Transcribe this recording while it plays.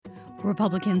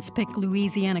Republicans pick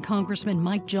Louisiana Congressman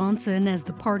Mike Johnson as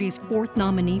the party's fourth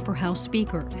nominee for House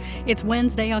Speaker. It's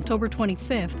Wednesday, October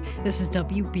 25th. This is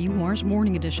WBUR's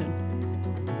Morning Edition.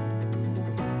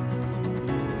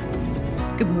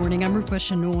 Good morning, I'm Rupa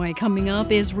Shenoy. Coming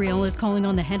up, Israel is calling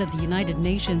on the head of the United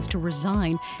Nations to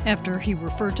resign after he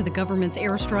referred to the government's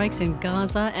airstrikes in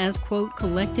Gaza as, quote,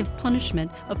 collective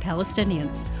punishment of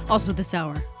Palestinians. Also this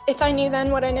hour. If I knew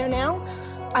then what I know now,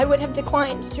 I would have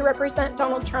declined to represent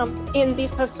Donald Trump in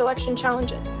these post-election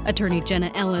challenges. Attorney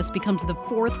Jenna Ellis becomes the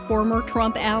fourth former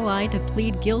Trump ally to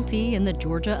plead guilty in the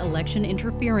Georgia election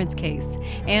interference case.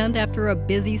 And after a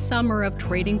busy summer of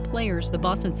trading players, the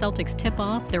Boston Celtics tip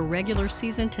off their regular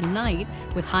season tonight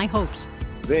with high hopes.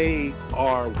 They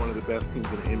are one of the best teams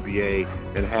in the NBA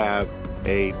and have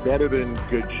a better than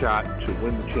good shot to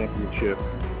win the championship.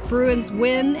 Bruins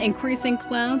win, increasing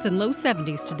clouds and low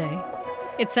 70s today.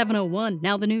 It's 7:01,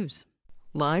 now the news.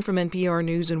 Live from NPR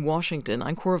News in Washington,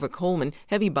 I'm Corva Coleman.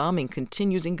 Heavy bombing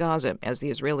continues in Gaza as the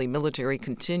Israeli military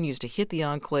continues to hit the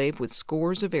enclave with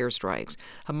scores of airstrikes.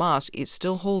 Hamas is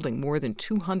still holding more than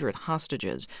 200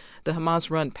 hostages. The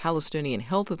Hamas-run Palestinian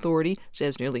Health Authority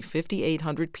says nearly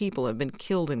 5,800 people have been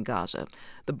killed in Gaza.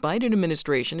 The Biden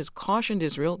administration has cautioned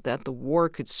Israel that the war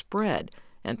could spread.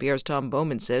 NPR's Tom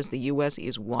Bowman says the U.S.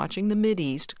 is watching the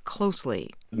Mideast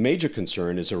closely. The major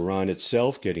concern is Iran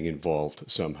itself getting involved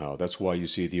somehow. That's why you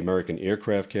see the American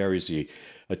aircraft carriers, the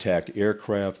attack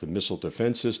aircraft, the missile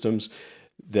defense systems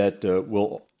that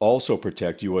will also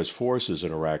protect U.S. forces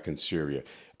in Iraq and Syria.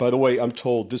 By the way, I'm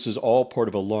told this is all part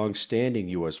of a long-standing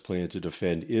U.S. plan to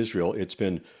defend Israel. It's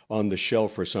been on the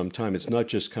shelf for some time. It's not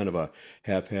just kind of a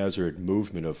haphazard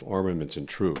movement of armaments and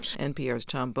troops. NPR's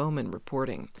Tom Bowman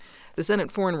reporting. The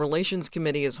Senate Foreign Relations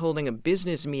Committee is holding a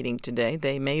business meeting today.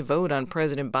 They may vote on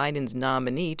President Biden's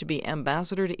nominee to be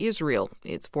ambassador to Israel.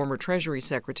 It's former Treasury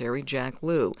Secretary Jack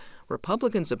Lew.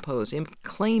 Republicans oppose him,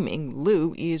 claiming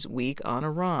Lew is weak on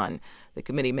Iran. The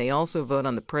committee may also vote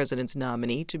on the president's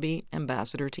nominee to be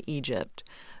ambassador to Egypt.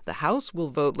 The House will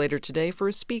vote later today for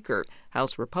a speaker.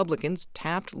 House Republicans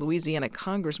tapped Louisiana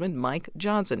Congressman Mike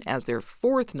Johnson as their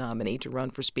fourth nominee to run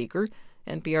for speaker.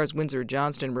 NPR's Windsor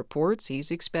Johnston reports he's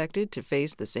expected to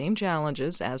face the same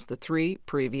challenges as the three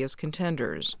previous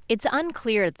contenders. It's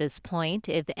unclear at this point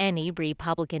if any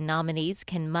Republican nominees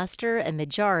can muster a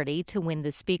majority to win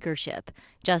the speakership.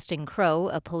 Justin Crow,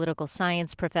 a political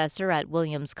science professor at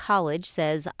Williams College,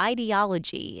 says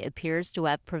ideology appears to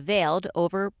have prevailed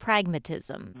over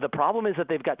pragmatism. The problem is that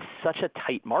they've got such a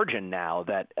tight margin now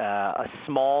that a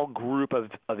small group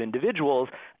of individuals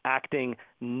acting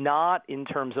not in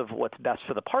terms of what's best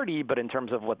for the party, but in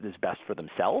terms of what is best for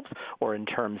themselves or in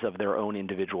terms of their own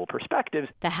individual perspectives.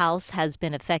 The House has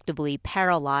been effectively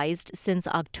paralyzed since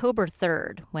October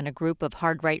 3rd, when a group of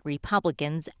hard-right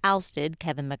Republicans ousted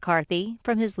Kevin McCarthy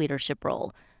from his leadership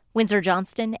role. Windsor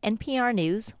Johnston, NPR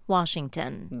News,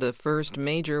 Washington. The first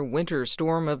major winter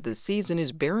storm of the season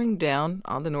is bearing down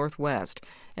on the Northwest.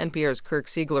 NPR's Kirk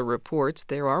Siegler reports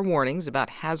there are warnings about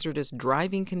hazardous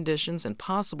driving conditions and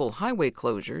possible highway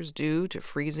closures due to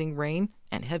freezing rain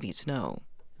and heavy snow.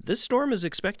 This storm is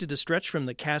expected to stretch from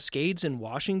the Cascades in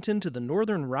Washington to the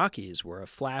northern Rockies, where a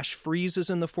flash freeze is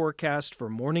in the forecast for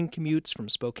morning commutes from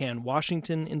Spokane,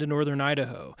 Washington into northern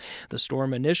Idaho. The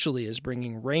storm initially is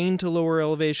bringing rain to lower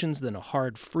elevations, then a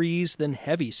hard freeze, then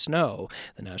heavy snow.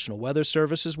 The National Weather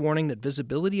Service is warning that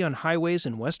visibility on highways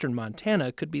in western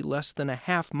Montana could be less than a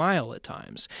half mile at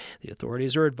times. The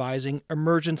authorities are advising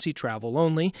emergency travel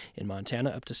only. In Montana,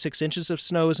 up to 6 inches of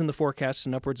snow is in the forecast,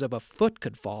 and upwards of a foot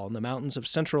could fall in the mountains of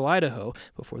central Idaho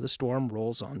before the storm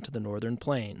rolls onto the northern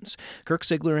plains. Kirk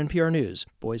Siegler, NPR News,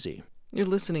 Boise. You're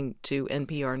listening to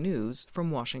NPR News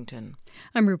from Washington.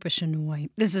 I'm Rupa Shenoy.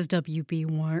 This is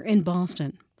WBUR in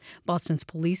Boston. Boston's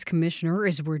police commissioner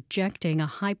is rejecting a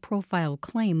high-profile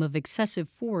claim of excessive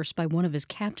force by one of his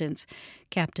captains.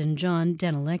 Captain John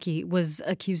Danilecki was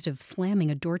accused of slamming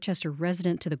a Dorchester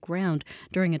resident to the ground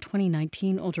during a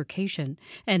 2019 altercation.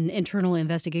 An internal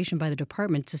investigation by the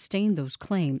department sustained those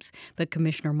claims, but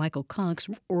Commissioner Michael Cox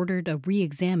ordered a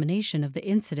re-examination of the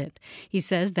incident. He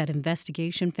says that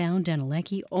investigation found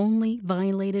Danilecki only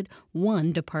violated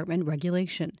one department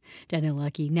regulation.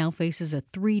 Danilecki now faces a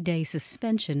 3-day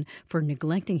suspension for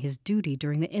neglecting his duty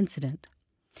during the incident.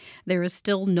 There is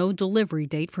still no delivery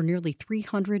date for nearly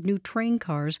 300 new train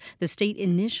cars the state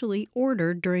initially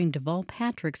ordered during Deval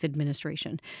Patrick's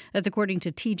administration. That's according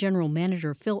to T General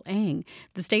Manager Phil Ang.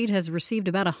 The state has received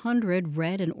about 100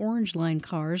 red and orange line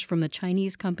cars from the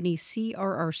Chinese company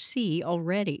CRRC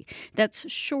already.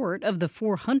 That's short of the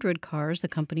 400 cars the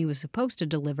company was supposed to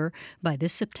deliver by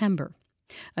this September.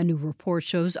 A new report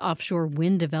shows offshore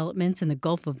wind developments in the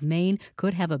Gulf of Maine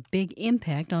could have a big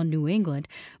impact on New England.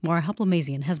 Mara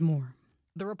Hoplamazian has more.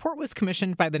 The report was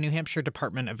commissioned by the New Hampshire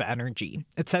Department of Energy.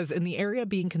 It says in the area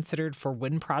being considered for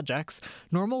wind projects,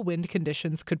 normal wind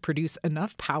conditions could produce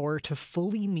enough power to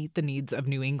fully meet the needs of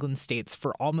New England states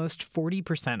for almost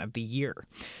 40% of the year.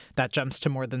 That jumps to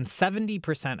more than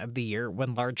 70% of the year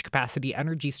when large capacity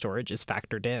energy storage is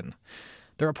factored in.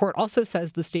 The report also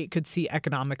says the state could see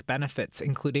economic benefits,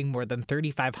 including more than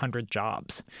 3,500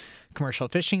 jobs. Commercial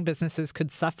fishing businesses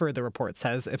could suffer, the report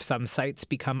says, if some sites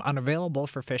become unavailable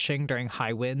for fishing during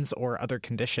high winds or other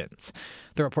conditions.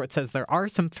 The report says there are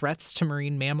some threats to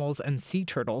marine mammals and sea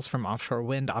turtles from offshore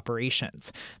wind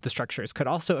operations. The structures could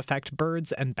also affect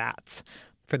birds and bats.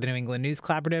 For the New England News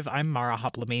Collaborative, I'm Mara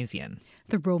Hoplamazian.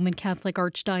 The Roman Catholic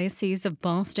Archdiocese of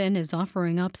Boston is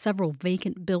offering up several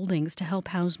vacant buildings to help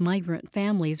house migrant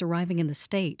families arriving in the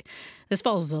state. This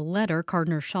follows a letter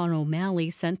Cardinal Sean O'Malley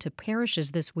sent to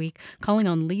parishes this week, calling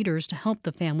on leaders to help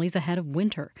the families ahead of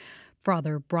winter.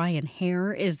 Father Brian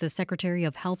Hare is the Secretary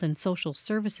of Health and Social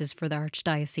Services for the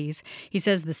Archdiocese. He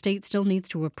says the state still needs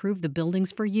to approve the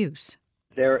buildings for use.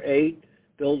 There are 8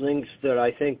 buildings that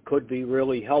I think could be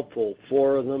really helpful,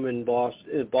 4 of them in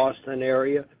Boston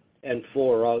area and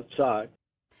 4 outside.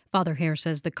 Father Hare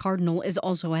says the Cardinal is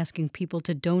also asking people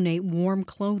to donate warm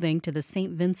clothing to the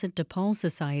St. Vincent de Paul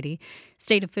Society.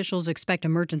 State officials expect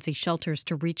emergency shelters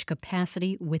to reach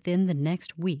capacity within the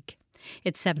next week.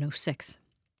 It's 7:06.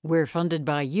 We're funded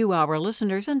by you, our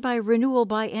listeners, and by Renewal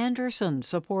by Anderson,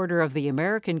 supporter of the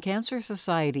American Cancer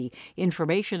Society.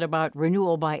 Information about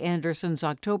Renewal by Anderson's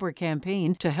October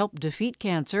campaign to help defeat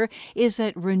cancer is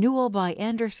at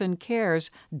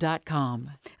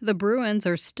renewalbyandersoncares.com. The Bruins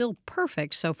are still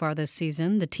perfect so far this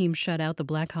season. The team shut out the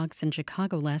Blackhawks in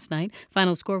Chicago last night.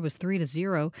 Final score was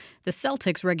 3-0. The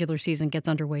Celtics' regular season gets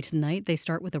underway tonight. They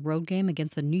start with a road game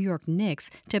against the New York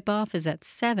Knicks. Tip-off is at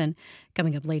 7.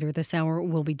 Coming up later this hour,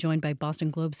 we'll be joined by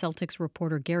Boston Globe Celtics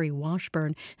reporter Gary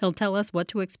Washburn. He'll tell us what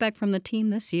to expect from the team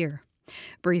this year.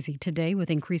 Breezy today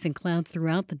with increasing clouds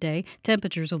throughout the day.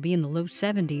 Temperatures will be in the low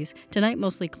 70s. Tonight,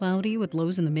 mostly cloudy with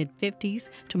lows in the mid-50s.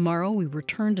 Tomorrow, we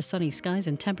return to sunny skies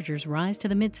and temperatures rise to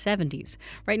the mid-70s.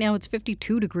 Right now, it's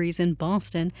 52 degrees in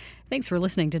Boston. Thanks for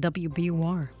listening to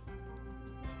WBUR.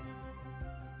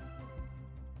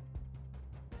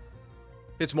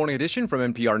 It's Morning Edition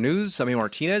from NPR News. I'm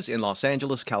Martinez in Los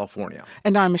Angeles, California.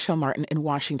 And I'm Michelle Martin in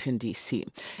Washington, D.C.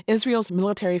 Israel's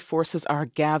military forces are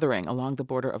gathering along the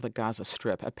border of the Gaza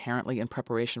Strip, apparently in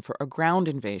preparation for a ground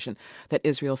invasion that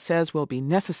Israel says will be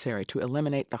necessary to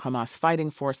eliminate the Hamas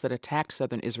fighting force that attacked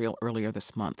southern Israel earlier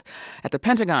this month. At the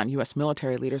Pentagon, U.S.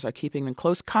 military leaders are keeping in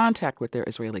close contact with their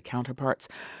Israeli counterparts.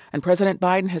 And President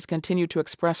Biden has continued to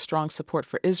express strong support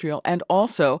for Israel and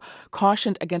also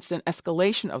cautioned against an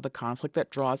escalation of the conflict that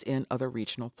draws in other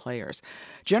regional players.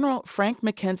 General Frank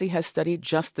McKenzie has studied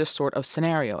just this sort of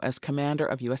scenario as commander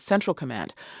of U.S. Central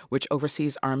Command, which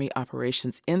oversees Army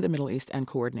operations in the Middle East and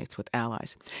coordinates with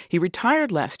allies. He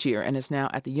retired last year and is now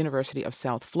at the University of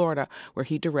South Florida, where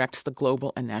he directs the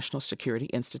Global and National Security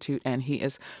Institute, and he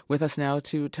is with us now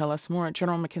to tell us more.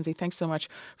 General McKenzie, thanks so much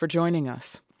for joining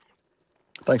us.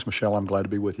 Thanks, Michelle. I'm glad to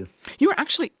be with you. You were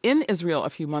actually in Israel a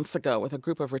few months ago with a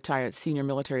group of retired senior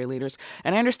military leaders,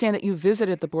 and I understand that you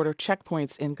visited the border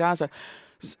checkpoints in Gaza.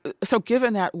 So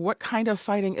given that, what kind of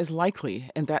fighting is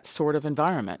likely in that sort of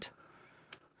environment?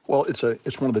 Well, it's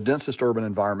one of the densest urban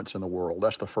environments in the world.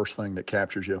 That's the first thing that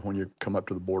captures you when you come up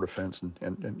to the border fence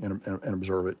and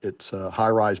observe it. It's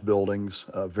high-rise buildings,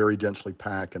 very densely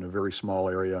packed in a very small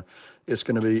area. It's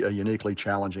going to be a uniquely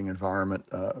challenging environment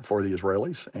for the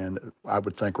Israelis. And I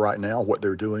would think right now what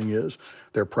they're doing is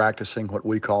they're practicing what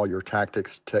we call your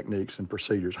tactics, techniques, and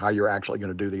procedures, how you're actually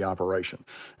going to do the operation.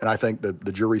 And I think that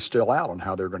the jury's still out on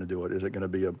how they're going to do it. Is it going to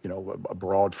be a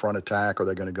broad front attack? Are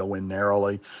they going to go in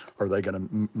narrowly? Are they going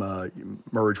to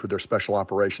merge with their special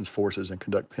operations forces and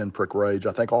conduct pinprick raids?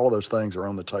 I think all of those things are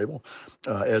on the table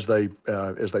as they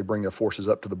bring their forces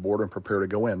up to the border and prepare to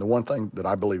go in. The one thing that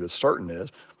I believe is certain is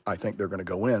I think they're going to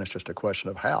go in. It's just a question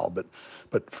of how. But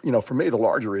for me, the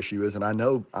larger issue is, and I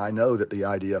know that the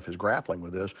IDF is grappling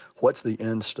with this. What's the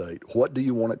end state? What do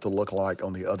you want it to look like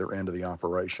on the other end of the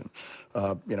operation?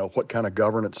 What kind of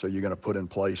governance are you going to put in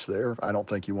place there? I don't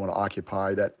think you want to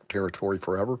occupy that territory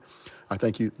forever. I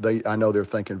think I know they're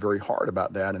thinking very hard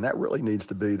about that, and that really needs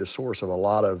to be the source of a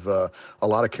lot of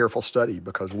careful study,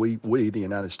 because we, the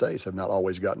United States, have not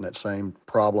always gotten that same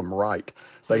problem right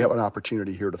They have an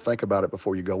opportunity here to think about it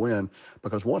before you go in,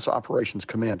 because once operations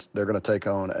commence, they're going to take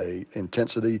on a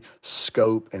intensity,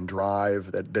 scope, and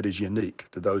drive that is unique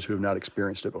to those who have not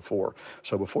experienced it before.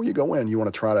 So before you go in, you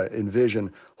want to try to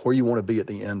envision where you want to be at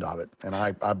the end of it. And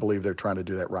I believe they're trying to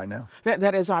do that right now.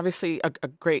 That is obviously a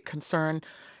great concern.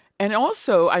 And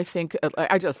also, I think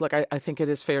I think it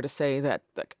is fair to say that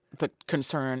the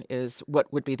concern is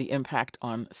what would be the impact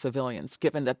on civilians,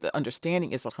 given that the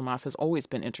understanding is that Hamas has always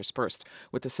been interspersed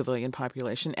with the civilian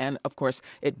population. And of course,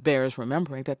 it bears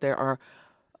remembering that there are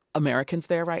Americans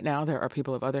there right now. There are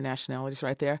people of other nationalities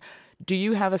right there. Do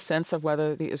you have a sense of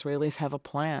whether the Israelis have a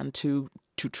plan to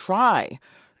try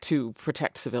to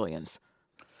protect civilians?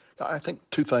 I think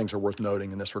two things are worth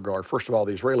noting in this regard. First of all,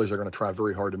 the Israelis are going to try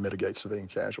very hard to mitigate civilian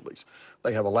casualties.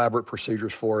 They have elaborate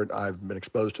procedures for it. I've been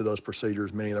exposed to those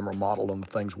procedures. Many of them are modeled on the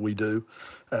things we do.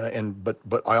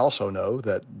 But I also know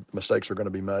that mistakes are going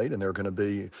to be made and there are going to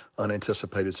be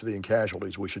unanticipated civilian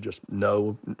casualties. We should just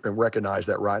know and recognize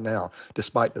that right now,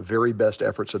 despite the very best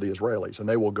efforts of the Israelis. And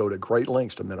they will go to great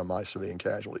lengths to minimize civilian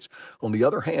casualties. On the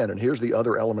other hand, and here's the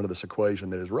other element of this equation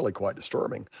that is really quite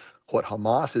disturbing, what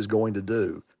Hamas is going to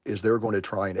do is they're going to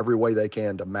try in every way they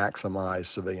can to maximize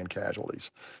civilian casualties.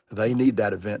 They need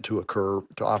that event to occur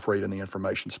to operate in the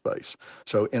information space.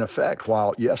 So in effect,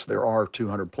 while yes, there are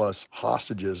 200 plus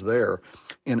hostages there,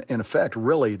 in effect,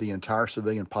 really the entire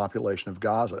civilian population of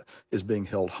Gaza is being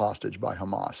held hostage by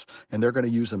Hamas. And they're going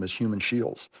to use them as human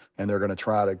shields. And they're going to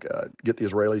try to get the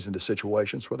Israelis into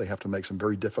situations where they have to make some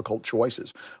very difficult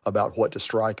choices about what to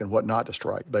strike and what not to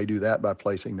strike. They do that by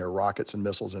placing their rockets and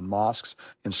missiles in mosques,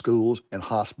 in schools, in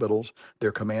hospitals,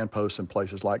 their command posts in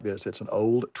places like this. It's an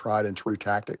old, tried and true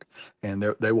tactic, and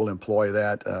they will employ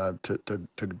that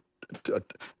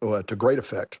to great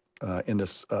effect in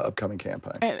this upcoming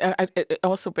campaign. And it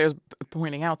also bears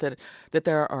pointing out that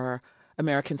there are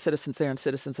American citizens there and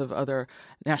citizens of other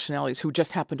nationalities who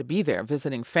just happen to be there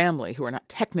visiting family who are not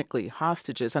technically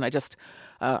hostages. And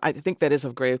I think that is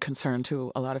of grave concern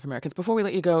to a lot of Americans. Before we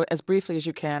let you go, as briefly as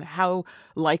you can, how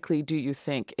likely do you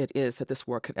think it is that this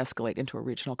war could escalate into a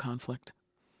regional conflict?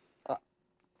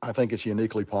 I think it's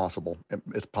uniquely possible.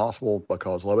 It's possible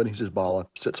because Lebanese Hezbollah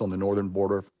sits on the northern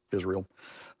border of Israel.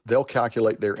 They'll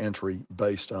calculate their entry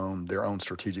based on their own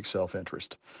strategic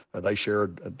self-interest. They share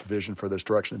a vision for the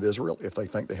destruction of Israel. If they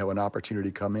think they have an opportunity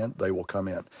to come in, they will come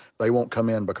in. They won't come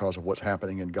in because of what's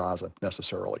happening in Gaza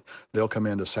necessarily. They'll come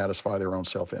in to satisfy their own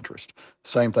self-interest.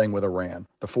 Same thing with Iran.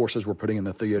 The forces we're putting in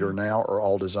the theater now are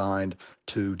all designed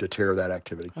to deter that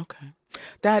activity. Okay.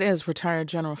 That is retired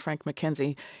General Frank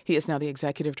McKenzie. He is now the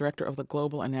executive director of the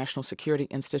Global and National Security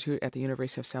Institute at the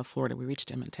University of South Florida. We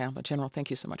reached him in Tampa. General, thank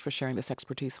you so much for sharing this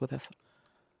expertise with us.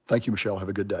 Thank you, Michelle. Have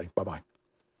a good day. Bye-bye.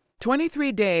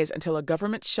 23 days until a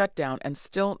government shutdown and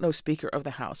still no Speaker of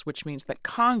the House, which means that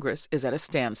Congress is at a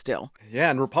standstill. Yeah,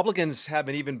 and Republicans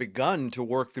haven't even begun to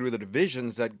work through the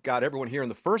divisions that got everyone here in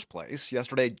the first place.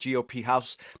 Yesterday, GOP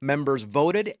House members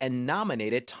voted and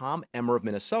nominated Tom Emmer of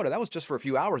Minnesota. That was just for a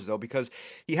few hours, though, because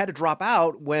he had to drop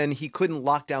out when he couldn't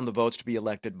lock down the votes to be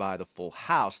elected by the full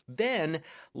House. Then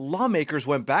lawmakers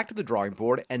went back to the drawing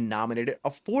board and nominated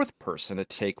a fourth person to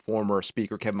take former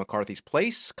Speaker Kevin McCarthy's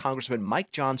place, Congressman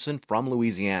Mike Johnson from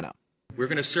Louisiana. We're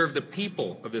going to serve the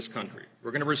people of this country.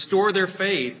 We're going to restore their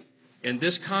faith in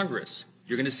this Congress.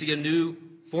 You're going to see a new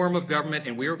form of government,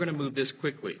 and we are going to move this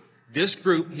quickly. This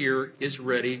group here is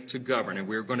ready to govern, and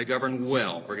we're going to govern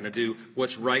well. We're going to do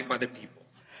what's right by the people.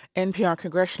 NPR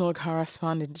congressional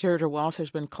correspondent Deirdre Walsh has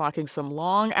been clocking some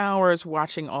long hours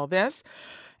watching all this,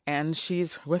 and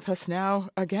she's with us now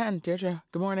again. Deirdre,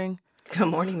 good morning. Good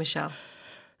morning, Michelle.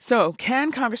 So,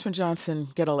 can Congressman Johnson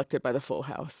get elected by the full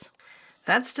House?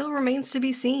 That still remains to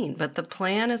be seen, but the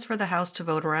plan is for the House to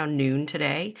vote around noon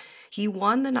today. He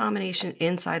won the nomination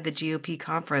inside the GOP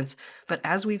conference, but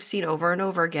as we've seen over and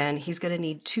over again, he's going to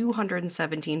need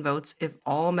 217 votes if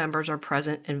all members are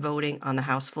present and voting on the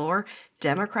House floor.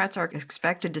 Democrats are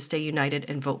expected to stay united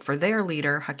and vote for their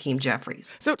leader, Hakeem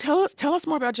Jeffries. So tell us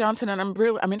more about Johnson, and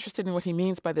I'm interested in what he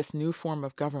means by this new form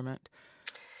of government.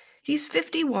 He's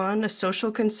 51, a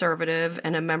social conservative,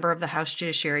 and a member of the House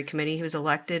Judiciary Committee. He was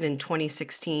elected in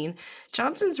 2016.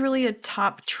 Johnson's really a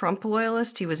top Trump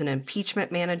loyalist. He was an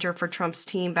impeachment manager for Trump's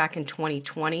team back in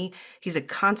 2020. He's a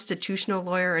constitutional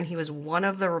lawyer, and he was one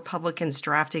of the Republicans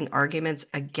drafting arguments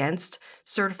against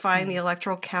certifying the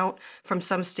electoral count from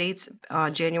some states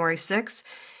on January 6th.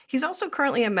 He's also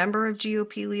currently a member of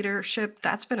GOP leadership.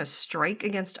 That's been a strike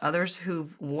against others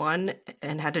who've won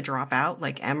and had to drop out,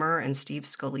 like Emmer and Steve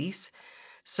Scalise.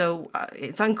 So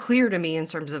it's unclear to me in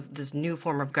terms of this new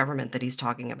form of government that he's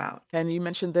talking about. And you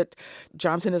mentioned that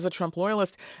Johnson is a Trump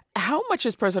loyalist. How much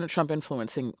is President Trump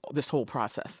influencing this whole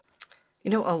process?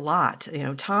 A lot.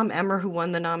 Tom Emmer, who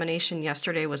won the nomination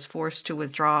yesterday, was forced to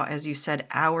withdraw, as you said,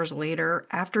 hours later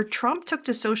after Trump took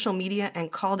to social media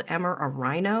and called Emmer a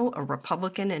rhino, a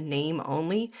Republican in name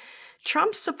only.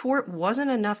 Trump's support wasn't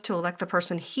enough to elect the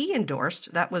person he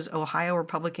endorsed. That was Ohio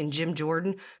Republican Jim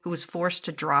Jordan, who was forced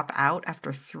to drop out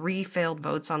after 3 failed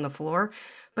votes on the floor.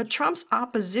 But Trump's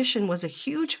opposition was a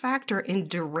huge factor in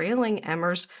derailing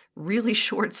Emmer's really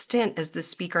short stint as the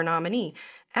Speaker nominee.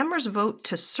 Emmer's vote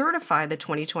to certify the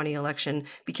 2020 election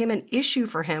became an issue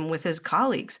for him with his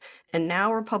colleagues, and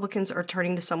now Republicans are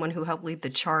turning to someone who helped lead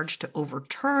the charge to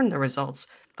overturn the results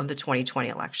of the 2020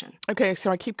 election. Okay, so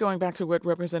I keep going back to what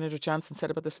Representative Johnson said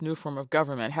about this new form of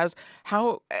government.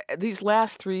 These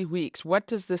last 3 weeks, what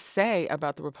does this say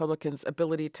about the Republicans'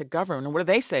 ability to govern, and what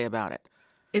do they say about it?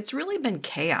 It's really been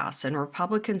chaos, and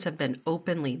Republicans have been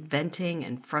openly venting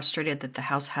and frustrated that the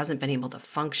House hasn't been able to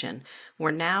function.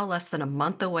 We're now less than a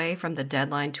month away from the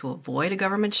deadline to avoid a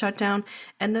government shutdown,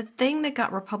 and the thing that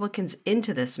got Republicans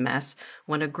into this mess,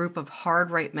 when a group of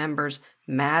hard-right members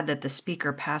mad that the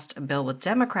Speaker passed a bill with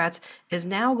Democrats, is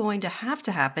now going to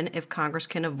happen if Congress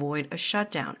can avoid a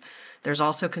shutdown. There's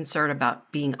also concern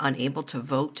about being unable to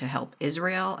vote to help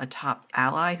Israel, a top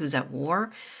ally who's at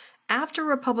war. After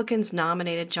Republicans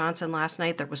nominated Johnson last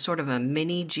night, there was sort of a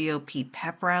mini GOP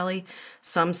pep rally.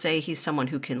 Some say he's someone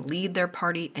who can lead their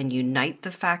party and unite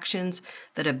the factions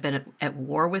that have been at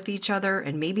war with each other,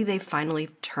 and maybe they finally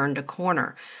turned a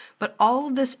corner. But all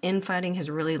of this infighting has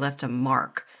really left a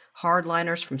mark.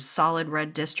 Hardliners from solid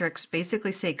red districts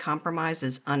basically say compromise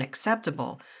is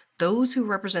unacceptable. Those who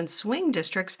represent swing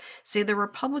districts say the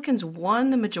Republicans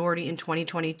won the majority in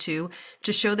 2022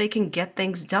 to show they can get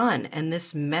things done, and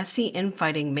this messy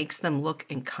infighting makes them look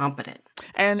incompetent.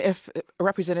 And if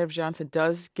Representative Johnson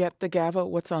does get the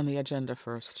gavel, what's on the agenda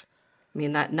first?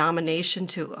 That nomination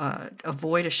to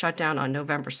avoid a shutdown on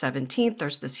November 17th,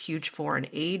 there's this huge foreign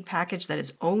aid package that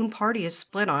his own party is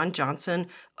split on. Johnson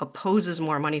opposes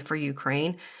more money for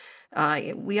Ukraine.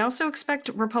 We also expect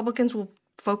Republicans will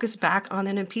focus back on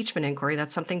an impeachment inquiry.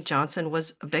 That's something Johnson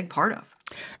was a big part of.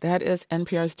 That is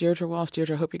NPR's Deirdre Walsh.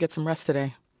 Deirdre, I hope you get some rest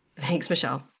today. Thanks,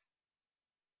 Michelle.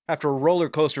 After a roller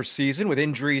coaster season with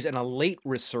injuries and a late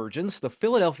resurgence, the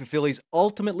Philadelphia Phillies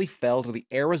ultimately fell to the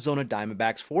Arizona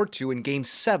Diamondbacks 4-2 in Game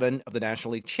 7 of the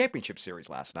National League Championship Series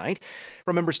last night.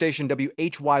 From member station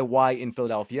WHYY in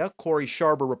Philadelphia, Corey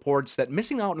Sharber reports that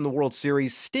missing out on the World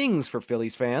Series stings for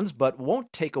Phillies fans, but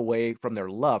won't take away from their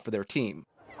love for their team.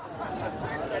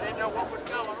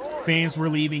 Fans were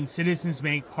leaving Citizens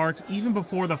Bank Park even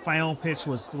before the final pitch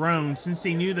was thrown, since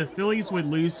they knew the Phillies would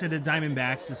lose to the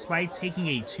Diamondbacks despite taking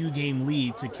a 2-game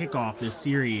lead to kick off this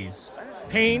series.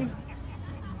 Pain,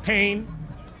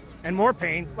 and more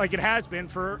pain, like it has been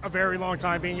for a very long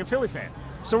time being a Philly fan.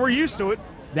 So we're used to it.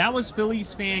 That was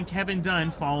Phillies fan Kevin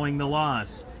Dunn following the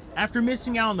loss. After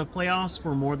missing out on the playoffs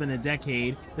for more than a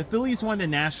decade, the Phillies won the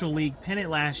National League pennant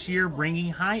last year,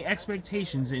 bringing high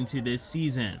expectations into this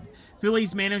season.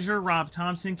 Phillies manager Rob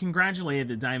Thompson congratulated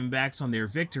the Diamondbacks on their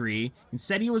victory and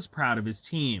said he was proud of his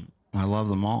team. I love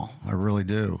them all. I really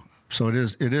do. So it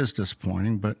is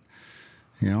disappointing, but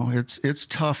it's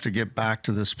tough to get back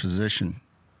to this position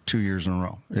 2 years in a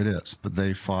row. It is. But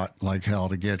they fought like hell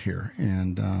to get here,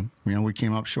 and we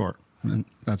came up short. And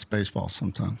that's baseball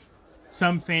sometimes.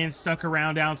 Some fans stuck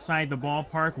around outside the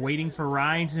ballpark waiting for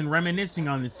rides and reminiscing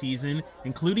on the season,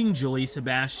 including Julie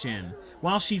Sebastian.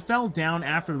 While she felt down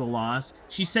after the loss,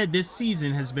 she said this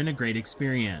season has been a great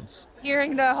experience.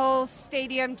 Hearing the whole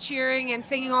stadium cheering and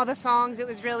singing all the songs, it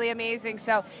was really amazing.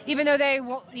 So even though they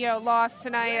lost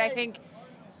tonight, I think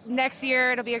next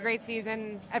year it'll be a great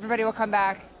season. Everybody will come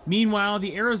back. Meanwhile,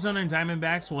 the Arizona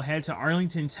Diamondbacks will head to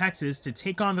Arlington, Texas to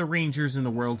take on the Rangers in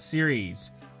the World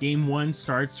Series. Game 1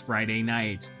 starts Friday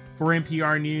night. For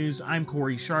NPR News, I'm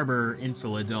Corey Sharber in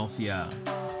Philadelphia.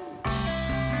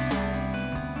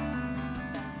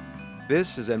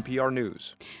 This is NPR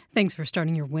News. Thanks for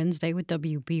starting your Wednesday with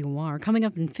WBUR. Coming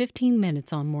up in 15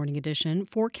 minutes on Morning Edition,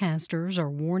 forecasters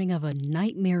are warning of a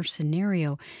nightmare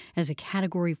scenario as a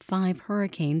Category 5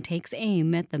 hurricane takes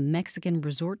aim at the Mexican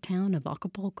resort town of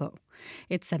Acapulco.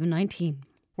 It's 7:19.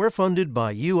 We're funded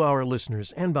by you, our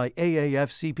listeners, and by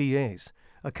AAF CPAs.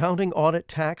 Accounting, audit,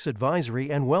 tax,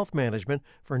 advisory, and wealth management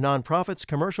for nonprofits,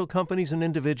 commercial companies, and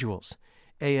individuals.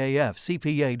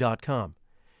 AAFCPA.com.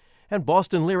 And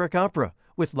Boston Lyric Opera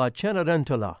with La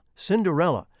Cenerentola,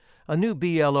 Cinderella, a new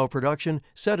BLO production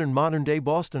set in modern-day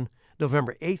Boston,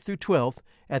 November 8th through 12th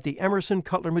at the Emerson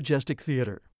Cutler Majestic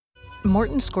Theater.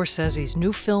 Martin Scorsese's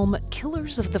new film,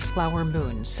 Killers of the Flower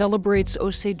Moon, celebrates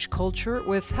Osage culture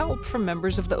with help from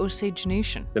members of the Osage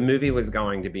Nation. The movie was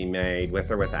going to be made with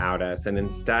or without us, and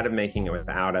instead of making it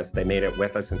without us, they made it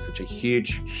with us in such a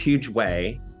huge, huge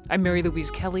way. I'm Mary Louise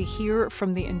Kelly here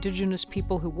from the Indigenous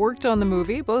people who worked on the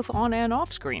movie, both on and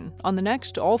off screen, on the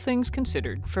next All Things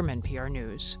Considered from NPR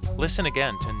News. Listen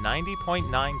again to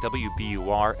 90.9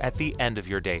 WBUR at the end of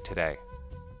your day today.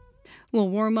 We'll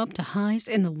warm up to highs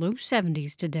in the low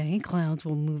 70s today. Clouds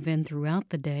will move in throughout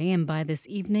the day, and by this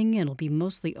evening, it'll be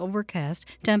mostly overcast.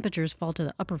 Temperatures fall to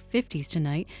the upper 50s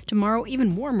tonight. Tomorrow,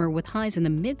 even warmer with highs in the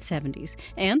mid 70s,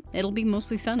 and it'll be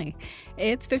mostly sunny.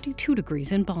 It's 52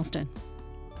 degrees in Boston.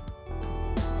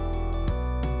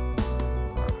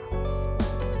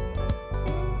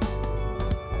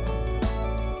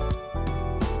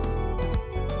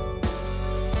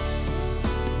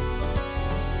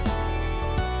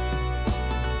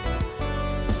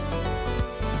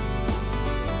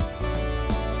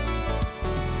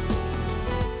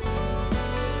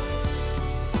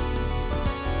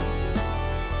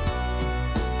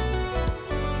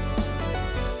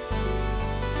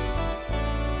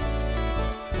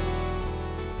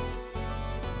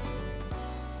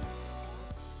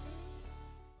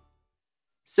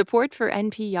 Support for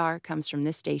NPR comes from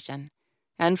this station.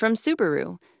 And from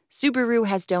Subaru. Subaru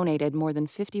has donated more than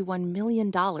 $51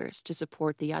 million to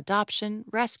support the adoption,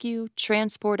 rescue,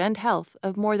 transport, and health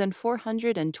of more than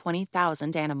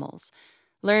 420,000 animals.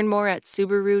 Learn more at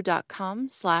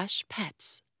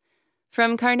Subaru.com/pets.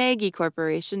 From Carnegie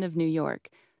Corporation of New York,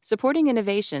 supporting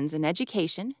innovations in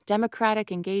education,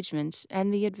 democratic engagement,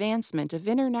 and the advancement of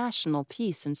international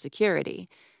peace and security.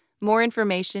 More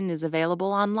information is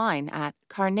available online at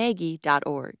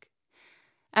carnegie.org.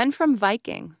 And from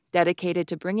Viking, dedicated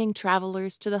to bringing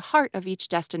travelers to the heart of each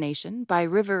destination by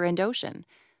river and ocean,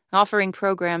 offering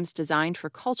programs designed for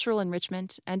cultural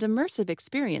enrichment and immersive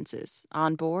experiences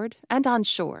on board and on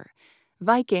shore.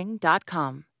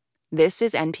 Viking.com. This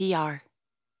is NPR.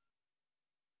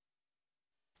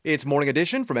 It's Morning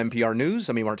Edition from NPR News.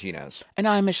 I'm E. Martinez. And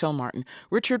I'm Michelle Martin.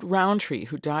 Richard Roundtree,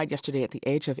 who died yesterday at the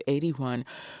age of 81,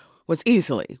 was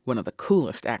easily one of the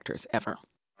coolest actors ever.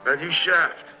 That you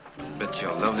Shaft? Bet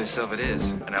your lovely self it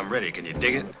is, and I'm ready. Can you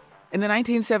dig it? In the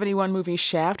 1971 movie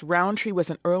Shaft, Roundtree was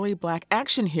an early black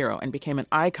action hero and became an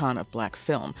icon of black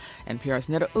film. NPR's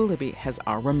Netta Ulaby has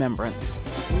our remembrance.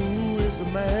 Who is the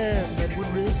man that would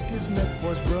risk his neck for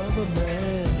his brother,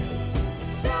 man?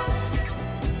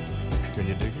 Can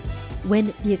you dig it?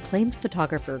 When the acclaimed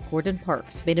photographer Gordon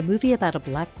Parks made a movie about a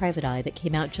black private eye that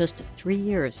came out just 3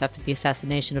 years after the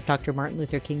assassination of Dr. Martin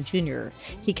Luther King Jr.,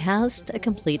 he cast a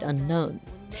complete unknown,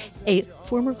 a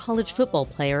former college football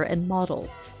player and model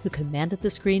who commanded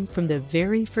the screen from the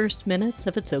very first minutes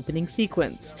of its opening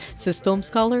sequence, says film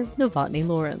scholar Novotny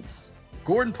Lawrence.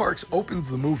 Gordon Parks opens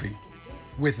the movie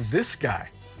with this guy.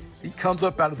 He comes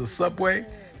up out of the subway,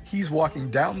 he's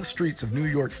walking down the streets of New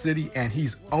York City, and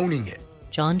he's owning it.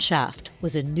 John Shaft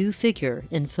was a new figure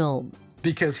in film.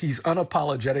 Because he's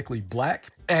unapologetically black,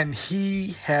 and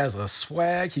he has a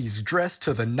swag, he's dressed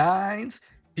to the nines,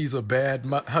 he's a bad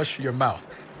hush your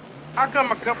mouth. How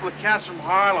come a couple of cats from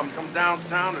Harlem come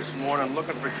downtown this morning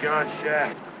looking for John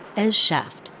Shaft? As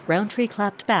Shaft, Roundtree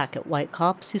clapped back at white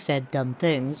cops who said dumb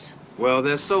things. Well,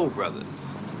 they're soul brothers.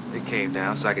 They came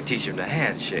down so I could teach them to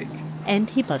handshake. And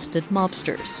he busted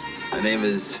mobsters. My name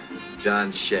is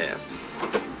John Shaft.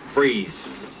 Freeze.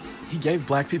 He gave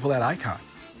black people that icon.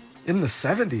 In the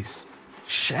 70s,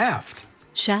 Shaft.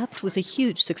 Shaft was a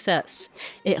huge success.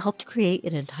 It helped create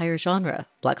an entire genre,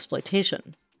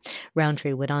 blaxploitation.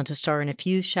 Roundtree went on to star in a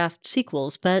few Shaft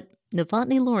sequels, but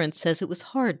Novotny Lawrence says it was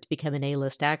hard to become an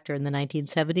A-list actor in the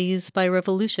 1970s by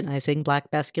revolutionizing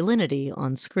black masculinity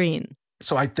on screen.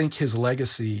 So I think his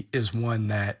legacy is one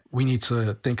that we need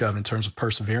to think of in terms of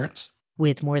perseverance.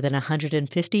 With more than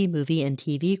 150 movie and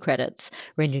TV credits,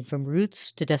 ranging from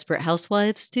Roots to Desperate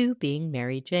Housewives to Being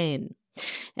Mary Jane.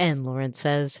 And Lawrence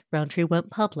says Roundtree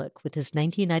went public with his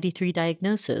 1993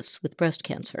 diagnosis with breast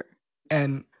cancer.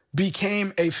 And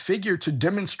became a figure to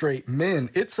demonstrate men,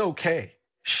 it's okay.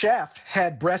 Shaft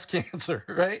had breast cancer,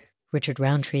 right? Richard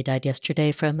Roundtree died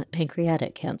yesterday from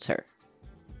pancreatic cancer.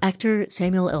 Actor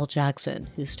Samuel L. Jackson,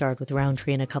 who starred with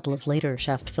Roundtree in a couple of later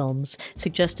Shaft films,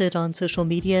 suggested on social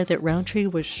media that Roundtree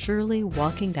was surely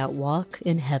walking that walk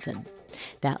in heaven,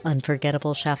 that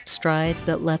unforgettable Shaft stride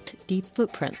that left deep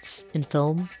footprints in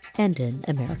film and in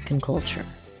American culture.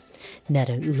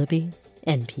 Netta Ulaby,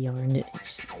 NPR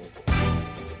News.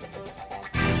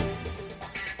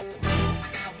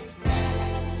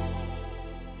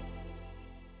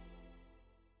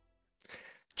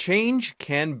 Change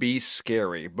can be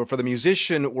scary, but for the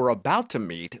musician we're about to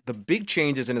meet, the big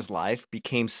changes in his life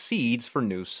became seeds for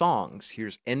new songs.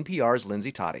 Here's NPR's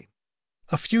Lindsay Toddy.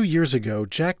 A few years ago,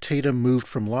 Jack Tatum moved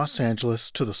from Los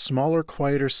Angeles to the smaller,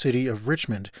 quieter city of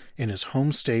Richmond in his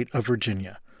home state of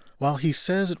Virginia. While he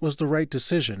says it was the right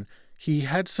decision, he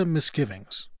had some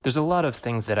misgivings. There's a lot of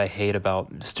things that I hate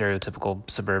about stereotypical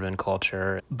suburban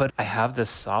culture, but I have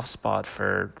this soft spot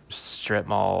for strip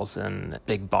malls and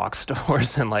big box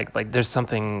stores, and like there's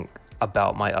something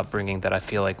about my upbringing that I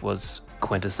feel like was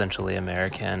quintessentially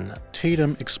American.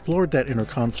 Tatum explored that inner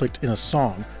conflict in a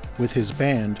song with his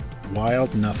band,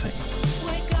 Wild Nothing.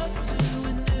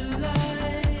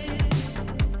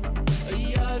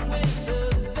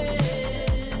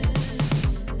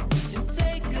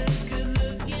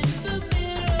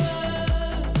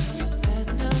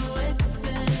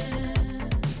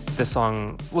 This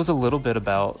song was a little bit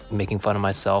about making fun of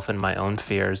myself and my own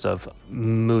fears of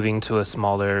moving to a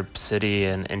smaller city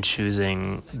and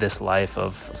choosing this life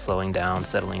of slowing down,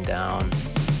 settling down.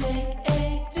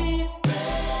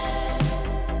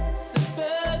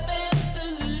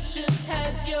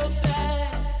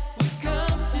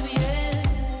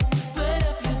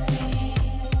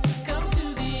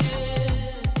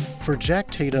 For Jack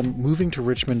Tatum, moving to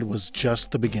Richmond was just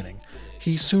the beginning.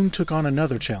 He soon took on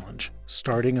another challenge,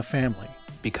 starting a family.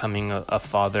 Becoming a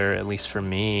father, at least for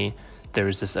me, there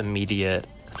was this immediate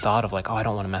thought of like, oh, I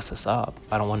don't want to mess this up.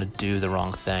 I don't want to do the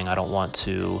wrong thing. I don't want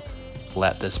to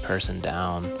let this person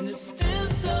down. There's still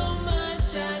so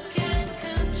much I can't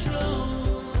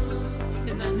control,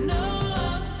 and I know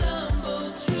I'll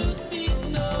stumble, truth be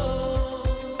told.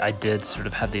 I did sort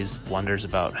of have these wonders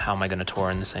about how am I going to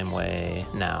tour in the same way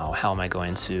now? How am I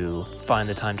going to find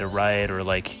the time to write? Or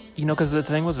like, you know, because the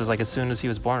thing was, is like as soon as he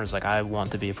was born, it was like, I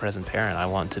want to be a present parent. I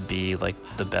want to be like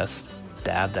the best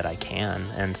dad that I can.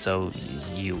 And so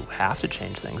you have to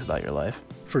change things about your life.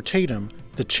 For Tatum,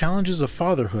 the challenges of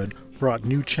fatherhood brought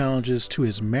new challenges to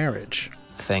his marriage.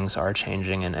 Things are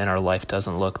changing and our life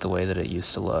doesn't look the way that it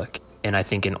used to look. And I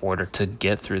think in order to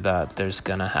get through that, there's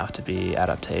going to have to be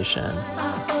adaptation.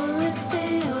 I only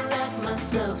feel like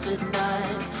myself at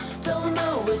night. Don't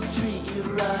always treat you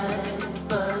right,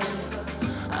 but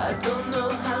I don't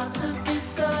know how to be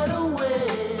subtle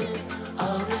with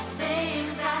all the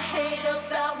things I hate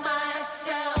about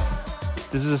myself.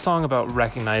 This is a song about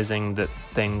recognizing that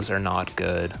things are not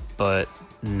good, but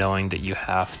knowing that you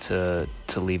have to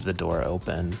leave the door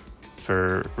open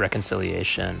for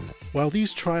reconciliation. While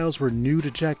these trials were new to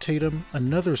Jack Tatum,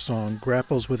 another song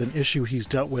grapples with an issue he's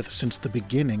dealt with since the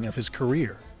beginning of his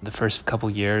career. The first couple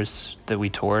years that we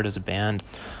toured as a band,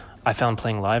 I found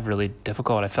playing live really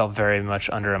difficult. I felt very much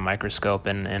under a microscope,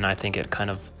 and I think it kind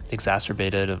of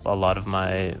exacerbated a lot of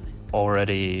my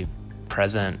already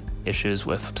present issues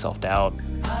with self-doubt.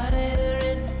 I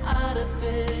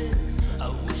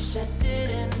wish I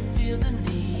didn't feel the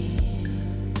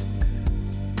need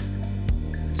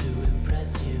to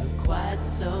impress you quite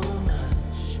so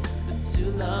much, but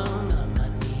too long on my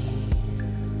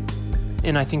knees.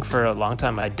 And I think for a long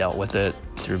time I dealt with it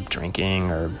through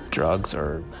drinking or drugs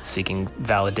or seeking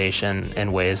validation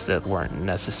in ways that weren't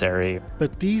necessary.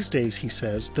 But these days, he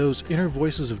says, those inner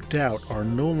voices of doubt are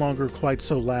no longer quite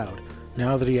so loud,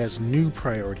 now that he has new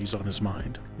priorities on his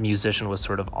mind. Musician was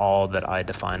sort of all that I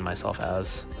defined myself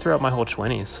as throughout my whole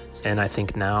 20s. And I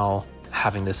think now,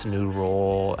 having this new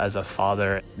role as a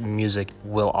father, music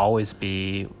will always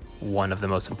be one of the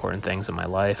most important things in my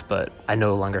life, but I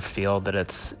no longer feel that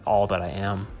it's all that I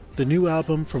am. The new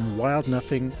album from Wild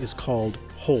Nothing is called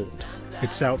Hold.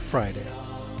 It's out Friday.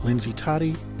 Lindsay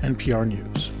Toddy, NPR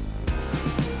News.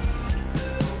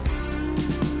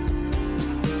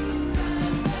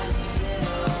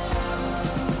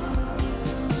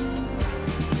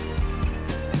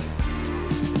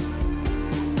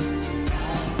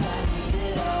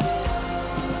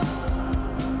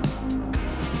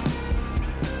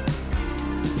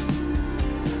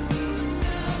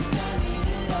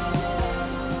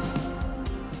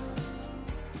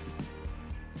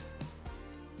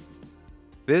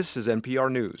 This is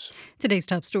NPR News. Today's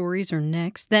top stories are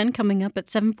next. Then coming up at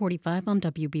 7:45 on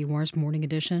WBUR's Morning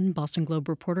Edition, Boston Globe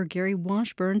reporter Gary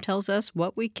Washburn tells us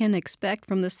what we can expect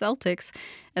from the Celtics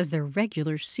as their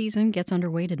regular season gets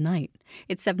underway tonight.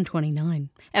 It's 7:29.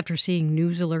 After seeing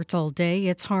news alerts all day,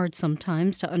 it's hard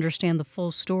sometimes to understand the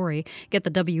full story. Get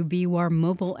the WBUR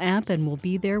mobile app and we'll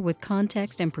be there with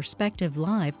context and perspective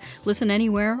live. Listen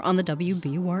anywhere on the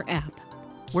WBUR app.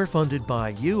 We're funded by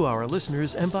you, our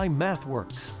listeners, and by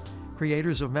MathWorks,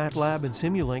 creators of MATLAB and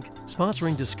Simulink,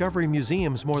 sponsoring Discovery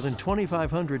Museum's more than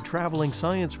 2,500 traveling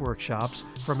science workshops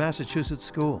for Massachusetts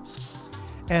schools.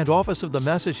 and Office of the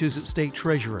Massachusetts State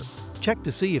Treasurer. Check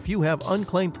to see if you have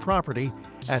unclaimed property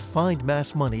at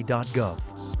findmassmoney.gov.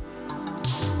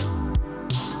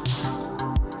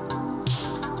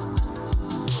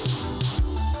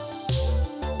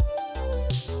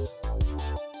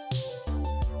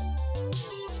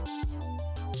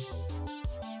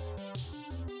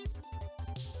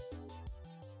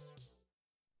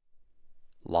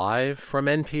 Live from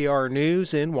NPR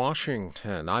News in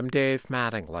Washington, I'm Dave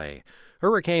Mattingly.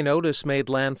 Hurricane Otis made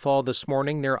landfall this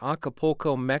morning near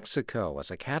Acapulco, Mexico,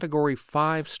 as a Category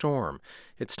 5 storm.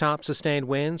 Its top sustained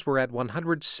winds were at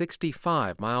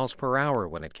 165 miles per hour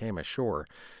when it came ashore.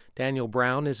 Daniel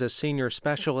Brown is a senior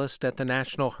specialist at the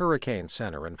National Hurricane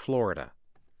Center in Florida.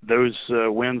 Those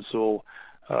winds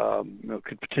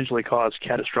could potentially cause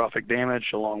catastrophic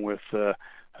damage, along with a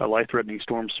life-threatening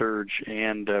storm surge,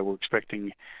 and we're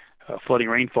expecting flooding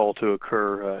rainfall to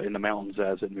occur in the mountains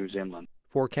as it moves inland.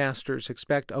 Forecasters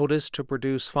expect Otis to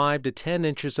produce 5 to 10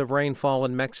 inches of rainfall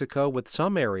in Mexico, with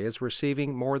some areas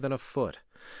receiving more than a foot.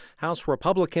 House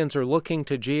Republicans are looking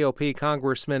to GOP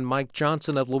Congressman Mike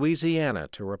Johnson of Louisiana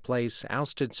to replace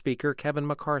ousted Speaker Kevin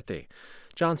McCarthy.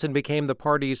 Johnson became the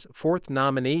party's 4th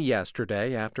nominee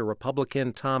yesterday after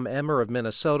Republican Tom Emmer of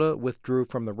Minnesota withdrew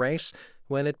from the race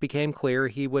when it became clear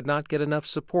he would not get enough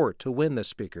support to win the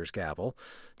Speaker's gavel.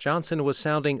 Johnson was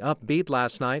sounding upbeat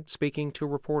last night, speaking to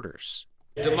reporters.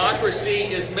 Democracy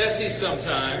is messy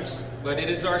sometimes, but it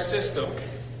is our system.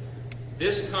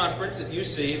 This conference that you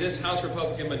see, this House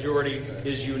Republican majority,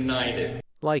 is united.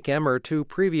 Like Emmer, 2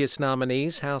 previous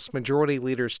nominees, House Majority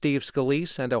Leader Steve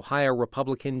Scalise and Ohio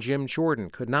Republican Jim Jordan,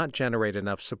 could not generate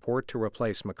enough support to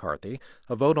replace McCarthy.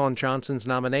 A vote on Johnson's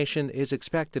nomination is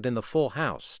expected in the full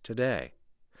House today.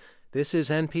 This is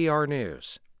NPR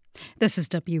News. This is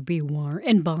WBUR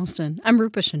in Boston. I'm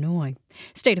Rupa Shenoy.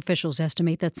 State officials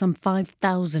estimate that some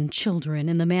 5,000 children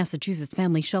in the Massachusetts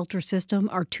family shelter system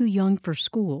are too young for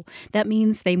school. That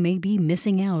means they may be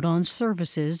missing out on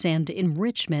services and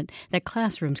enrichment that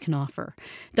classrooms can offer.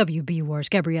 WBUR's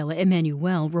Gabriella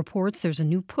Emanuel reports there's a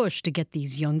new push to get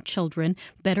these young children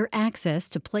better access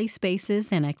to play spaces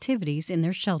and activities in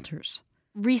their shelters.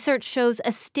 Research shows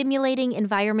a stimulating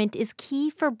environment is key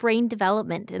for brain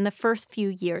development in the first few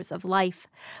years of life.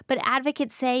 But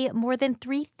advocates say more than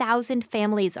 3,000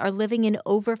 families are living in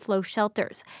overflow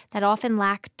shelters that often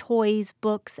lack toys,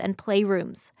 books, and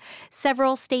playrooms.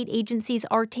 Several state agencies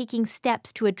are taking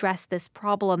steps to address this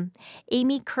problem.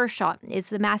 Amy Kershaw is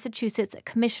the Massachusetts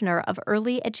Commissioner of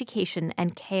Early Education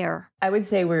and Care. I would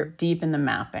say we're deep in the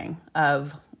mapping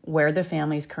of where the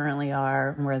families currently are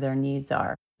and where their needs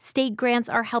are. State grants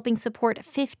are helping support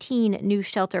 15 new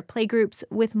shelter playgroups,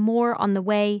 with more on the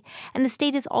way. And the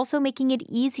state is also making it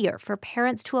easier for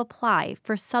parents to apply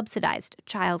for subsidized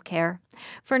childcare.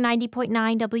 For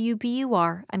 90.9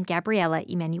 WBUR, I'm Gabriella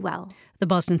Emanuel. The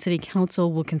Boston City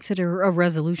Council will consider a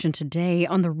resolution today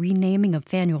on the renaming of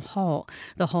Faneuil Hall.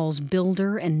 The hall's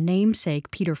builder and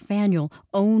namesake, Peter Faneuil,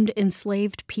 owned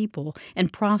enslaved people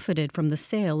and profited from the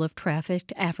sale of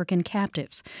trafficked African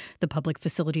captives. The Public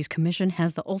Facilities Commission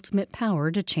has the ultimate power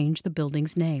to change the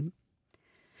building's name.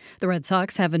 The Red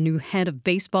Sox have a new head of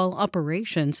baseball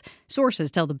operations. Sources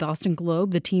tell the Boston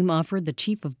Globe the team offered the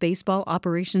chief of baseball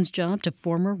operations job to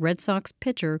former Red Sox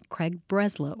pitcher Craig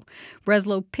Breslow.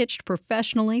 Breslow pitched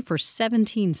professionally for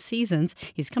 17 seasons.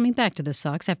 He's coming back to the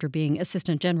Sox after being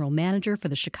assistant general manager for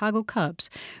the Chicago Cubs.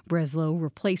 Breslow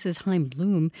replaces Chaim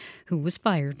Bloom, who was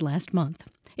fired last month.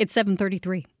 It's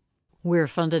 7:33. We're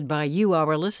funded by you,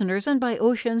 our listeners, and by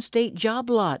Ocean State Job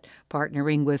Lot,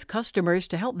 partnering with customers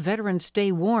to help veterans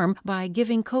stay warm by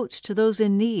giving coats to those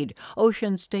in need.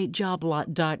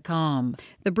 OceanStateJobLot.com.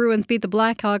 The Bruins beat the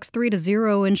Blackhawks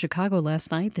 3-0 in Chicago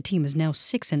last night. The team is now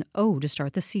 6-0 to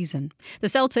start the season. The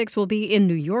Celtics will be in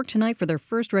New York tonight for their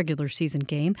first regular season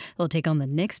game. They'll take on the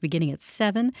Knicks beginning at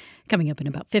 7. Coming up in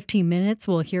about 15 minutes,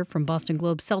 we'll hear from Boston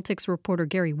Globe Celtics reporter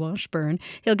Gary Washburn.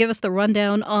 He'll give us the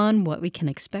rundown on what we can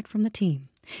expect from the team.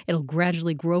 It'll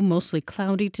gradually grow mostly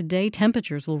cloudy today.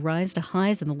 Temperatures will rise to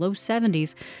highs in the low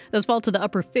 70s. Those fall to the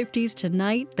upper 50s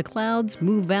tonight. The clouds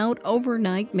move out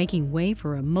overnight, making way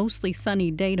for a mostly sunny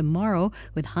day tomorrow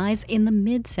with highs in the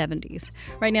mid-70s.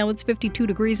 Right now it's 52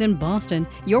 degrees in Boston.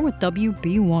 You're with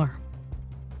WBUR.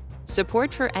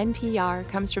 Support for NPR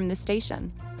comes from this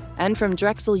station and from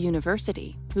Drexel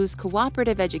University, whose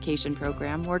cooperative education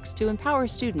program works to empower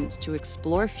students to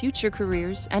explore future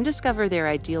careers and discover their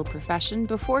ideal profession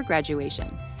before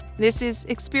graduation. This is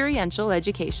experiential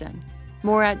education.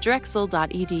 More at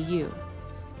drexel.edu.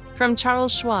 From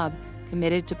Charles Schwab,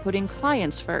 committed to putting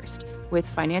clients first, with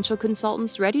financial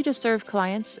consultants ready to serve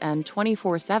clients and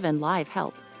 24/7 live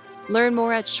help. Learn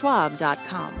more at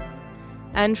schwab.com.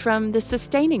 And from the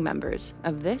sustaining members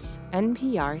of this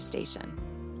NPR station.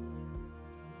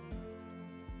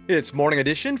 It's Morning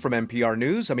Edition from NPR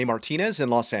News. I'm E. Martinez in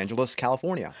Los Angeles,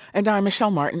 California. And I'm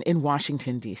Michelle Martin in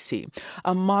Washington, D.C.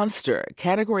 A monster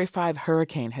Category 5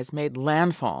 hurricane has made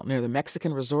landfall near the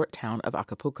Mexican resort town of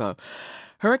Acapulco.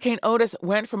 Hurricane Otis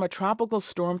went from a tropical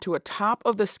storm to a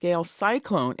top-of-the-scale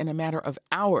cyclone in a matter of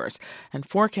hours, and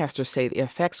forecasters say the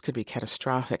effects could be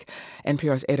catastrophic.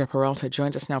 NPR's Eder Peralta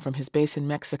joins us now from his base in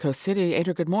Mexico City.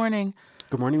 Eder, good morning.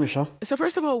 Good morning, Michelle. So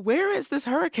first of all, where is this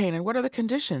hurricane and what are the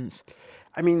conditions?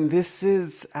 I mean, this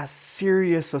is as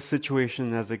serious a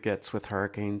situation as it gets with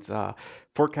hurricanes.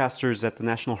 Forecasters at the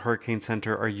National Hurricane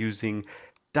Center are using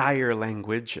dire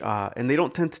language, and they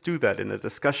don't tend to do that. In a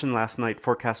discussion last night,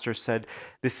 forecasters said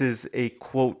this is a,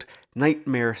 quote,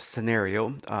 nightmare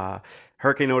scenario.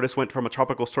 Hurricane Otis went from a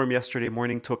tropical storm yesterday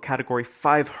morning to a Category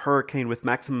 5 hurricane with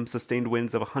maximum sustained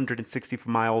winds of 160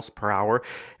 miles per hour.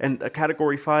 And a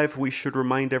Category 5, we should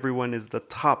remind everyone, is the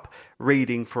top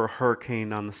rating for a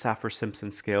hurricane on the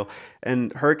Saffir-Simpson scale.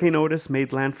 And Hurricane Otis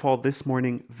made landfall this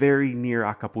morning very near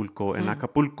Acapulco. And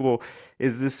Acapulco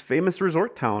is this famous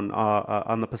resort town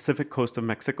on the Pacific coast of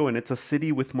Mexico, and it's a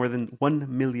city with more than 1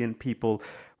 million people.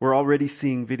 We're already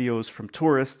seeing videos from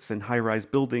tourists in high-rise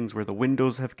buildings where the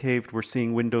windows have caved. We're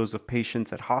seeing windows of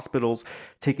patients at hospitals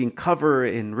taking cover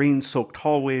in rain-soaked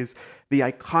hallways. The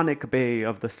iconic bay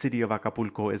of the city of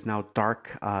Acapulco is now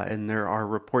dark, and there are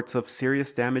reports of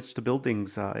serious damage to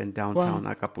buildings in downtown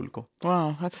Acapulco.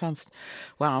 Wow, that's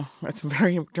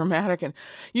very dramatic. And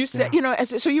you said,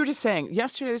 so you were just saying,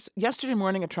 yesterday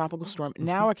morning a tropical storm,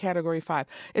 now a Category 5.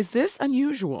 Is this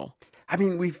unusual? I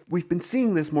mean, we've been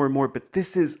seeing this more and more, but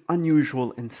this is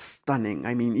unusual and stunning.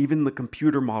 I mean, even the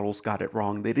computer models got it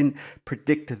wrong. They didn't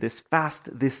predict this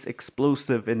fast, this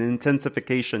explosive, and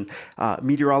intensification.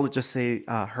 Meteorologists say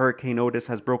Hurricane Otis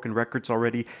has broken records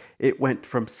already. It went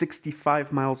from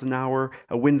 65 miles an hour,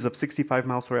 winds of 65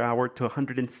 miles per hour, to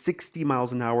 160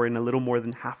 miles an hour in a little more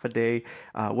than half a day.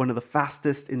 One of the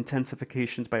fastest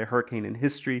intensifications by a hurricane in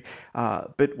history.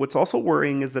 But what's also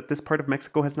worrying is that this part of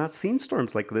Mexico has not seen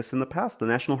storms like this in the past. The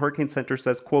National Hurricane Center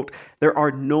says, quote, there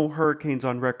are no hurricanes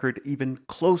on record even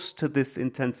close to this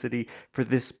intensity for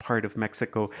this part of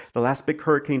Mexico. The last big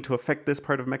hurricane to affect this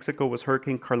part of Mexico was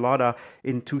Hurricane Carlotta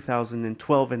in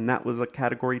 2012, and that was a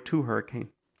Category 2 hurricane.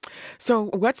 So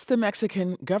what's the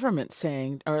Mexican government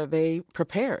saying? Are they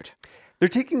prepared? They're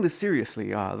taking this seriously.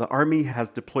 The army has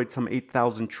deployed some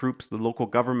 8,000 troops. The local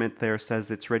government there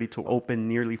says it's ready to open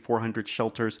nearly 400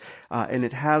 shelters, and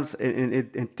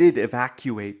it did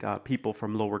evacuate people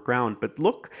from lower ground. But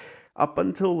look, up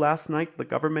until last night, the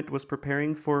government was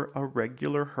preparing for a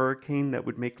regular hurricane that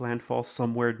would make landfall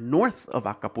somewhere north of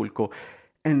Acapulco.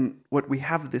 And what we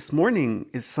have this morning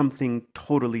is something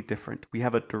totally different. We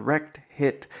have a direct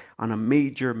hit on a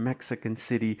major Mexican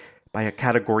city by a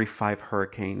Category 5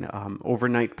 hurricane.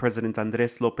 Overnight, President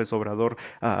Andrés López Obrador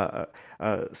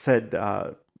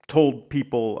told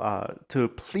people to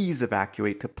please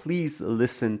evacuate, to please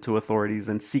listen to authorities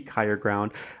and seek higher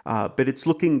ground. But it's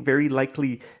looking very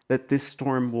likely that this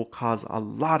storm will cause a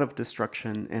lot of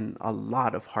destruction and a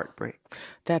lot of heartbreak.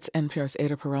 That's NPR's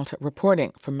Eder Peralta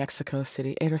reporting from Mexico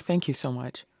City. Eder, thank you so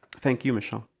much. Thank you,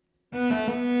 Michelle.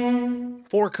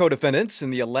 4 co-defendants in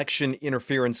the election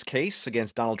interference case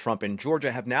against Donald Trump in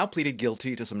Georgia have now pleaded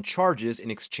guilty to some charges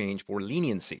in exchange for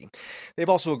leniency. They've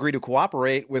also agreed to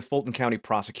cooperate with Fulton County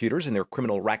prosecutors in their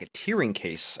criminal racketeering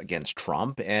case against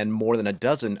Trump and more than a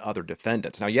dozen other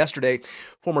defendants. Now, yesterday,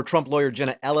 former Trump lawyer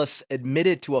Jenna Ellis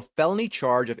admitted to a felony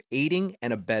charge of aiding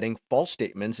and abetting false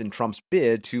statements in Trump's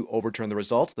bid to overturn the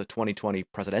results of the 2020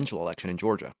 presidential election in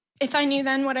Georgia. If I knew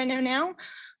then what I know now,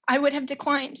 I would have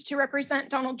declined to represent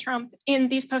Donald Trump in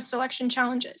these post-election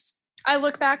challenges. I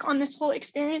look back on this whole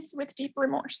experience with deep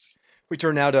remorse. We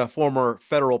turn now to former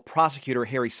federal prosecutor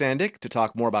Harry Sandick to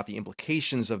talk more about the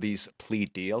implications of these plea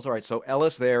deals. All right, so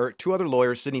Ellis there, 2 other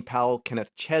lawyers, Sidney Powell, Kenneth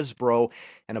Chesbro,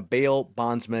 and a bail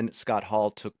bondsman, Scott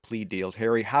Hall, took plea deals.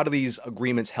 Harry, how do these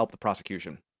agreements help the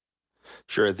prosecution?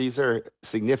 Sure. These are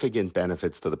significant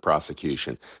benefits to the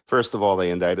prosecution. First of all,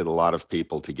 they indicted a lot of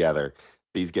people together.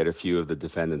 These get a few of the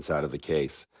defendants out of the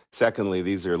case. Secondly,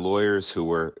 these are lawyers who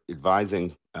were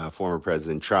advising former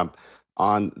President Trump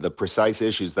on the precise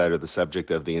issues that are the subject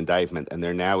of the indictment, and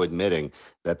they're now admitting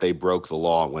that they broke the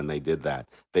law when they did that.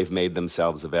 They've made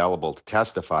themselves available to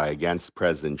testify against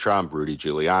President Trump, Rudy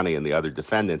Giuliani, and the other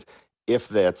defendants if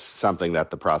that's something that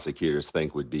the prosecutors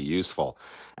think would be useful.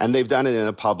 And they've done it in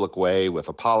a public way with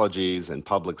apologies and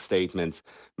public statements,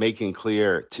 making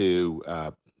clear to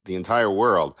the entire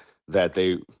world that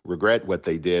they regret what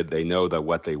they did. They know that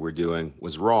what they were doing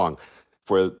was wrong.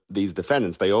 For these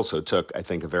defendants, they also took, I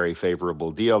think, a very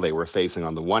favorable deal. They were facing,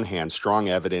 on the one hand, strong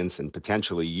evidence and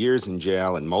potentially years in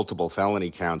jail and multiple felony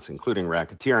counts, including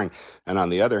racketeering, and on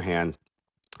the other hand,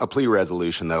 a plea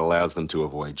resolution that allows them to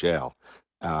avoid jail.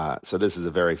 So this is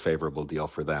a very favorable deal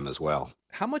for them as well.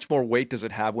 How much more weight does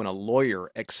it have when a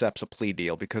lawyer accepts a plea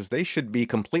deal? Because they should be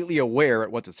completely aware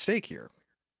at what's at stake here.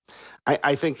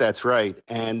 I think that's right.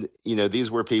 And,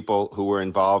 these were people who were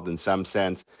involved in some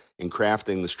sense in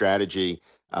crafting the strategy.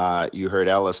 You heard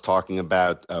Ellis talking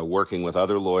about working with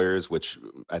other lawyers, which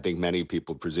I think many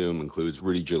people presume includes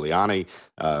Rudy Giuliani,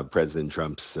 President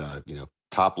Trump's,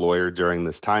 top lawyer during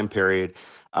this time period.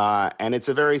 And it's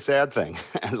a very sad thing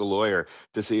as a lawyer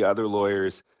to see other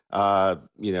lawyers,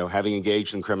 having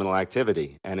engaged in criminal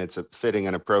activity. And it's fitting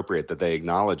and appropriate that they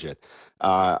acknowledge it.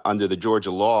 Under the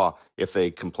Georgia law, if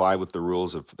they comply with the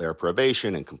rules of their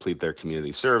probation and complete their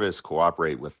community service,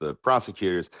 cooperate with the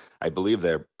prosecutors, I believe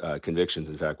their convictions,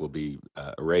 in fact, will be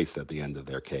erased at the end of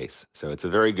their case. So it's a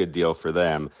very good deal for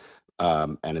them.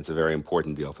 And it's a very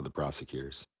important deal for the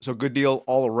prosecutors. So good deal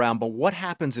all around. But what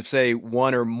happens if, say,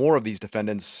 one or more of these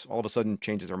defendants all of a sudden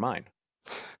changes their mind?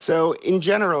 So in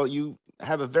general, you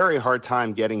have a very hard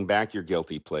time getting back your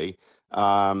guilty plea.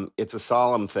 It's a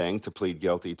solemn thing to plead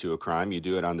guilty to a crime. You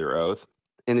do it under oath.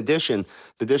 In addition,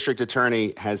 the district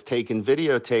attorney has taken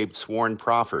videotaped sworn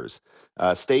proffers,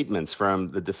 statements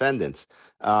from the defendants.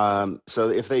 So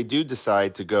if they do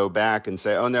decide to go back and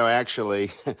say, oh, no,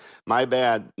 actually, my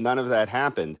bad, none of that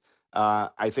happened,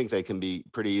 I think they can be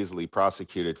pretty easily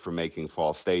prosecuted for making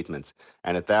false statements.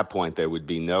 And at that point, there would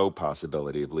be no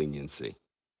possibility of leniency.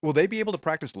 Will they be able to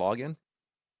practice law again?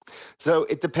 So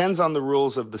it depends on the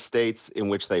rules of the states in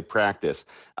which they practice.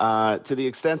 To the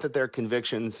extent that their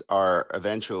convictions are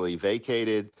eventually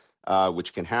vacated,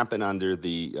 which can happen under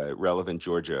the relevant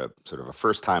Georgia sort of a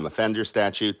first-time offender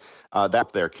statute,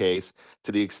 that's their case.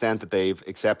 To the extent that they've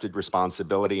accepted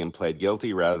responsibility and pled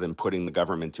guilty rather than putting the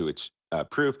government to its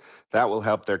proof, that will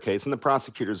help their case. And the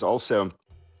prosecutors also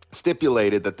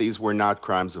stipulated that these were not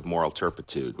crimes of moral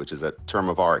turpitude, which is a term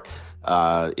of art.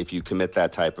 If you commit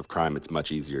that type of crime, it's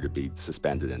much easier to be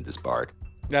suspended and disbarred.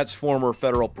 That's former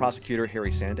federal prosecutor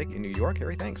Harry Sandick in New York.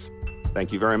 Harry, thanks.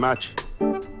 Thank you very much.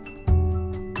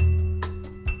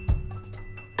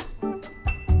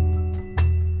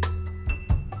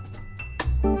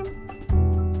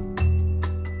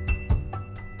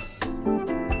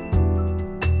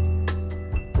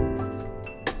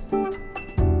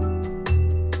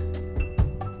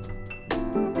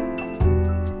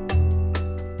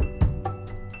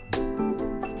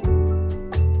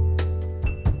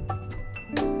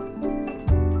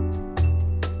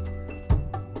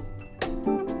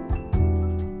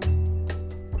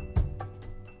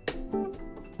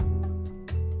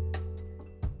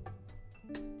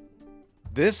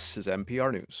 This is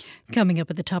NPR News. Coming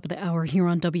up at the top of the hour here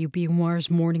on WBUR's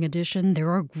Morning Edition, there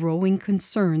are growing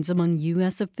concerns among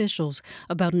U.S. officials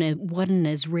about what an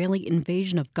Israeli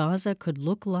invasion of Gaza could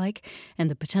look like and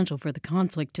the potential for the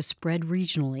conflict to spread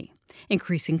regionally.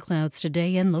 Increasing clouds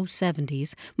today and low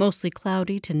 70s, mostly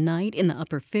cloudy tonight in the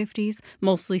upper 50s,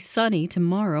 mostly sunny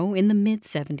tomorrow in the mid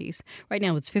 70s. Right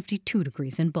now it's 52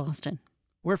 degrees in Boston.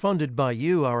 We're funded by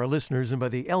you, our listeners, and by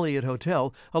the Elliott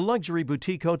Hotel, a luxury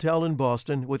boutique hotel in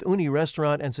Boston with uni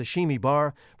restaurant and sashimi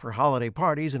bar for holiday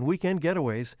parties and weekend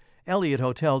getaways.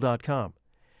 ElliottHotel.com.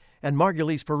 And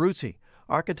Margulies Peruzzi,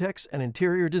 architects and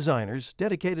interior designers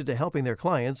dedicated to helping their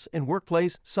clients in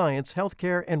workplace, science,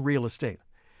 healthcare, and real estate.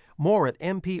 More at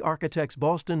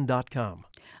mparchitectsboston.com.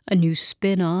 A new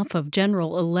spin-off of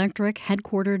General Electric,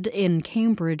 headquartered in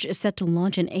Cambridge, is set to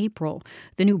launch in April.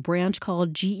 The new branch,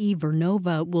 called GE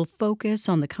Vernova, will focus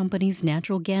on the company's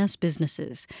natural gas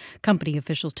businesses. Company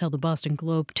officials tell the Boston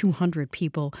Globe 200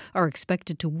 people are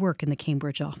expected to work in the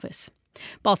Cambridge office.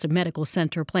 Boston Medical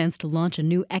Center plans to launch a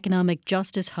new economic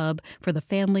justice hub for the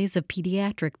families of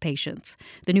pediatric patients.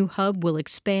 The new hub will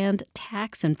expand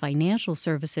tax and financial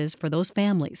services for those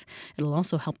families. It'll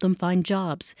also help them find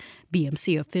jobs.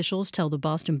 BMC officials tell the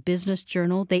Boston Business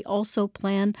Journal they also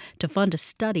plan to fund a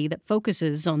study that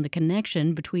focuses on the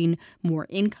connection between more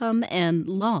income and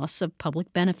loss of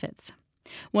public benefits.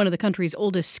 One of the country's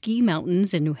oldest ski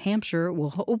mountains in New Hampshire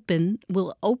will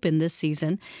open this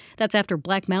season. That's after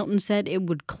Black Mountain said it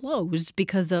would close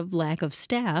because of lack of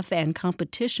staff and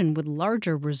competition with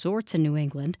larger resorts in New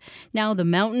England. Now the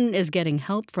mountain is getting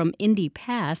help from Indy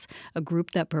Pass, a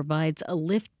group that provides a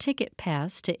lift ticket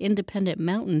pass to independent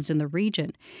mountains in the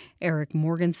region. Eric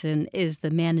Morganson is the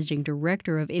managing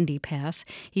director of Indy Pass.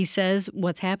 He says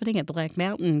what's happening at Black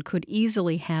Mountain could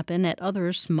easily happen at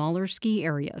other smaller ski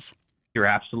areas. You're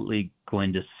absolutely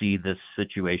going to see this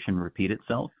situation repeat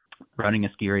itself. Running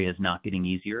a ski area is not getting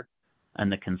easier, and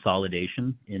the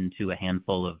consolidation into a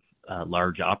handful of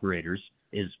large operators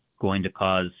is going to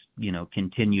cause,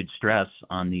 continued stress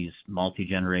on these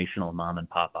multi-generational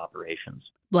mom-and-pop operations.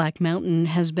 Black Mountain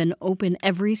has been open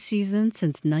every season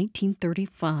since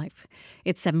 1935.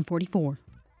 It's 7:44.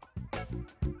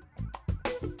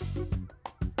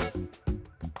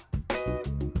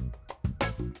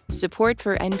 Support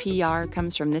for NPR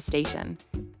comes from this station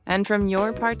and from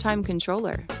your part-time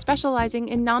controller, specializing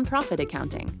in nonprofit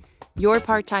accounting. Your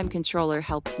part-time controller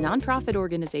helps nonprofit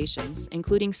organizations,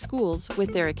 including schools,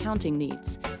 with their accounting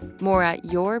needs. More at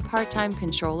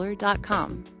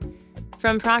yourparttimecontroller.com.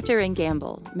 From Procter &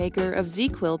 Gamble, maker of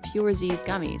ZzzQuil Pure Z's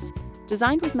gummies,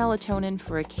 designed with melatonin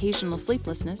for occasional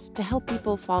sleeplessness to help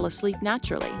people fall asleep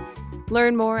naturally.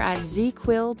 Learn more at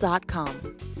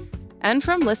ZzzQuil.com. And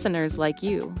from listeners like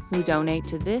you who donate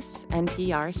to this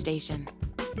NPR station.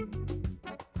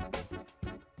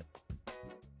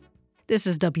 This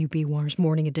is WBUR's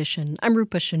Morning Edition. I'm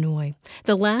Rupa Shenoy.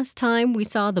 The last time we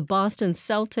saw the Boston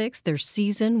Celtics, their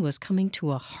season was coming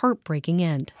to a heartbreaking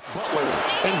end. Butler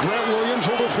and Grant Williams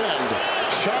will defend.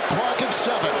 Shot clock at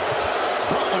 7.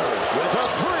 Butler with a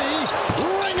 3.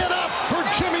 Ring it up for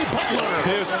Jimmy Butler.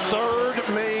 His third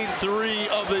made 3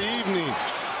 of the evening.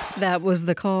 That was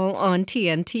the call on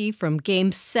TNT from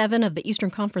Game 7 of the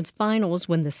Eastern Conference Finals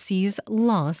when the C's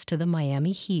lost to the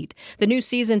Miami Heat. The new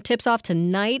season tips off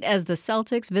tonight as the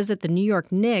Celtics visit the New York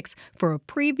Knicks. For a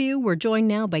preview, we're joined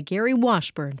now by Gary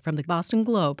Washburn from the Boston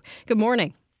Globe. Good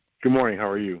morning. Good morning. How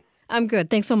are you? I'm good.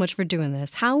 Thanks so much for doing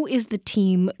this. How is the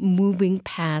team moving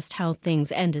past how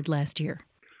things ended last year?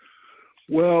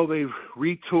 Well, they've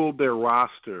retooled their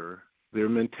roster. Their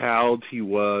mentality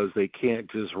was they can't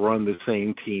just run the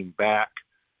same team back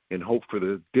and hope for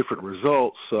the different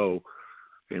results. So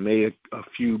they made a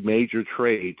few major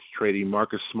trades, trading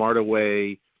Marcus Smart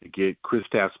away to get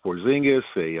Kristaps Porzingis,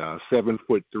 a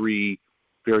 7'3",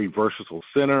 very versatile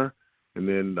center. And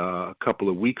then a couple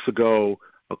of weeks ago,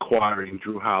 acquiring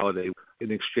Drew Holiday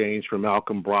in exchange for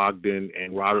Malcolm Brogdon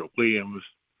and Robert Williams.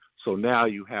 So now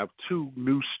you have 2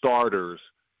 new starters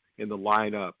in the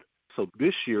lineup. So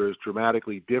this year is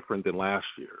dramatically different than last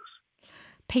year's.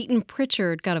 Peyton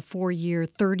Pritchard got a 4-year,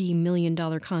 $30 million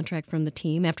contract from the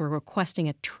team after requesting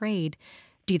a trade.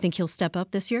 Do you think he'll step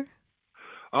up this year?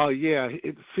 Yeah,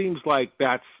 it seems like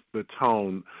that's the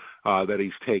tone that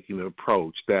he's taking, the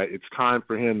approach, that it's time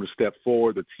for him to step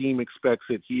forward. The team expects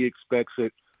it. He expects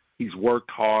it. He's worked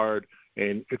hard,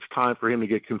 and it's time for him to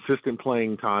get consistent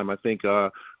playing time. I think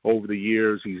over the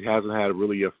years he hasn't had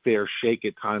really a fair shake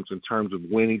at times in terms of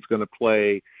when he's going to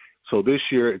play. So this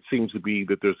year it seems to be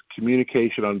that there's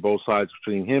communication on both sides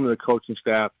between him and the coaching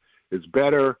staff is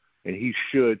better, and he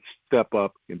should step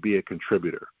up and be a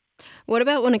contributor. What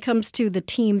about when it comes to the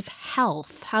team's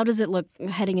health? How does it look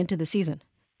heading into the season?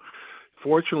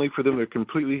 Fortunately for them, they're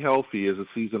completely healthy as the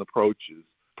season approaches.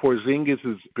 Porzingis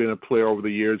has been a player over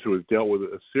the years who has dealt with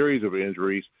a series of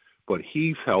injuries, but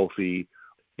he's healthy,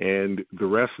 and the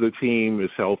rest of the team is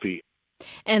healthy.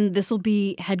 And this will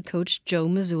be head coach Joe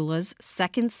Mazzulla's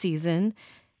second season.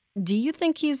 Do you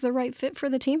think he's the right fit for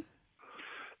the team?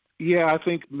 Yeah, I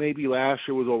think maybe last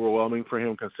year was overwhelming for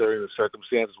him considering the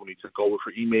circumstances when he took over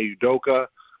for Ime Udoka.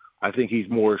 I think he's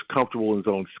more comfortable in his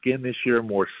own skin this year,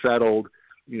 more settled.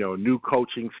 New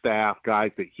coaching staff,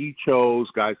 guys that he chose,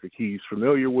 guys that he's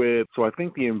familiar with. So I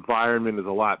think the environment is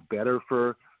a lot better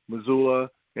for Mazzulla,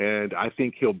 and I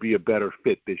think he'll be a better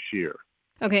fit this year.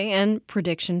 Okay, and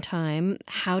prediction time.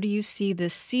 How do you see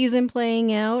this season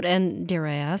playing out and, dare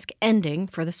I ask, ending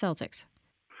for the Celtics?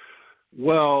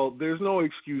 Well, there's no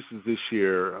excuses this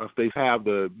year. If they have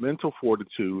the mental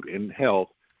fortitude and health,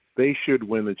 they should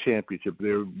win the championship.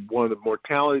 They're one of the more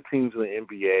talented teams in the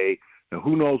NBA. Now,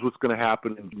 who knows what's going to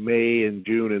happen in May and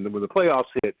June and when the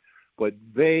playoffs hit, but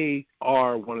they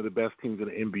are one of the best teams in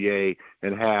the NBA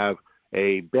and have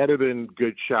a better than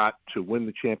good shot to win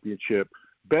the championship,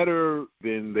 better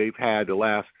than they've had the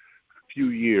last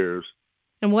few years.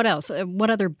 And what else? What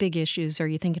other big issues are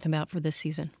you thinking about for this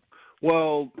season?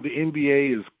 Well, the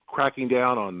NBA is cracking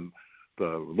down on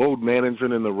the load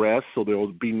management and the rest, so there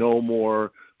will be no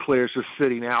more players just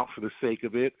sitting out for the sake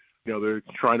of it. They're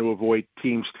trying to avoid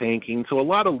teams tanking. So a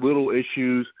lot of little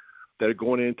issues that are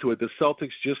going into it. The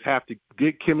Celtics just have to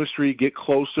get chemistry, get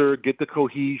closer, get the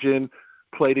cohesion,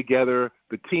 play together.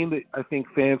 The team that I think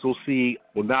fans will see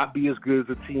will not be as good as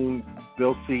the team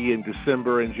they'll see in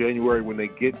December and January when they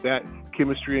get that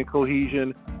chemistry and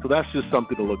cohesion. So that's just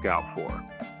something to look out for.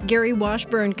 Gary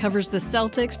Washburn covers the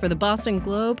Celtics for the Boston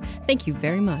Globe. Thank you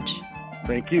very much.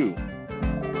 Thank you.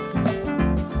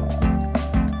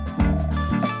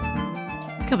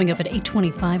 Coming up at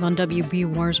 8:25 on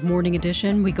WBUR's Morning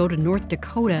Edition, we go to North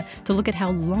Dakota to look at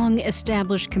how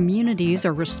long-established communities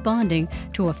are responding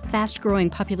to a fast-growing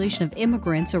population of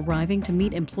immigrants arriving to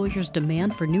meet employers'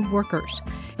 demand for new workers.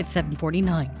 It's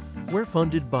 7:49. We're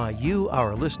funded by you,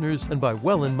 our listeners, and by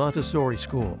Welland Montessori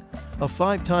School, a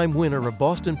 5-time winner of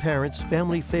Boston Parents'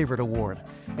 Family Favorite Award,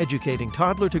 educating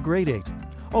toddler to grade 8.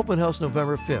 Open house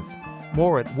November 5th.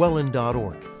 More at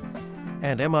welland.org.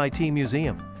 And MIT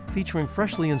Museum, featuring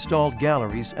freshly installed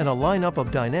galleries and a lineup of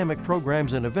dynamic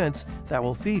programs and events that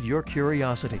will feed your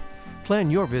curiosity. Plan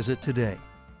your visit today.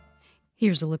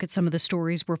 Here's a look at some of the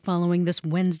stories we're following this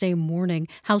Wednesday morning.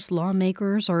 House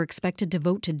lawmakers are expected to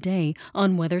vote today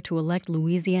on whether to elect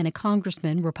Louisiana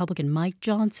Congressman Republican Mike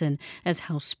Johnson as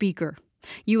House Speaker.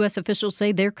 U.S. officials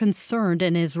say they're concerned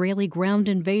an Israeli ground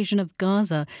invasion of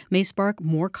Gaza may spark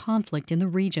more conflict in the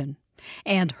region.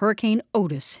 And Hurricane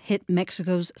Otis hit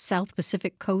Mexico's South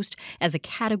Pacific coast as a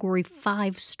Category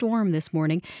 5 storm this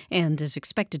morning and is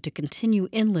expected to continue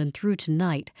inland through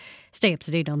tonight. Stay up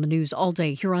to date on the news all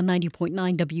day here on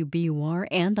 90.9 WBUR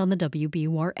and on the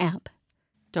WBUR app.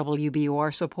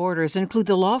 WBUR supporters include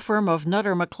the law firm of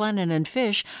Nutter, McLennan and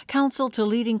Fish, counsel to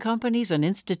leading companies and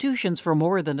institutions for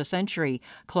more than a century.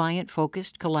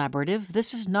 Client-focused, collaborative,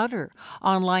 this is Nutter.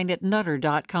 Online at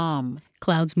nutter.com.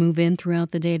 Clouds move in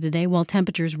throughout the day today while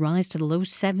temperatures rise to the low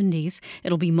 70s.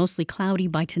 It'll be mostly cloudy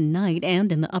by tonight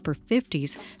and in the upper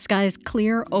 50s. Skies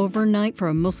clear overnight for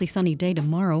a mostly sunny day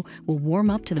tomorrow. Will warm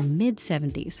up to the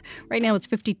mid-70s. Right now it's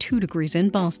 52 degrees in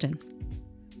Boston.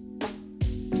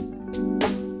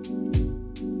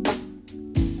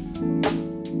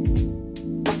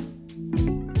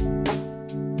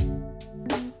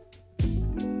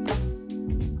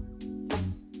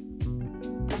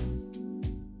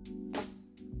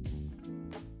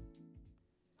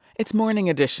 It's Morning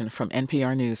Edition from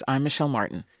NPR News. I'm Michelle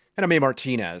Martin. And I'm A.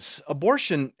 Martinez.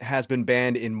 Abortion has been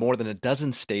banned in more than a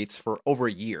dozen states for over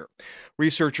a year.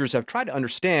 Researchers have tried to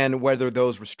understand whether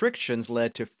those restrictions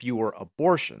led to fewer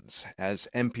abortions. As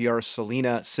NPR's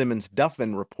Selena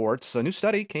Simmons-Duffin reports, a new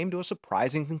study came to a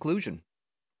surprising conclusion.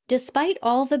 Despite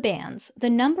all the bans, the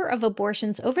number of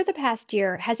abortions over the past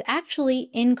year has actually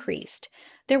increased.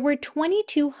 There were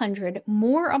 2,200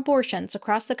 more abortions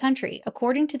across the country,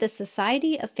 according to the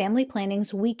Society of Family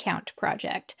Planning's We Count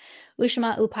project.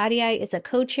 Ushma Upadhyay is a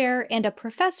co-chair and a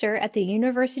professor at the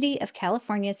University of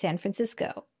California, San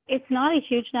Francisco. It's not a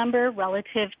huge number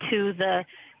relative to the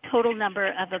total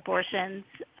number of abortions,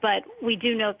 but we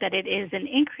do note that it is an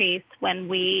increase when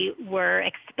we were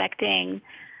expecting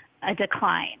a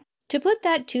decline. To put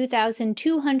that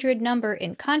 2,200 number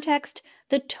in context,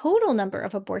 the total number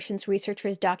of abortions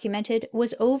researchers documented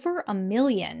was over 1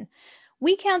 million.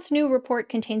 We Count's new report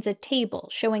contains a table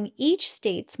showing each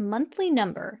state's monthly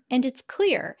number, and it's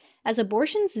clear, as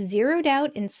abortions zeroed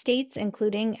out in states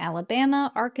including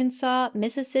Alabama, Arkansas,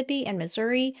 Mississippi, and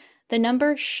Missouri, the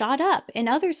number shot up in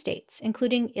other states,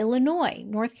 including Illinois,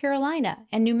 North Carolina,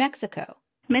 and New Mexico.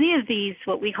 Many of these,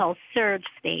 what we call surge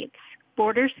states,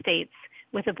 border states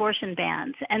with abortion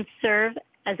bans, and serve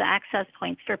as access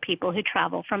points for people who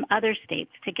travel from other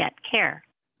states to get care.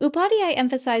 Upadhyay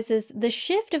emphasizes the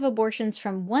shift of abortions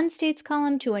from one state's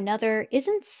column to another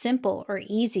isn't simple or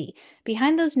easy.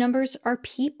 Behind those numbers are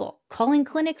people, calling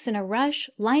clinics in a rush,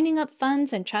 lining up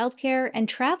funds and childcare, and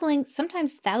traveling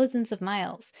sometimes thousands of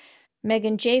miles.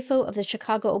 Megan Jafo of the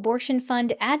Chicago Abortion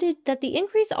Fund added that the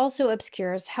increase also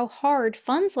obscures how hard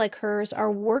funds like hers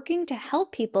are working to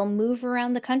help people move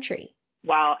around the country.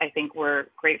 While I think we're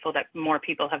grateful that more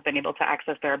people have been able to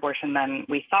access their abortion than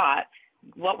we thought,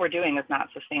 what we're doing is not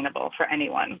sustainable for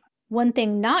anyone. One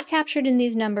thing not captured in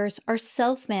these numbers are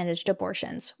self-managed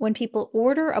abortions, when people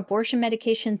order abortion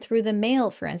medication through the mail,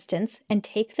 for instance, and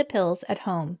take the pills at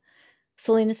home.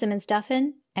 Selena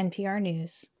Simmons-Duffin, NPR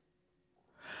News.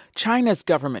 China's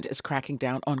government is cracking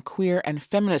down on queer and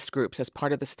feminist groups as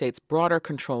part of the state's broader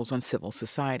controls on civil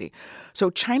society. So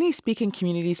Chinese-speaking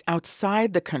communities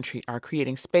outside the country are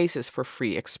creating spaces for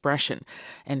free expression.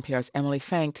 NPR's Emily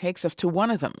Fang takes us to one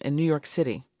of them in New York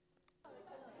City.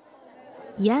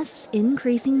 Yes,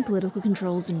 increasing political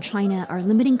controls in China are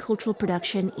limiting cultural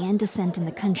production and dissent in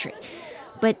the country.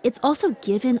 But it's also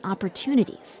given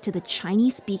opportunities to the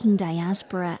Chinese-speaking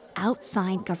diaspora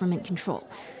outside government control.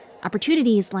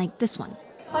 Opportunities like this one.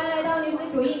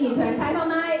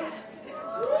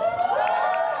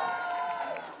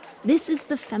 This is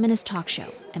the Feminist Talk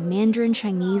Show, a Mandarin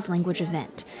Chinese language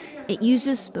event. It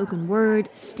uses spoken word,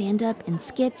 stand-up, and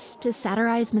skits to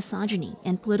satirize misogyny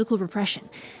and political repression.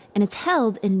 And it's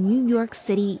held in New York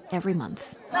City every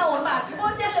month.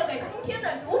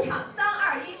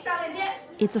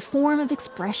 It's a form of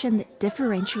expression that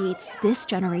differentiates this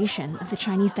generation of the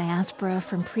Chinese diaspora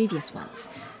from previous ones.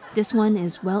 This one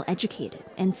is well-educated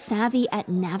and savvy at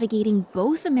navigating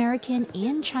both American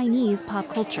and Chinese pop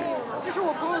culture.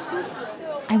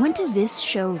 I went to this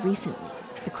show recently.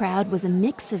 The crowd was a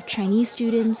mix of Chinese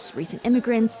students, recent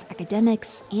immigrants,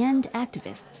 academics, and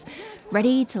activists,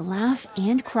 ready to laugh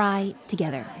and cry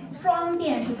together.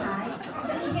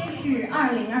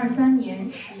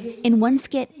 In one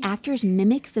skit, actors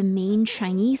mimic the main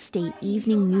Chinese state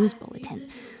evening news bulletin.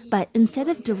 But instead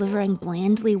of delivering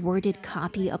blandly worded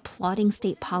copy applauding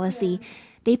state policy,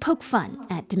 they poke fun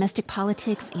at domestic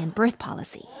politics and birth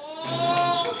policy.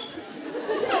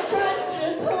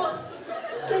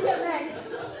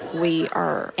 We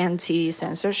are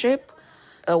anti-censorship.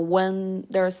 When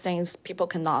there's things people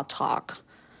cannot talk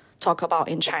about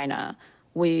in China,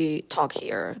 we talk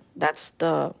here. That's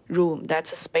the room,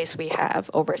 that's the space we have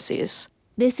overseas.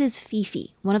 This is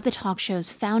Fifi, one of the talk show's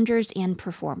founders and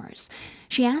performers.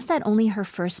 She asked that only her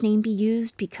first name be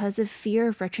used because of fear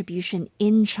of retribution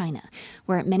in China,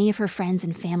 where many of her friends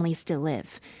and family still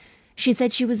live. She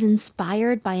said she was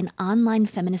inspired by an online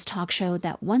feminist talk show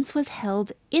that once was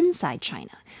held inside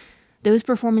China. Those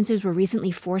performances were recently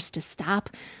forced to stop.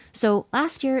 So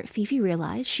last year, Fifi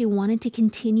realized she wanted to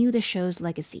continue the show's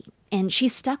legacy. And she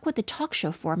stuck with the talk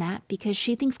show format because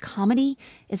she thinks comedy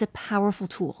is a powerful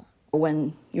tool.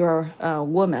 When you're a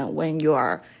woman, when you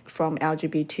are from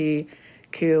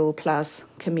LGBTQ plus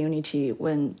community,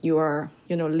 when you are,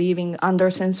 living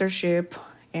under censorship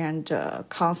and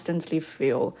constantly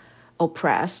feel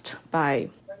oppressed by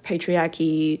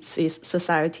patriarchy,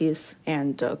 societies,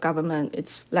 and government,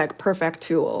 it's like perfect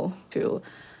tool to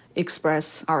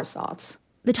express our thoughts.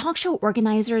 The talk show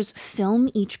organizers film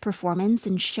each performance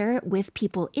and share it with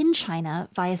people in China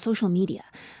via social media,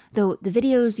 though the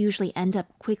videos usually end up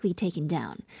quickly taken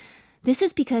down. This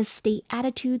is because state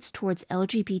attitudes towards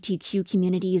LGBTQ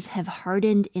communities have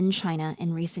hardened in China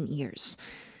in recent years.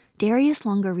 Darius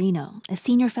Longarino, a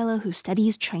senior fellow who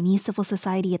studies Chinese civil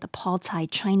society at the Paul Tsai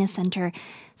China Center,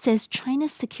 says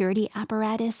China's security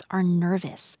apparatus are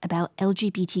nervous about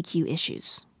LGBTQ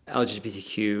issues.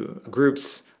 LGBTQ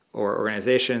groups or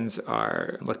organizations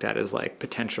are looked at as like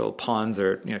potential pawns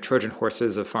or Trojan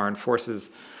horses of foreign forces,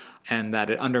 and that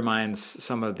it undermines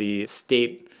some of the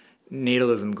state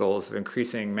natalism goals of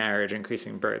increasing marriage,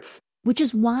 increasing births. Which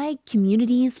is why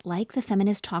communities like the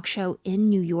Feminist Talk Show in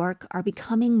New York are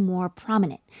becoming more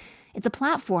prominent. It's a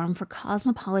platform for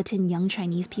cosmopolitan young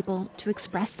Chinese people to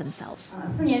express themselves.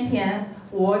 4年前，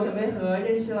我准备和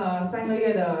认识了3个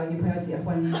月的女朋友结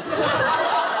婚。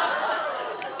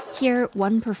 Here,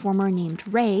 one performer named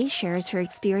Ray shares her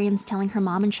experience telling her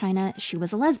mom in China she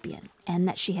was a lesbian and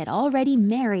that she had already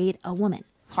married a woman.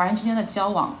 华人之间的交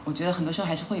往，我觉得很多时候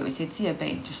还是会有一些戒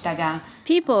备，就是大家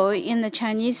People in the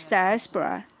Chinese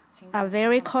diaspora are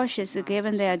very cautious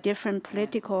given their different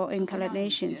political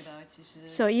inclinations.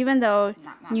 So even though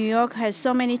New York has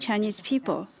so many Chinese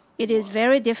people, it is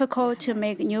very difficult to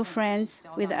make new friends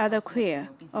with other queer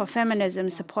or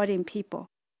feminism-supporting people.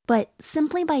 But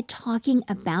simply by talking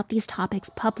about these topics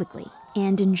publicly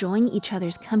and enjoying each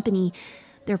other's company,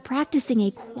 they're practicing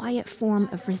a quiet form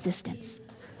of resistance.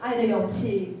 爱的勇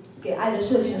气，给爱的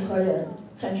社群和人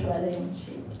站出来的勇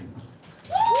气。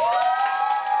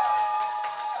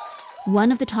 One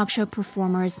of the talk show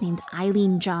performers, named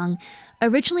Eileen Zhang,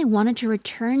 originally wanted to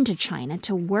return to China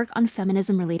to work on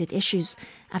feminism-related issues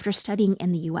after studying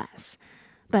in the U.S.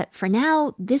 But for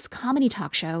now, this comedy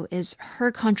talk show is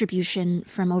her contribution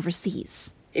from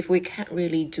overseas. If we can't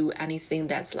really do anything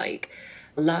that's like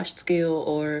large scale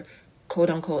or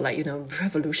quote-unquote,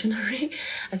 revolutionary,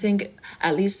 I think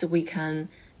at least we can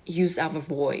use our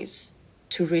voice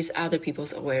to raise other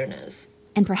people's awareness.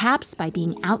 And perhaps by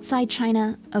being outside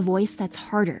China, a voice that's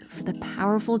harder for the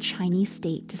powerful Chinese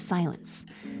state to silence.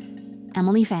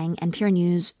 Emily Fang, NPR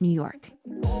News, New York.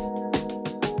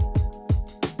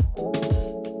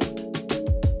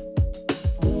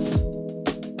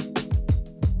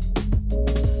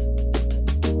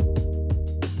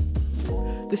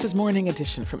 This is Morning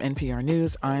Edition from NPR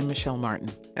News. I'm Michelle Martin.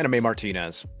 And I'm May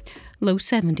Martinez. Low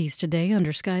 70s today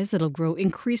under skies that'll grow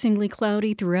increasingly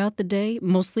cloudy throughout the day,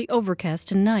 mostly overcast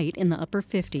tonight in the upper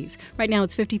 50s. Right now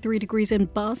it's 53 degrees in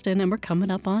Boston, and we're coming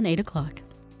up on 8 o'clock.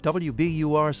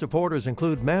 WBUR supporters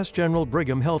include Mass General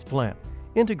Brigham Health Plan,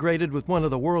 integrated with one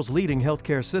of the world's leading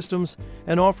healthcare systems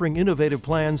and offering innovative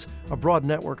plans, a broad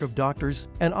network of doctors,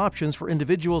 and options for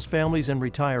individuals, families, and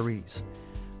retirees.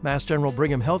 Mass General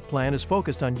Brigham Health Plan is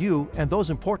focused on you and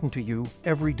those important to you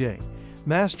every day.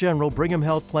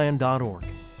 MassGeneralBrighamHealthPlan.org.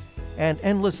 And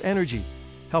Endless Energy,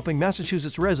 helping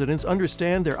Massachusetts residents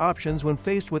understand their options when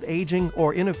faced with aging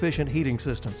or inefficient heating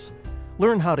systems.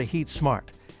 Learn how to heat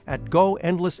smart at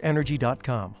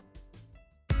GoEndlessEnergy.com.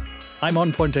 I'm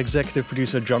On Point Executive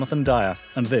Producer Jonathan Dyer,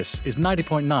 and this is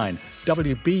 90.9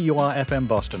 WBUR FM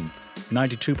Boston,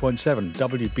 92.7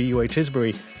 WBUA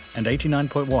Tisbury, and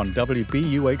 89.1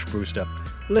 WBUH Brewster.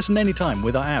 Listen anytime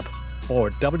with our app or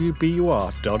at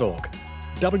WBUR.org.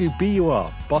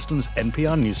 WBUR, Boston's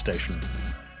NPR news station.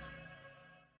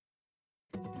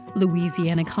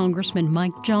 Louisiana Congressman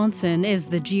Mike Johnson is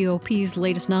the GOP's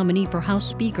latest nominee for House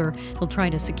Speaker. He'll try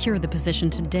to secure the position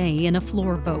today in a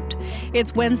floor vote.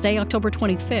 It's Wednesday, October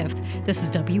 25th. This is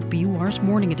WBUR's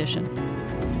Morning Edition.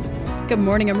 Good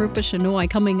morning, I'm Rupa Shenoy.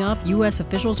 Coming up, U.S.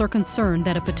 officials are concerned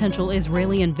that a potential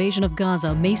Israeli invasion of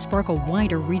Gaza may spark a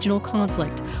wider regional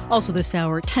conflict. Also this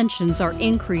hour, tensions are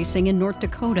increasing in North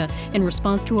Dakota in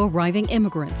response to arriving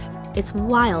immigrants. It's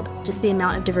wild, just the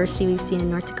amount of diversity we've seen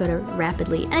in North Dakota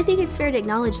rapidly. And I think it's fair to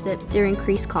acknowledge that there are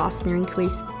increased costs and there are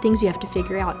increased things you have to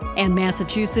figure out. And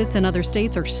Massachusetts and other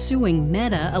states are suing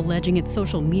Meta, alleging its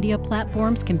social media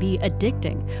platforms can be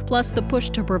addicting. Plus, the push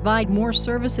to provide more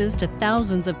services to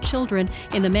thousands of children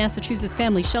in the Massachusetts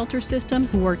family shelter system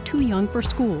who are too young for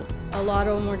school. A lot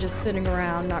of them were just sitting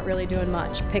around, not really doing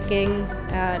much, picking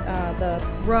at the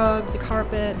rug, the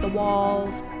carpet, the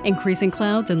walls. Increasing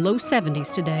clouds and low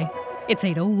 70s today. It's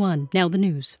 8:01. Now the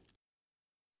news.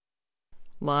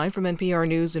 Live from NPR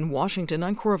News in Washington,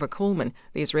 I'm Korva Coleman.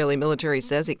 The Israeli military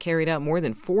says it carried out more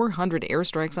than 400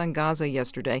 airstrikes on Gaza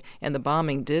yesterday, and the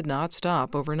bombing did not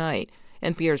stop overnight.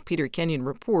 NPR's Peter Kenyon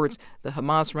reports the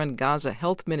Hamas-run Gaza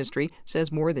Health Ministry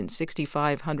says more than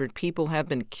 6,500 people have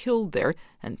been killed there,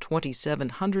 and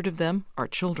 2,700 of them are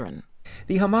children.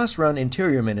 The Hamas-run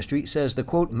Interior Ministry says the,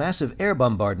 quote, massive air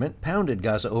bombardment pounded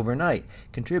Gaza overnight,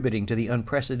 contributing to the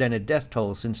unprecedented death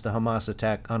toll since the Hamas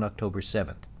attack on October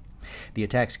 7th. The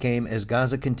attacks came as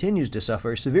Gaza continues to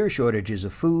suffer severe shortages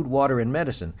of food, water, and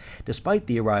medicine, despite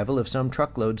the arrival of some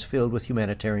truckloads filled with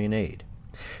humanitarian aid.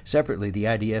 Separately, the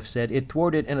IDF said it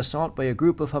thwarted an assault by a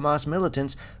group of Hamas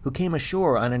militants who came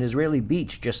ashore on an Israeli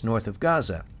beach just north of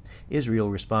Gaza. Israel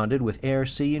responded with air,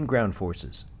 sea, and ground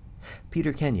forces.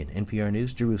 Peter Kenyon, NPR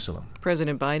News, Jerusalem.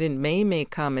 President Biden may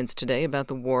make comments today about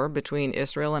the war between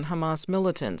Israel and Hamas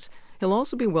militants. He'll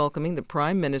also be welcoming the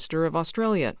Prime Minister of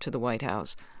Australia to the White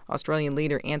House. Australian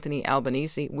leader Anthony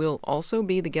Albanese will also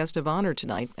be the guest of honor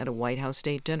tonight at a White House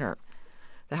state dinner.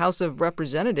 The House of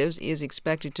Representatives is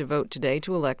expected to vote today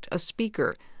to elect a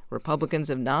speaker. Republicans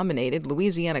have nominated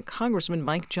Louisiana Congressman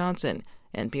Mike Johnson.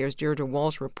 NPR's Deirdre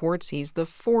Walsh reports he's the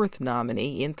fourth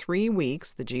nominee in 3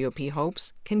 weeks the GOP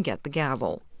hopes can get the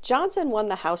gavel. Johnson won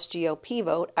the House GOP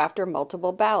vote after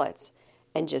multiple ballots,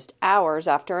 and just hours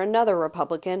after another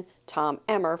Republican, Tom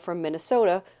Emmer from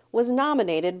Minnesota, was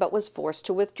nominated but was forced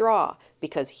to withdraw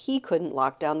because he couldn't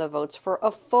lock down the votes for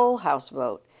a full House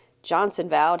vote. Johnson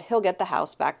vowed he'll get the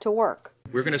House back to work.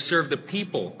 We're going to serve the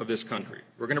people of this country.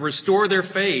 We're going to restore their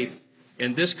faith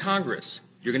in this Congress.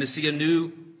 You're going to see a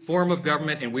new form of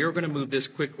government, and we are going to move this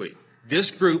quickly.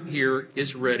 This group here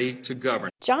is ready to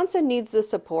govern. Johnson needs the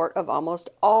support of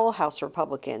almost all House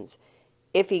Republicans.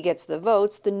 If he gets the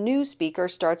votes, the new speaker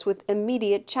starts with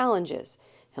immediate challenges.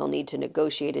 He'll need to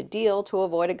negotiate a deal to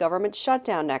avoid a government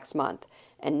shutdown next month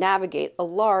and navigate a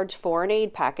large foreign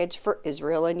aid package for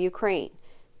Israel and Ukraine.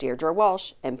 Deirdre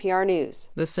Walsh, NPR News.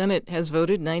 The Senate has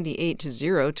voted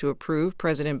 98-0 to approve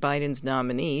President Biden's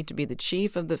nominee to be the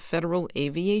chief of the Federal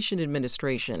Aviation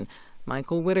Administration.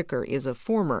 Michael Whitaker is a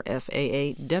former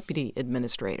FAA deputy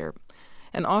administrator.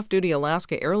 An off-duty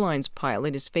Alaska Airlines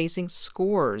pilot is facing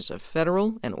scores of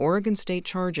federal and Oregon state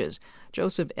charges.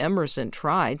 Joseph Emerson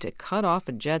tried to cut off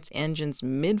a jet's engines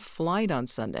mid-flight on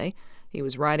Sunday. He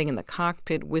was riding in the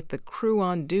cockpit with the crew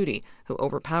on duty, who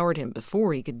overpowered him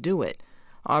before he could do it.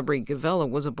 Aubrey Gavella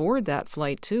was aboard that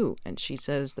flight, too, and she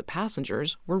says the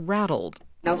passengers were rattled.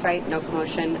 No fight, no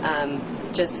commotion,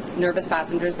 just nervous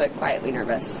passengers, but quietly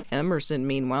nervous. Emerson,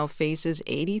 meanwhile, faces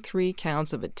 83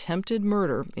 counts of attempted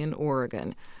murder in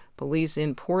Oregon. Police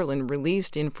in Portland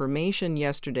released information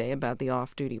yesterday about the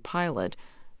off-duty pilot.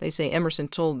 They say Emerson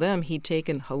told them he'd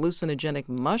taken hallucinogenic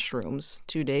mushrooms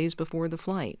 2 days before the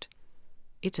flight.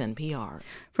 It's NPR.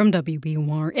 From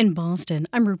WBUR in Boston,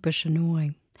 I'm Rupa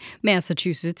Shenoy.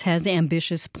 Massachusetts has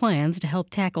ambitious plans to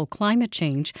help tackle climate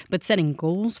change, but setting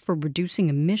goals for reducing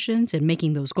emissions and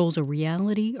making those goals a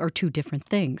reality are two different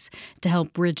things. To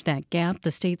help bridge that gap,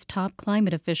 the state's top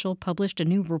climate official published a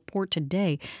new report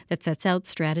today that sets out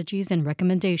strategies and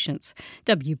recommendations.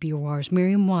 WBUR's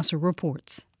Miriam Wasser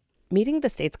reports. Meeting the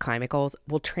state's climate goals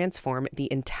will transform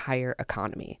the entire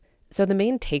economy. So the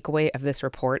main takeaway of this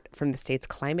report from the state's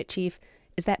climate chief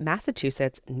is that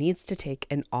Massachusetts needs to take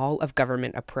an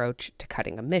all-of-government approach to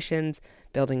cutting emissions,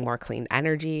 building more clean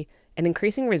energy, and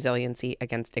increasing resiliency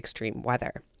against extreme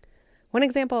weather. One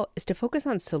example is to focus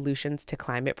on solutions to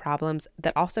climate problems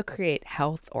that also create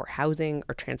health or housing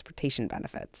or transportation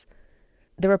benefits.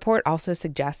 The report also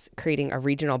suggests creating a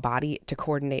regional body to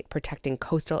coordinate protecting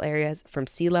coastal areas from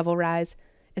sea level rise,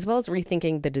 as well as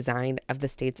rethinking the design of the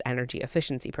state's energy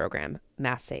efficiency program,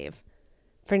 MassSave.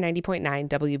 For 90.9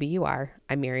 WBUR,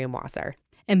 I'm Miriam Wasser.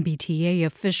 MBTA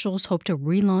officials hope to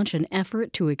relaunch an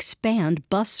effort to expand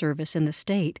bus service in the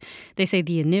state. They say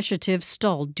the initiative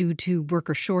stalled due to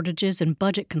worker shortages and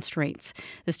budget constraints.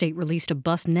 The state released a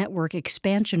bus network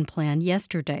expansion plan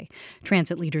yesterday.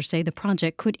 Transit leaders say the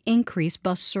project could increase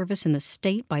bus service in the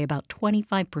state by about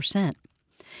 25%.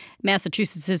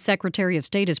 Massachusetts' Secretary of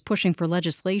State is pushing for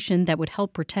legislation that would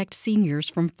help protect seniors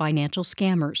from financial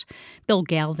scammers. Bill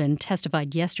Galvin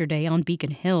testified yesterday on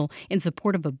Beacon Hill in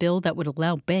support of a bill that would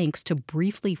allow banks to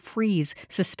briefly freeze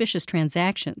suspicious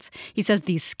transactions. He says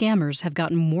these scammers have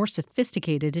gotten more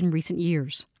sophisticated in recent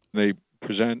years. They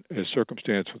present a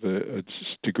circumstance with a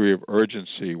degree of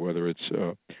urgency, whether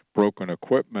it's broken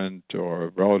equipment or a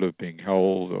relative being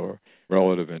held or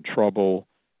relative in trouble,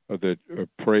 that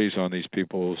preys on these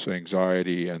people's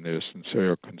anxiety and their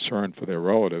sincere concern for their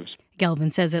relatives.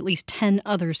 Galvin says at least 10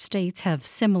 other states have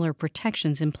similar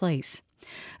protections in place.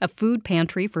 A food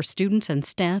pantry for students and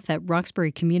staff at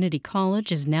Roxbury Community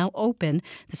College is now open.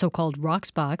 The so-called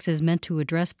Roxbox is meant to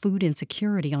address food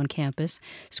insecurity on campus.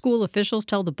 School officials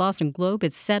tell the Boston Globe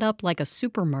it's set up like a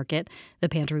supermarket. The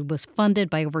pantry was funded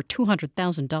by over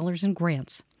 $200,000 in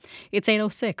grants. It's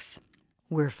 8:06.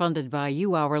 We're funded by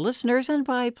you, our listeners, and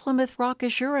by Plymouth Rock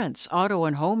Assurance, auto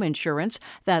and home insurance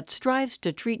that strives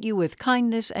to treat you with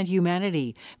kindness and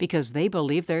humanity because they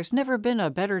believe there's never been a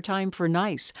better time for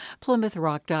nice.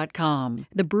 PlymouthRock.com.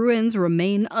 The Bruins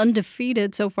remain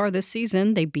undefeated so far this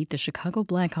season. They beat the Chicago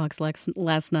Blackhawks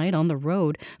last night on the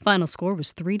road. Final score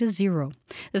was 3-0.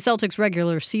 The Celtics'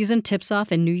 regular season tips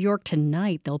off in New York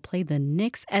tonight. They'll play the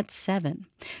Knicks at 7.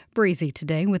 Breezy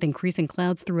today with increasing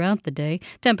clouds throughout the day.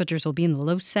 Temperatures will be in the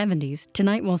low 70s.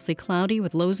 Tonight, mostly cloudy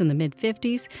with lows in the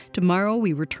mid-50s. Tomorrow,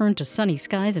 we return to sunny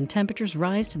skies and temperatures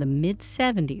rise to the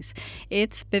mid-70s.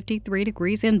 It's 53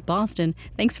 degrees in Boston.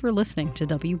 Thanks for listening to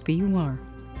WBUR.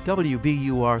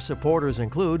 WBUR supporters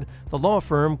include the law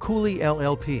firm Cooley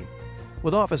LLP.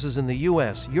 With offices in the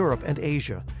U.S., Europe, and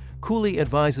Asia, Cooley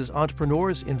advises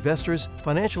entrepreneurs, investors,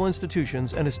 financial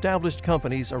institutions, and established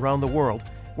companies around the world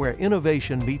where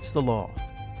innovation meets the law.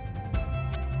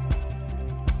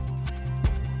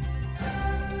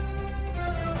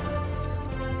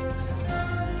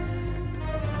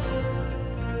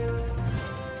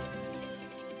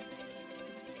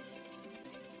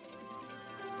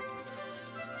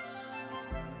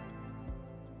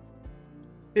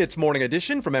 It's Morning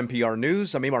Edition from NPR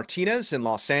News. I'm A. Martinez in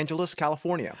Los Angeles,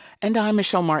 California. And I'm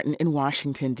Michelle Martin in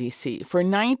Washington, D.C. For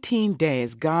 19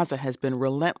 days, Gaza has been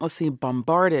relentlessly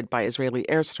bombarded by Israeli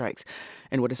airstrikes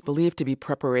in what is believed to be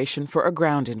preparation for a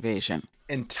ground invasion.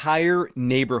 Entire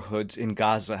neighborhoods in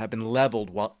Gaza have been leveled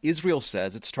while Israel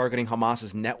says it's targeting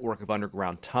Hamas's network of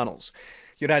underground tunnels.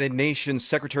 United Nations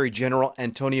Secretary General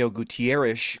Antonio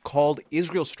Guterres called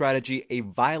Israel's strategy a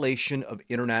violation of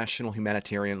international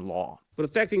humanitarian law.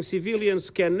 Protecting civilians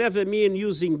can never mean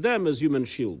using them as human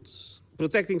shields.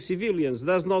 Protecting civilians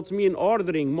does not mean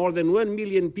ordering more than 1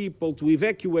 million people to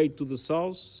evacuate to the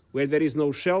south, where there is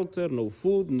no shelter, no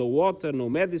food, no water, no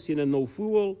medicine, and no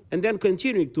fuel, and then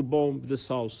continuing to bomb the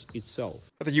south itself.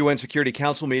 At the UN Security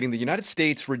Council meeting, the United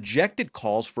States rejected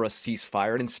calls for a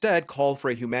ceasefire and instead called for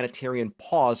a humanitarian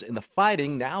pause in the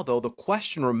fighting. Now, though, the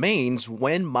question remains,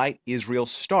 when might Israel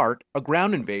start a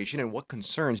ground invasion, and what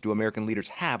concerns do American leaders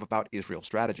have about Israel's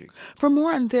strategy? For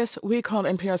more on this, we called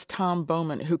NPR's Tom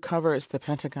Bowman, who covers the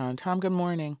Pentagon. Tom, good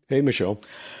morning. Hey, Michelle.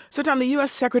 So, Tom, the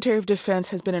U.S. Secretary of Defense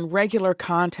has been in regular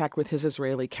contact with his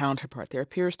Israeli counterpart. There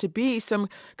appears to be some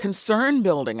concern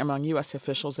building among U.S.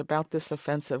 officials about this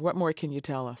offensive. What more can you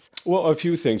tell us? Well, a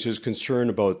few things. There's concern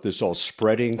about this all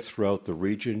spreading throughout the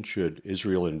region should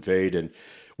Israel invade. And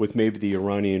with maybe the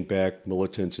Iranian-backed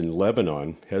militants in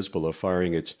Lebanon, Hezbollah,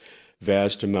 firing its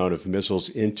vast amount of missiles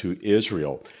into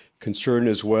Israel. Concern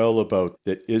as well about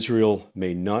that Israel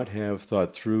may not have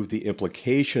thought through the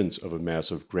implications of a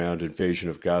massive ground invasion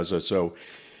of Gaza. So,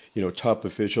 top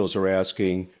officials are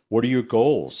asking, what are your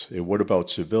goals? And what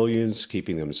about civilians,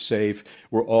 keeping them safe?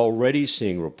 We're already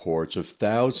seeing reports of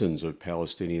thousands of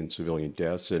Palestinian civilian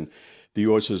deaths, and the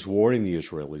U.S. is warning the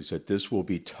Israelis that this will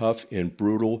be tough and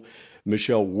brutal.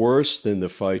 Michelle, worse than the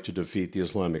fight to defeat the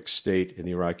Islamic State in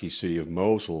the Iraqi city of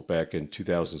Mosul back in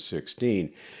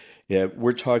 2016. Yeah,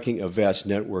 we're talking a vast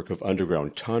network of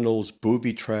underground tunnels,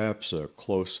 booby traps, a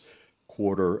close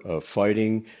quarter of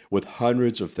fighting with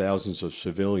hundreds of thousands of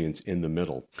civilians in the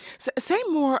middle. Say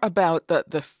more about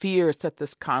the fears that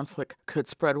this conflict could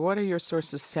spread. What are your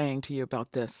sources saying to you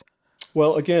about this?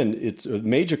 Well, again, it's a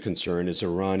major concern is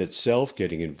Iran itself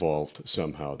getting involved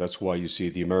somehow. That's why you see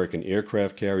the American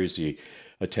aircraft carriers, the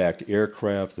attack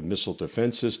aircraft, the missile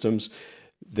defense systems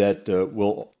that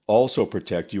will also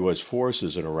protect U.S.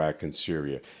 forces in Iraq and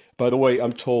Syria. By the way,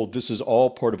 I'm told this is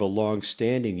all part of a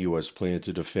long-standing U.S. plan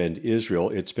to defend Israel.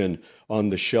 It's been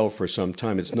on the shelf for some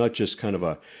time. It's not just kind of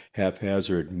a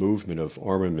haphazard movement of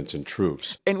armaments and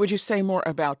troops. And would you say more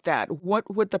about that?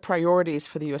 What would the priorities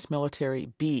for the U.S. military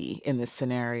be in this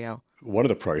scenario? One of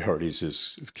the priorities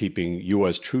is keeping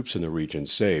U.S. troops in the region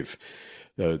safe.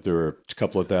 There are a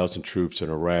couple of thousand troops in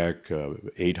Iraq,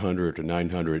 800 or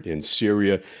 900 in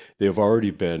Syria. They've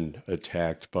already been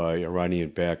attacked by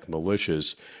Iranian-backed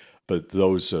militias, but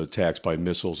those attacks by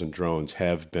missiles and drones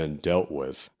have been dealt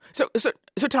with. So,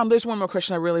 Tom, there's one more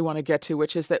question I really want to get to,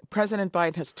 which is that President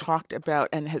Biden has talked about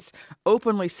and has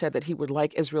openly said that he would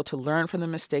like Israel to learn from the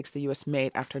mistakes the U.S.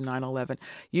 made after 9/11.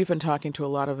 You've been talking to a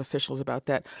lot of officials about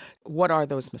that. What are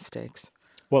those mistakes?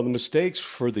 Well, the mistakes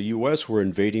for the U.S. were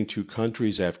invading two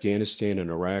countries, Afghanistan and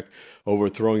Iraq,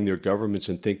 overthrowing their governments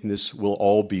and thinking this will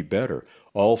all be better,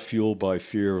 all fueled by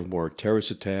fear of more terrorist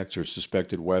attacks or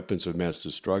suspected weapons of mass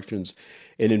destructions.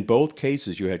 And in both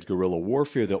cases, you had guerrilla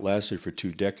warfare that lasted for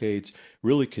 2 decades,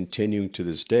 really continuing to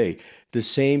this day. The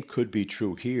same could be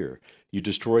true here. You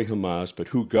destroy Hamas, but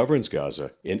who governs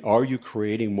Gaza? And are you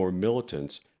creating more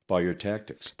militants by your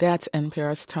tactics? That's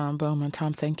NPR's Tom Bowman.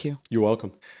 Tom, thank you. You're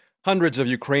welcome. Hundreds of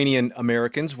Ukrainian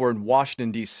Americans were in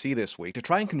Washington, D.C. this week to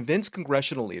try and convince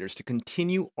congressional leaders to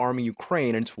continue arming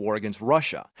Ukraine in its war against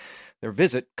Russia. Their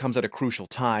visit comes at a crucial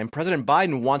time. President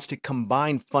Biden wants to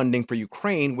combine funding for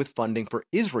Ukraine with funding for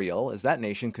Israel as that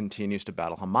nation continues to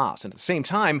battle Hamas. And at the same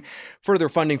time, further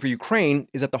funding for Ukraine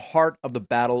is at the heart of the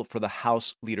battle for the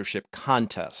House leadership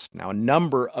contest. Now, a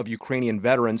number of Ukrainian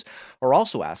veterans are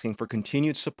also asking for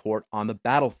continued support on the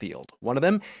battlefield. One of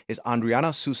them is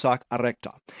Andriana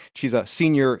Susak-Arekta. She's a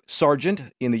senior sergeant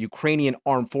in the Ukrainian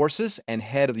Armed Forces and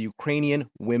head of the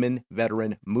Ukrainian Women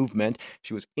Veteran Movement.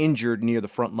 She was injured near the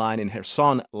front line in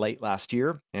Kherson late last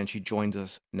year, and she joins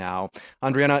us now.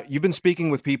 Andriana, you've been speaking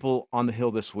with people on the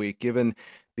Hill this week. Given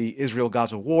the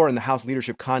Israel-Gaza war and the House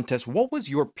leadership contest, what was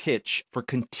your pitch for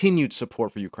continued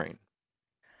support for Ukraine?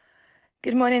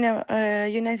 Good morning,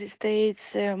 United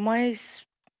States. My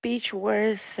speech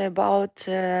was about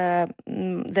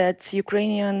that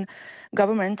Ukrainian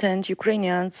government and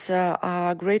Ukrainians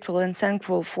are grateful and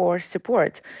thankful for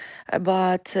support.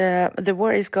 But the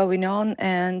war is going on,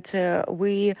 and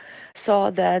we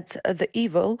saw that the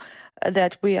evil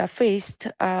that we are faced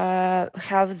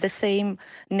have the same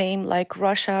name like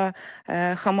Russia,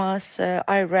 Hamas,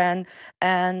 Iran.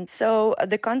 And so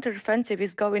the counteroffensive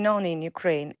is going on in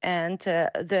Ukraine. And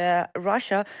the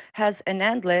Russia has an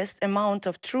endless amount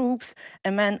of troops,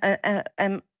 an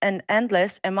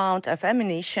endless amount of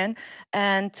ammunition,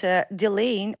 and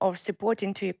delaying or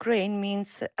supporting to Ukraine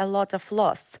means a lot of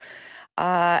loss.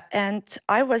 And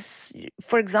I was,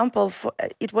 for example,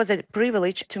 it was a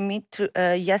privilege to meet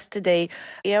yesterday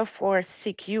Air Force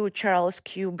CQ Charles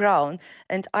Q. Brown,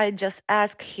 and I just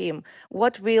asked him,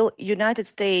 what will United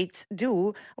States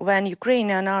do when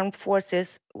Ukrainian armed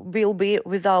forces will be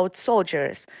without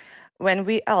soldiers? When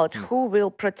we out, who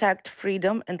will protect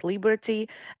freedom and liberty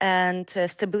and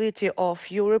stability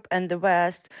of Europe and the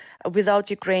West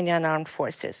without Ukrainian armed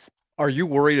forces? Are you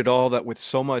worried at all that with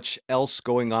so much else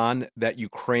going on that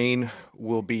Ukraine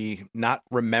will be not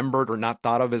remembered or not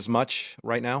thought of as much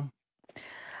right now?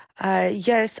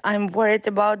 Yes, I'm worried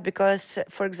about because,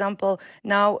 for example,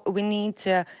 now we need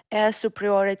air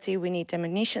superiority, we need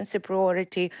ammunition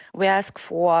superiority. We ask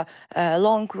for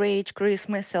long-range cruise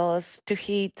missiles to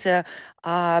hit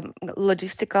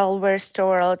logistical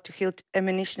restore, to hit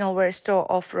ammunition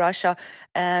restore of Russia.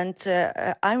 And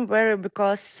I'm worried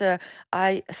because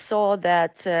I saw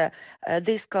that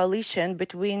this coalition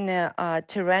between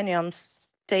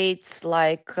states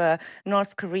like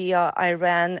North Korea,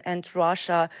 Iran, and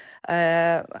Russia,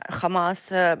 Hamas.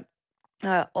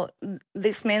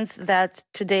 This means that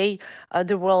today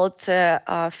the world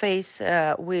face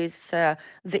with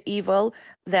the evil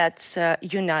that's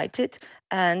united,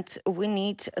 and we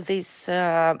need this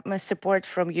support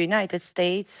from United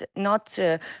States, not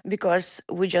because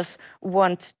we just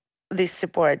want this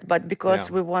support, but because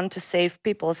we want to save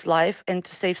people's life and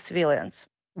to save civilians.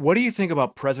 What do you think about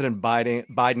President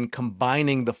Biden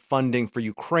combining the funding for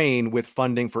Ukraine with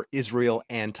funding for Israel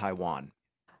and Taiwan?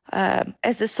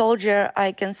 As a soldier, I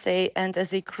can say, and as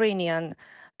a Ukrainian,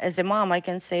 as a mom, I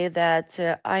can say that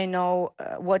I know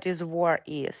what is war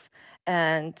is.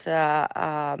 And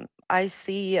I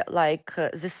see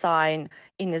the sign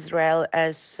in Israel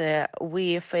as we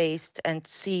faced and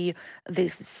see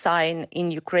this sign in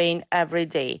Ukraine every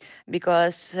day.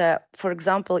 Because, for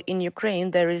example, in Ukraine,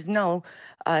 there is no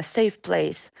safe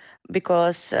place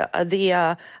because the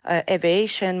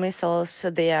aviation missiles,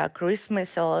 the cruise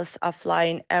missiles are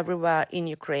flying everywhere in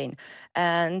Ukraine.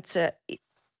 And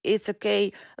it's okay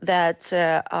that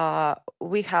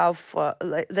we have,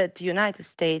 that the United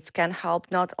States can help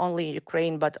not only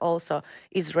Ukraine, but also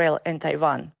Israel and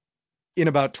Taiwan. In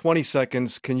about 20 seconds,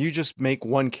 can you just make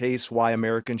one case why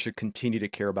Americans should continue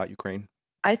to care about Ukraine?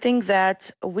 I think that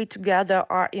we together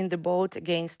are in the boat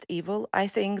against evil. I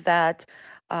think that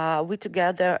we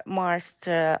together must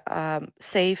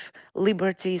save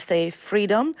liberty, save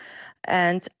freedom.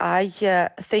 And I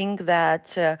think that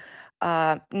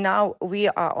now we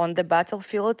are on the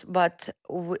battlefield, but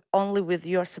only with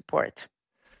your support.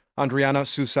 Andriana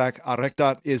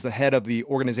Susak-Arekta is the head of the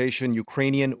organization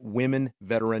Ukrainian Women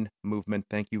Veteran Movement.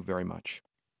 Thank you very much.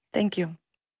 Thank you.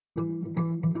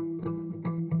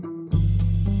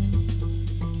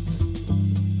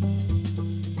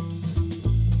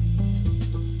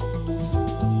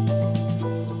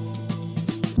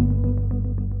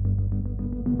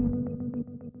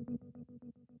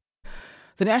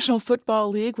 The National Football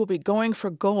League will be going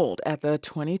for gold at the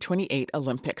 2028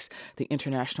 Olympics. The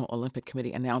International Olympic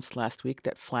Committee announced last week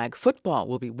that flag football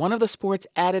will be one of the sports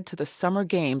added to the Summer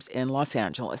Games in Los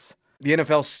Angeles. The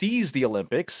NFL sees the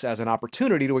Olympics as an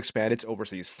opportunity to expand its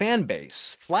overseas fan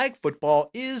base. Flag football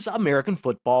is American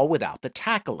football without the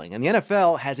tackling, and the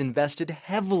NFL has invested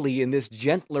heavily in this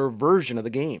gentler version of the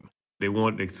game. They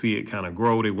wanted to see it kind of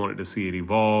grow. They wanted to see it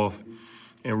evolve,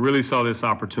 and really saw this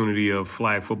opportunity of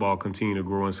flag football continue to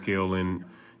grow in scale and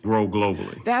grow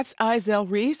globally. That's Izell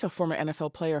Reese, a former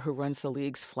NFL player who runs the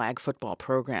league's flag football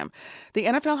program. The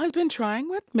NFL has been trying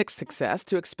with mixed success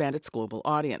to expand its global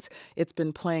audience. It's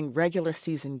been playing regular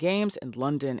season games in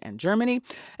London and Germany.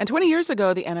 And 20 years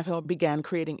ago, the NFL began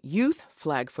creating youth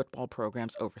flag football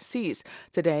programs overseas.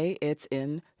 Today, it's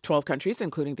in 12 countries,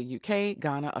 including the UK,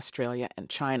 Ghana, Australia, and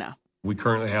China. We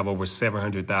currently have over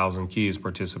 700,000 kids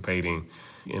participating.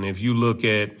 And if you look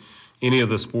at any of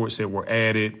the sports that were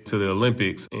added to the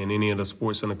Olympics and any of the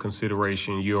sports under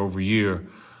consideration year over year,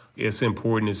 it's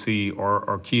important to see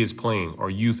are kids playing, are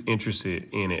youth interested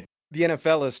in it. The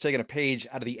NFL has taken a page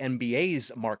out of the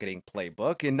NBA's marketing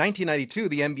playbook. In 1992,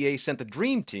 the NBA sent the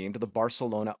Dream Team to the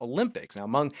Barcelona Olympics. Now,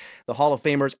 among the Hall of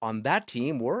Famers on that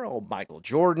team were Michael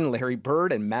Jordan, Larry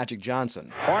Bird, and Magic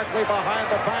Johnson. Barkley behind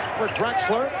the back for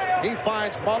Drexler. He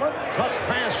finds Mullen. Touch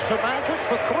pass to Magic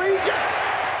for three. Yes!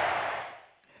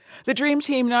 The Dream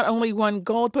Team not only won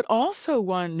gold, but also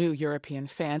won new European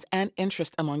fans and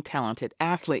interest among talented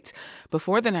athletes.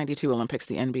 Before the 92 Olympics,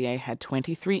 the NBA had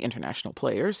 23 international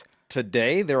players.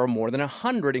 Today, there are more than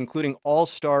 100, including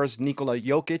all-stars Nikola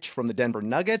Jokic from the Denver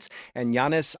Nuggets and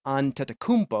Giannis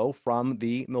Antetokounmpo from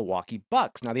the Milwaukee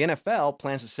Bucks. Now, the NFL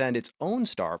plans to send its own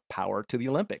star power to the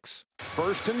Olympics.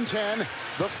 1st and 10,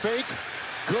 the fake.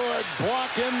 Good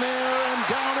block in there, and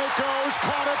down it goes.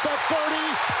 Caught at the 30.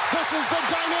 This is the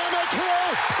dynamic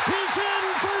Hill. He's in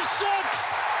for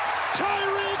 6.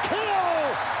 Tyreek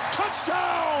Hill.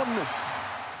 Touchdown.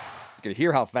 You can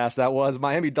hear how fast that was.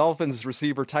 Miami Dolphins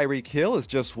receiver Tyreek Hill is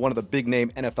just one of the big-name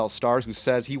NFL stars who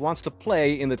says he wants to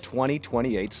play in the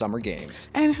 2028 Summer Games.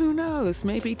 And who knows,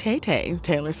 maybe Tay-Tay,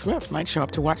 Taylor Swift, might show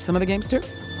up to watch some of the games too.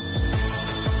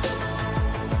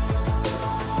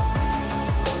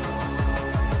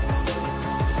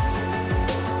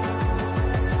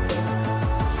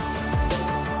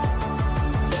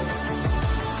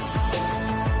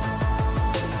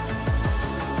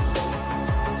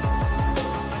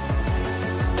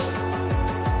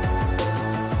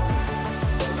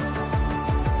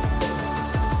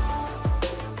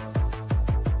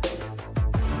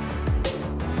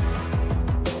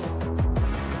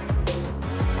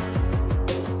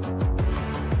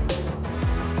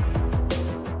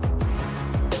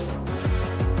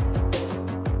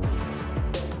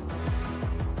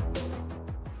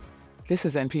 This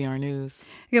is NPR News.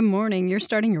 Good morning. You're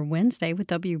starting your Wednesday with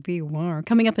WBUR.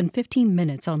 Coming up in 15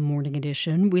 minutes on Morning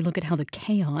Edition, we look at how the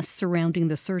chaos surrounding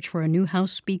the search for a new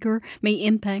House Speaker may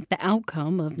impact the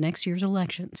outcome of next year's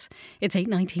elections. It's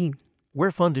 8:19.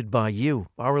 We're funded by you,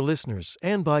 our listeners,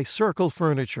 and by Circle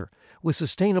Furniture, with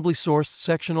sustainably sourced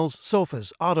sectionals,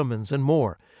 sofas, ottomans, and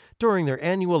more during their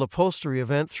annual upholstery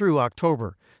event through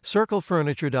October.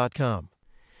 CircleFurniture.com.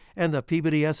 And the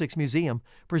Peabody Essex Museum,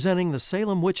 presenting the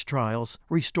Salem Witch Trials,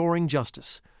 Restoring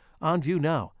Justice. On view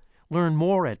now. Learn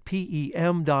more at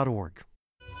PEM.org.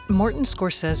 Martin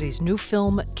Scorsese's new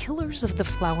film, Killers of the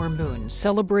Flower Moon,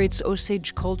 celebrates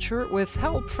Osage culture with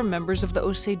help from members of the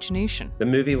Osage Nation. The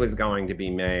movie was going to be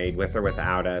made with or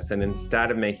without us, and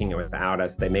instead of making it without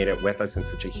us, they made it with us in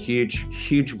such a huge,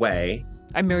 huge way.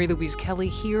 I'm Mary Louise Kelly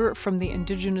here from the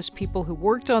Indigenous people who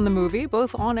worked on the movie,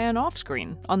 both on and off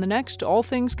screen, on the next All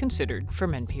Things Considered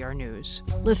from NPR News.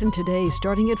 Listen today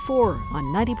starting at 4 on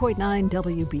 90.9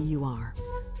 WBUR.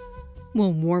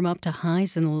 We'll warm up to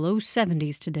highs in the low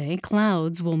 70s today.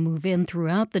 Clouds will move in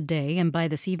throughout the day, and by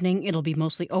this evening, it'll be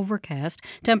mostly overcast.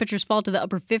 Temperatures fall to the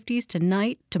upper 50s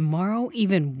tonight. Tomorrow,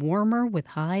 even warmer with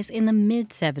highs in the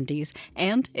mid-70s,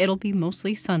 and it'll be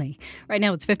mostly sunny. Right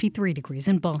now, it's 53 degrees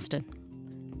in Boston.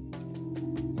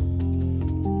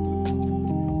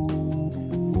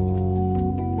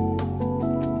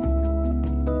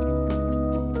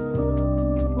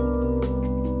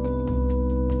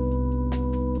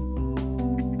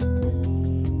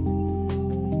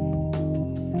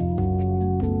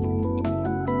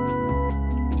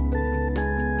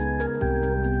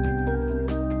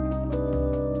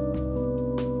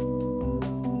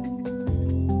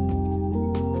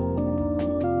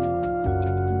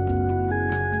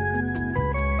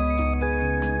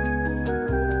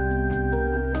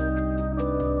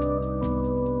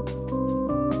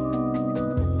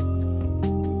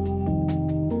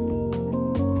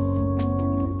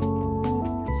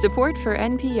 Support for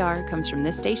NPR comes from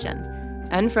this station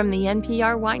and from the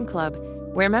NPR Wine Club,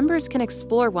 where members can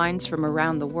explore wines from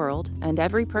around the world, and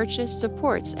every purchase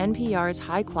supports NPR's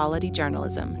high-quality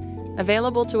journalism.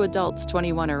 Available to adults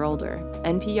 21 or older,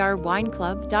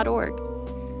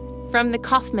 nprwineclub.org. From the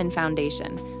Kauffman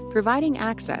Foundation, providing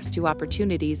access to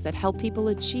opportunities that help people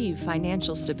achieve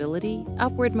financial stability,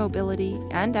 upward mobility,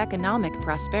 and economic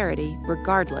prosperity,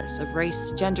 regardless of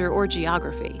race, gender, or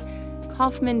geography.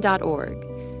 Kauffman.org.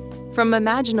 From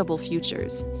Imaginable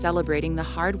Futures, celebrating the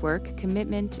hard work,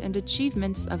 commitment, and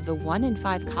achievements of the 1 in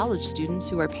 5 college students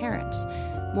who are parents.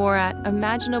 More at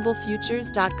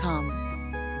imaginablefutures.com.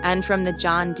 And from the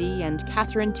John D. and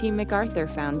Catherine T. MacArthur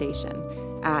Foundation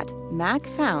at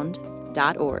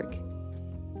macfound.org.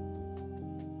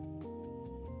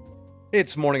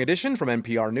 It's Morning Edition from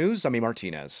NPR News. I'm E.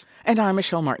 Martinez. And I'm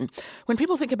Michelle Martin. When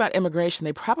people think about immigration,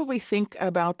 they probably think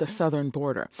about the southern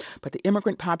border. But the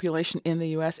immigrant population in the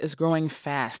U.S. is growing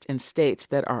fast in states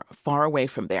that are far away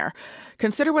from there.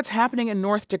 Consider what's happening in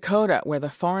North Dakota, where the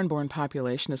foreign-born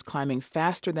population is climbing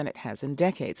faster than it has in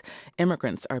decades.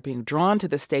 Immigrants are being drawn to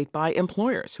the state by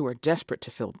employers who are desperate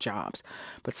to fill jobs.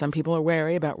 But some people are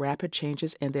wary about rapid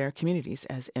changes in their communities,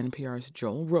 as NPR's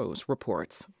Joel Rose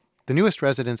reports. The newest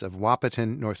residents of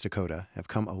Wahpeton, North Dakota, have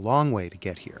come a long way to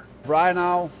get here. Right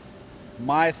now,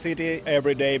 my city,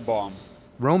 everyday bomb.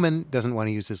 Roman doesn't want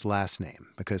to use his last name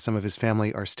because some of his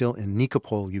family are still in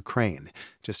Nikopol, Ukraine,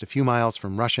 just a few miles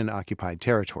from Russian-occupied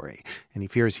territory, and he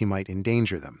fears he might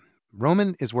endanger them.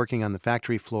 Roman is working on the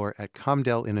factory floor at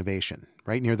Comdel Innovation,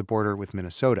 right near the border with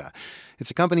Minnesota.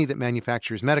 It's a company that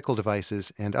manufactures medical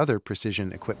devices and other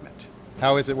precision equipment.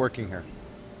 How is it working here?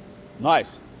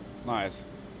 Nice.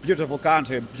 Beautiful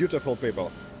country, beautiful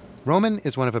people. Roman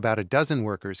is one of about a dozen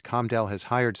workers Comdel has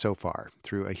hired so far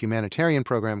through a humanitarian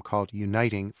program called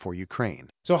Uniting for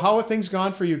Ukraine. So how have things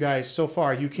gone for you guys so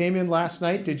far? You came in last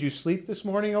night. Did you sleep this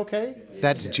morning okay?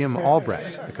 That's Jim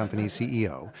Albrecht, the company's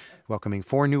CEO, welcoming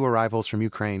 4 new arrivals from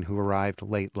Ukraine who arrived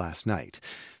late last night.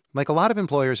 Like a lot of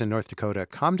employers in North Dakota,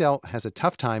 Comdel has a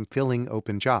tough time filling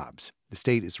open jobs. The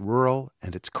state is rural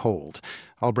and it's cold.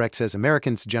 Albrecht says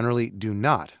Americans generally do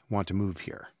not want to move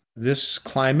here. This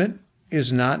climate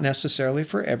is not necessarily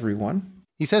for everyone.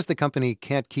 He says the company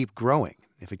can't keep growing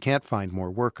if it can't find more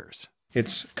workers.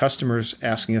 It's customers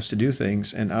asking us to do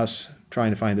things and us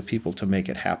trying to find the people to make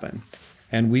it happen.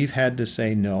 And we've had to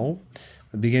say no.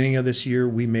 At the beginning of this year,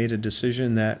 we made a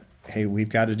decision that, hey, we've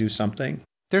got to do something.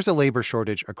 There's a labor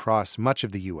shortage across much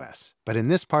of the U.S., but in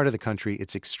this part of the country,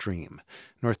 it's extreme.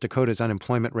 North Dakota's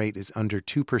unemployment rate is under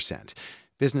 2%.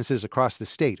 Businesses across the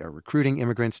state are recruiting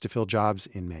immigrants to fill jobs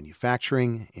in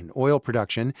manufacturing, in oil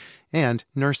production, and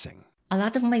nursing. A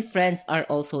lot of my friends are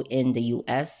also in the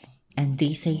U.S., And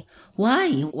they say,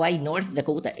 why? Why North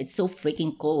Dakota? It's so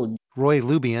freaking cold. Roy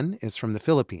Lubian is from the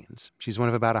Philippines. She's one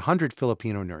of about 100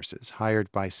 Filipino nurses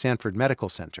hired by Sanford Medical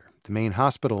Center, the main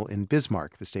hospital in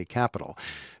Bismarck, the state capital.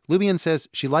 Lubian says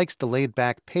she likes the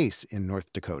laid-back pace in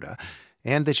North Dakota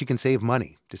and that she can save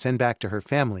money to send back to her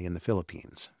family in the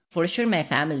Philippines. For sure, my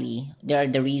family, they're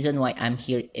the reason why I'm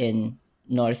here in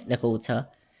North Dakota.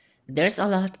 There's a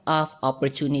lot of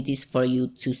opportunities for you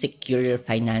to secure your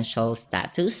financial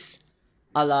status.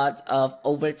 A lot of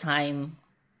overtime,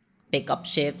 pickup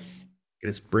shifts.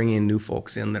 It's bringing new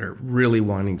folks in that are really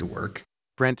wanting to work.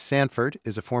 Brent Sanford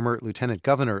is a former lieutenant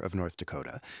governor of North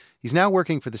Dakota. He's now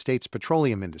working for the state's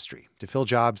petroleum industry to fill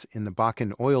jobs in the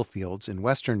Bakken oil fields in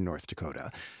western North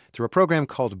Dakota through a program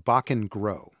called Bakken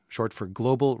Grow, short for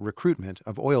Global Recruitment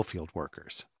of Oilfield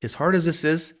Workers. As hard as this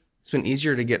is, it's been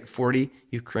easier to get 40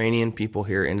 Ukrainian people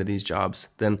here into these jobs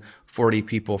than 40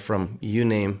 people from you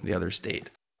name the other state.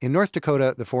 In North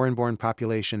Dakota, the foreign-born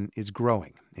population is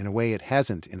growing in a way it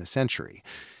hasn't in a century.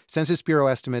 Census Bureau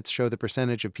estimates show the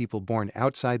percentage of people born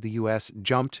outside the U.S.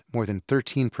 jumped more than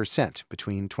 13%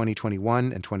 between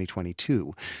 2021 and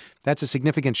 2022. That's a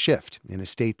significant shift in a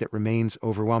state that remains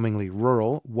overwhelmingly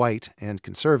rural, white, and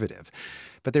conservative.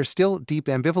 But there's still deep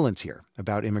ambivalence here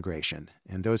about immigration,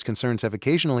 and those concerns have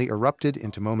occasionally erupted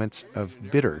into moments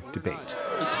of bitter debate.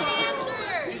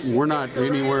 We're not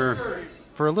anywhere.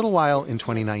 For a little while in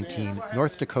 2019,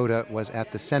 North Dakota was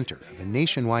at the center of a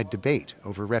nationwide debate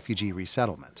over refugee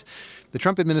resettlement. The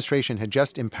Trump administration had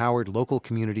just empowered local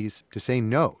communities to say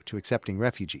no to accepting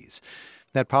refugees.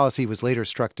 That policy was later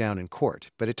struck down in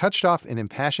court, but it touched off an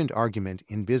impassioned argument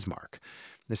in Bismarck.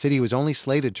 The city was only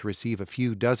slated to receive a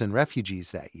few dozen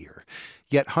refugees that year,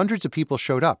 yet hundreds of people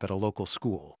showed up at a local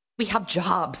school. We have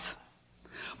jobs.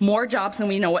 More jobs than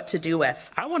we know what to do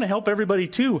with. I want to help everybody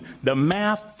too. The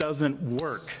math doesn't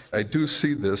work. I do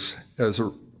see this as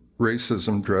a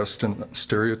racism dressed in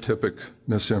stereotypic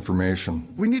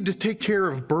misinformation. We need to take care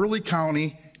of Burleigh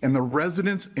County and the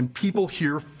residents and people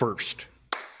here first.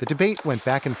 The debate went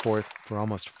back and forth for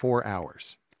almost 4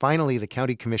 hours. Finally, the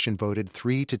county commission voted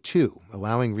 3-2,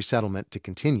 allowing resettlement to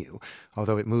continue,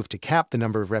 although it moved to cap the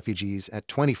number of refugees at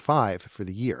 25 for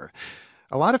the year.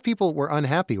 A lot of people were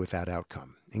unhappy with that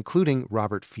outcome, including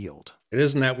Robert Field. It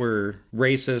isn't that we're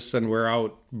racists and we're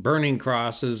out burning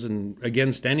crosses and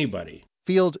against anybody.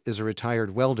 Field is a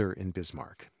retired welder in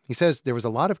Bismarck. He says there was a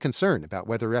lot of concern about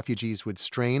whether refugees would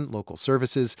strain local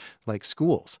services like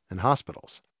schools and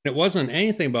hospitals. It wasn't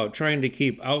anything about trying to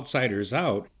keep outsiders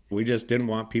out. We just didn't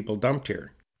want people dumped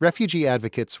here. Refugee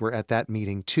advocates were at that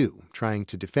meeting, too, trying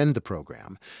to defend the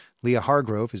program. Leah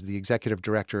Hargrove is the executive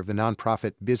director of the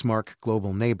nonprofit Bismarck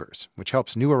Global Neighbors, which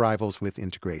helps new arrivals with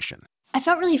integration. I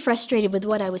felt really frustrated with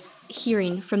what I was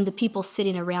hearing from the people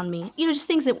sitting around me. Just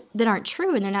things that aren't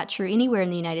true, and they're not true anywhere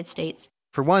in the United States.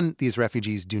 For one, these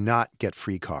refugees do not get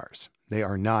free cars. They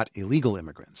are not illegal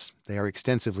immigrants. They are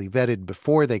extensively vetted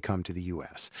before they come to the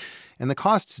U.S. And the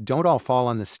costs don't all fall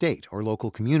on the state or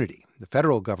local community. The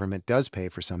federal government does pay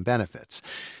for some benefits.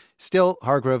 Still,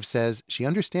 Hargrove says she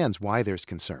understands why there's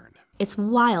concern. It's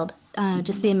wild,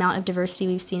 just the amount of diversity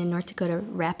we've seen in North Dakota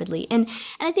rapidly. And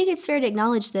I think it's fair to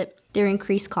acknowledge that there are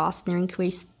increased costs and there are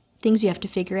increased things you have to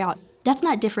figure out. That's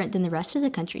not different than the rest of the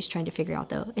country's trying to figure out,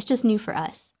 though. It's just new for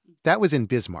us. That was in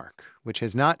Bismarck, which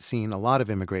has not seen a lot of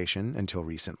immigration until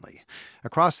recently.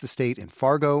 Across the state in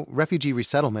Fargo, refugee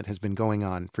resettlement has been going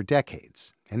on for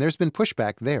decades. And there's been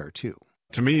pushback there, too.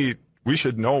 To me, we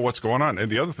should know what's going on. And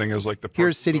the other thing is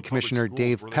Here's City Commissioner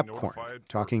Dave Pepcorn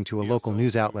talking to a local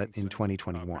news outlet in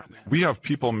 2021. We have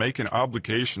people making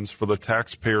obligations for the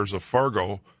taxpayers of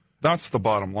Fargo. That's the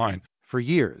bottom line. For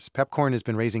years, Pepcorn has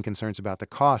been raising concerns about the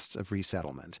costs of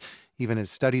resettlement, even as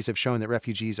studies have shown that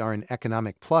refugees are an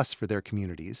economic plus for their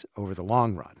communities over the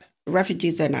long run.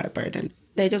 Refugees are not a burden.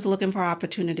 They're just looking for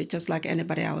opportunity just like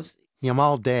anybody else.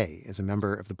 Yamal Day is a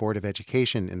member of the Board of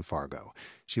Education in Fargo.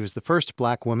 She was the first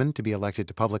black woman to be elected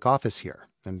to public office here,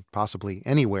 and possibly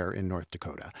anywhere in North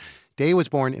Dakota. Day was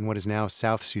born in what is now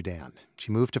South Sudan.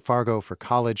 She moved to Fargo for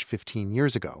college 15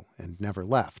 years ago and never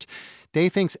left. Day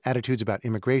thinks attitudes about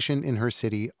immigration in her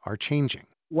city are changing.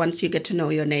 Once you get to know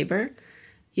your neighbor,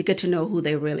 you get to know who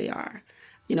they really are.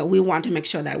 We want to make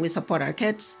sure that we support our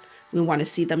kids. We want to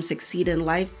see them succeed in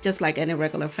life, just like any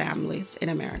regular families in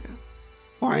America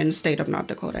or in the state of North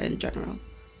Dakota in general.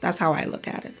 That's how I look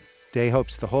at it. Day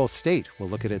hopes the whole state will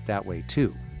look at it that way,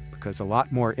 too, because a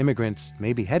lot more immigrants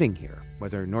may be heading here,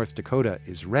 whether North Dakota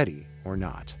is ready or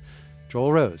not.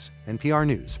 Joel Rose, NPR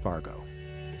News, Fargo.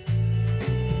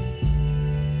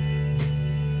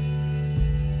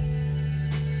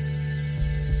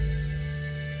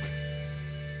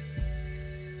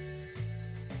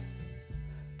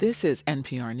 This is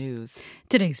NPR News.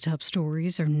 Today's top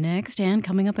stories are next, and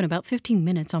coming up in about 15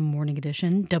 minutes on Morning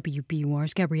Edition,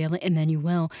 WBUR's Gabriela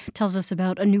Emanuel tells us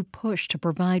about a new push to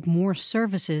provide more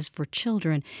services for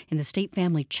children in the state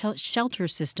family shelter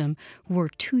system who are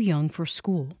too young for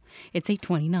school. It's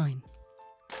 8:29.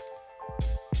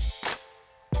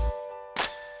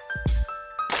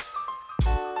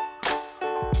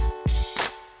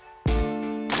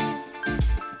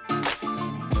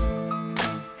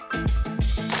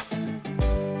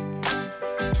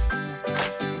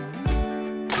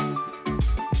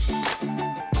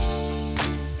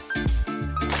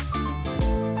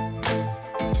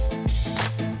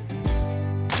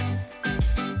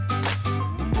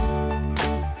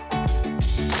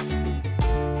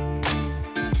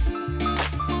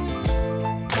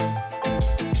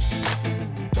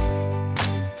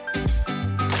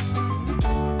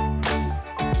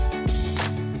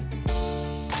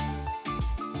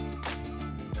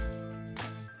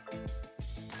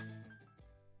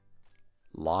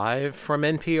 Live from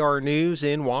NPR News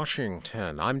in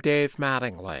Washington, I'm Dave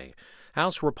Mattingly.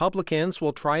 House Republicans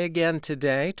will try again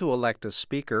today to elect a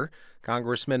speaker.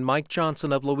 Congressman Mike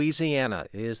Johnson of Louisiana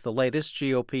is the latest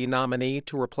GOP nominee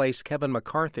to replace Kevin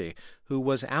McCarthy, who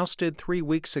was ousted 3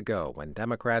 weeks ago when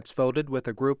Democrats voted with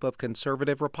a group of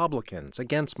conservative Republicans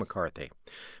against McCarthy.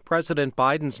 President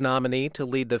Biden's nominee to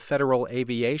lead the Federal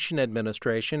Aviation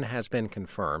Administration has been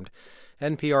confirmed.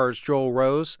 NPR's Joel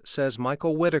Rose says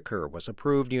Michael Whitaker was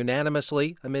approved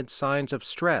unanimously amid signs of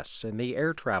stress in the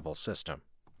air travel system.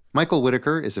 Michael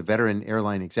Whitaker is a veteran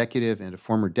airline executive and a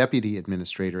former deputy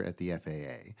administrator at the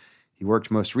FAA. He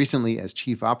worked most recently as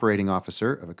chief operating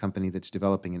officer of a company that's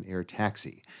developing an air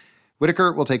taxi.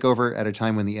 Whitaker will take over at a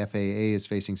time when the FAA is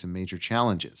facing some major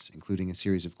challenges, including a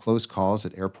series of close calls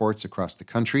at airports across the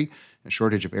country, a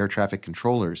shortage of air traffic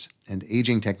controllers, and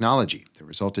aging technology that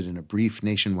resulted in a brief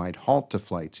nationwide halt to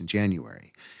flights in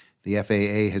January. The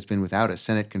FAA has been without a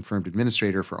Senate-confirmed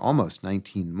administrator for almost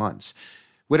 19 months.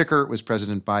 Whitaker was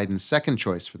President Biden's second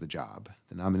choice for the job.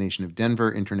 The nomination of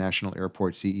Denver International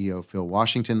Airport CEO Phil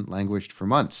Washington languished for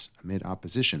months amid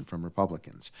opposition from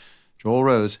Republicans. Joel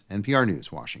Rose, NPR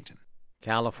News, Washington.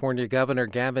 California Governor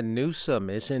Gavin Newsom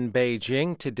is in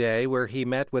Beijing today, where he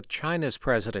met with China's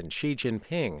President Xi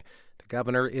Jinping. The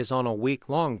governor is on a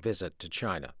week-long visit to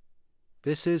China.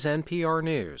 This is NPR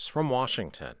News from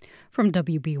Washington. From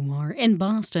WBUR in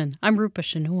Boston, I'm Rupa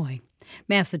Shenoy.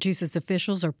 Massachusetts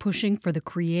officials are pushing for the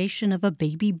creation of a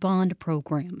baby bond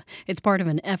program. It's part of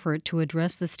an effort to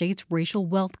address the state's racial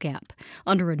wealth gap.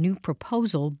 Under a new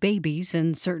proposal, babies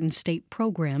in certain state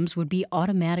programs would be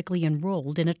automatically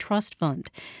enrolled in a trust fund.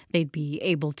 They'd be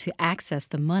able to access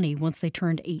the money once they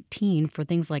turned 18 for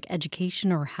things like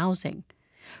education or housing.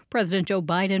 President Joe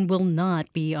Biden will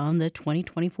not be on the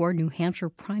 2024 New Hampshire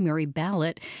primary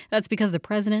ballot. That's because the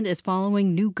president is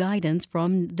following new guidance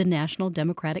from the National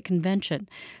Democratic Convention.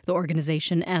 The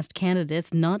organization asked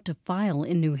candidates not to file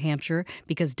in New Hampshire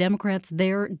because Democrats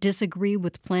there disagree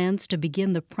with plans to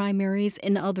begin the primaries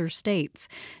in other states.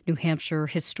 New Hampshire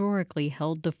historically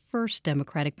held the first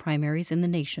Democratic primaries in the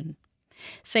nation.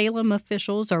 Salem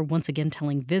officials are once again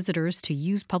telling visitors to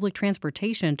use public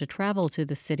transportation to travel to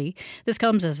the city. This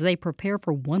comes as they prepare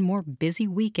for one more busy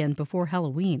weekend before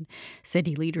Halloween.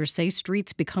 City leaders say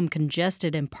streets become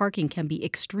congested and parking can be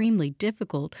extremely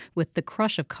difficult with the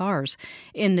crush of cars.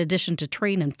 In addition to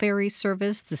train and ferry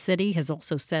service, the city has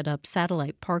also set up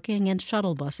satellite parking and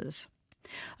shuttle buses.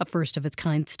 A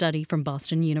first-of-its-kind study from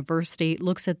Boston University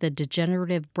looks at the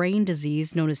degenerative brain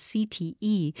disease known as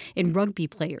CTE in rugby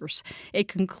players. It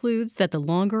concludes that the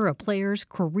longer a player's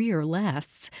career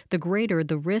lasts, the greater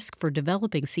the risk for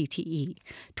developing CTE.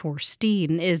 Tor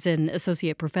Steen is an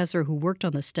associate professor who worked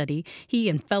on the study. He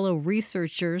and fellow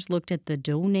researchers looked at the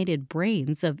donated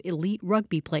brains of elite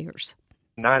rugby players.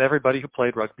 Not everybody who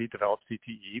played rugby developed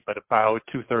CTE, but about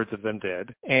 2/3 of them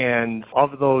did. And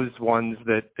of those ones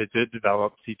that did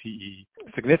develop CTE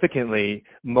significantly,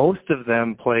 most of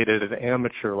them played at an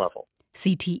amateur level.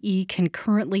 CTE can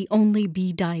currently only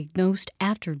be diagnosed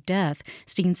after death.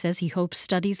 Steen says he hopes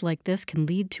studies like this can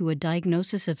lead to a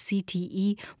diagnosis of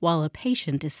CTE while a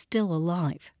patient is still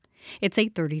alive. It's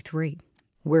 8:33.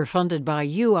 We're funded by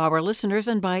you, our listeners,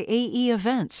 and by AE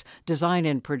Events, design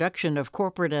and production of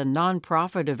corporate and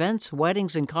nonprofit events,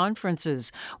 weddings, and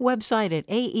conferences. Website at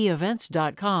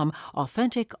aeevents.com.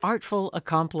 Authentic, artful,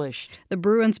 accomplished. The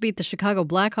Bruins beat the Chicago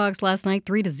Blackhawks last night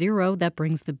 3-0. That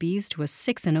brings the Bees to a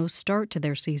 6-0 start to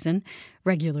their season.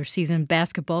 Regular season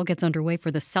basketball gets underway for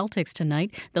the Celtics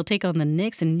tonight. They'll take on the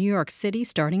Knicks in New York City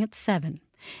starting at 7.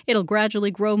 It'll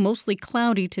gradually grow mostly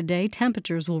cloudy today.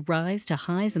 Temperatures will rise to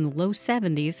highs in the low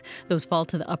 70s. Those fall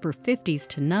to the upper 50s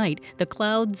tonight. The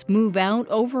clouds move out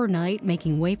overnight,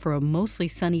 making way for a mostly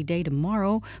sunny day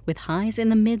tomorrow with highs in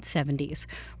the mid 70s.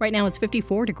 Right now it's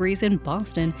 54 degrees in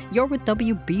Boston. You're with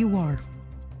WBUR.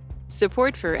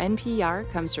 Support for NPR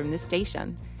comes from this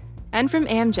station and from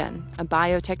Amgen, a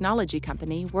biotechnology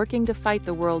company working to fight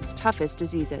the world's toughest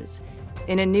diseases.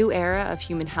 In a new era of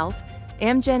human health,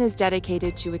 Amgen is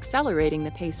dedicated to accelerating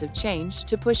the pace of change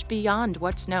to push beyond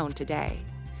what's known today.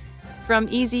 From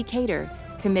Easy Cater,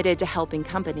 committed to helping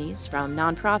companies from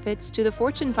nonprofits to the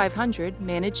Fortune 500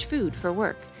 manage food for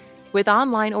work, with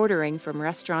online ordering from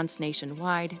restaurants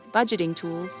nationwide, budgeting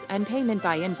tools, and payment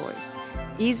by invoice.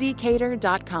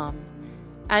 EasyCater.com.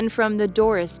 And from the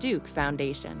Doris Duke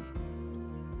Foundation.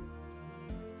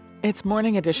 It's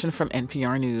Morning Edition from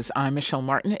NPR News. I'm Michelle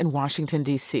Martin in Washington,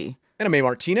 D.C. And I'm May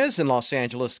Martinez in Los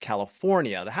Angeles,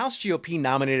 California. The House GOP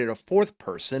nominated a fourth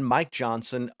person, Mike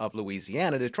Johnson of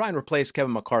Louisiana, to try and replace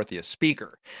Kevin McCarthy as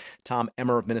Speaker. Tom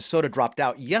Emmer of Minnesota dropped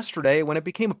out yesterday when it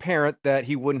became apparent that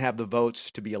he wouldn't have the votes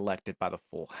to be elected by the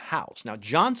full House. Now,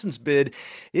 Johnson's bid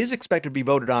is expected to be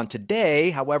voted on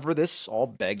today. However, this all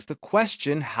begs the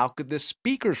question, how could this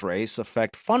Speaker's race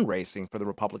affect fundraising for the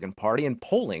Republican Party and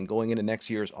polling going into next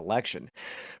year's election?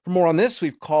 For more on this,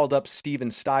 we've called up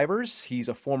Stephen Stivers. He's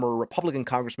a former Republican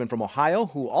congressman from Ohio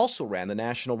who also ran the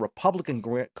National Republican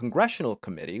Congressional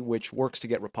Committee, which works to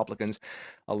get Republicans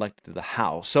elected to the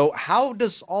House. So how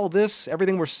does all this,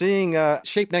 everything we're seeing,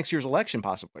 shape next year's election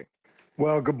possibly?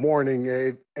 Well, good morning,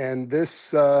 Abe. And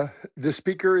this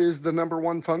Speaker is the number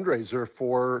one fundraiser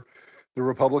for the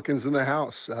Republicans in the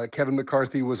House. Kevin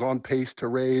McCarthy was on pace to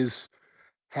raise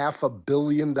 $500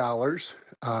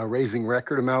 million, raising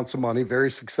record amounts of money,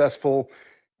 very successful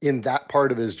in that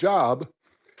part of his job.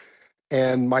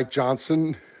 And Mike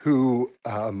Johnson, who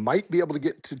might be able to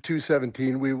get to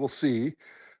 217, we will see,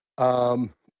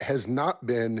 has not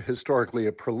been historically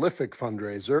a prolific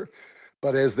fundraiser.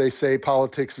 But as they say,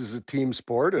 politics is a team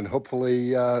sport, and hopefully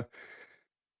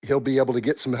he'll be able to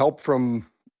get some help from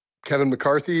Kevin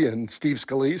McCarthy and Steve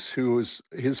Scalise, who is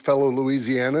his fellow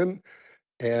Louisianan,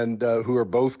 and who are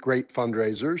both great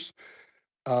fundraisers.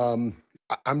 I'm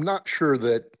not sure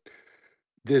that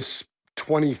this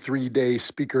 23-day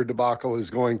Speaker debacle is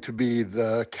going to be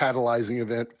the catalyzing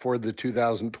event for the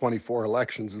 2024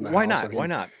 elections in the House. Why not? I mean, Why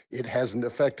not? It hasn't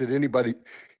affected anybody.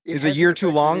 Is a year too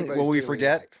long? Will we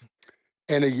forget?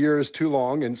 And a year is too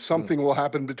long, and something will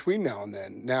happen between now and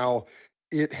then. Now,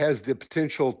 it has the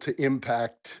potential to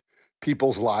impact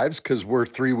people's lives because we're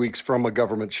 3 weeks from a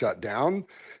government shutdown.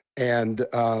 And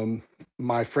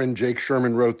my friend Jake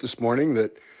Sherman wrote this morning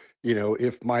that, you know,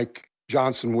 if Mike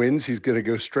Johnson wins, he's going to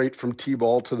go straight from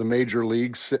T-ball to the major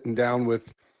leagues, sitting down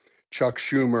with Chuck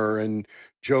Schumer and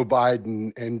Joe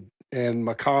Biden and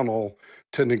McConnell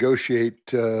to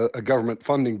negotiate a government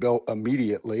funding bill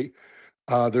immediately.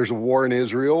 There's a war in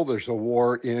Israel. There's a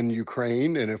war in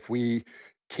Ukraine. And if we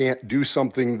can't do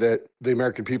something that the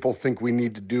American people think we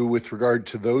need to do with regard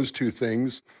to those two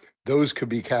things, those could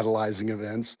be catalyzing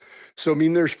events. So, I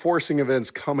mean, there's forcing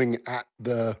events coming at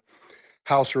the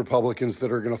House Republicans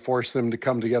that are going to force them to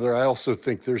come together. I also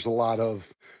think there's a lot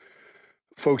of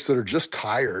folks that are just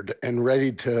tired and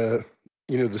ready to,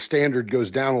 you know, the standard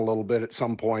goes down a little bit at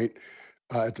some point.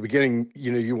 At the beginning,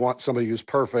 you know, you want somebody who's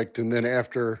perfect. And then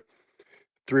after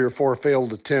 3 or 4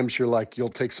 failed attempts, you're like, you'll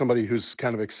take somebody who's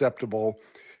kind of acceptable.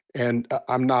 And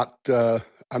I'm not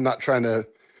trying to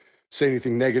say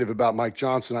anything negative about Mike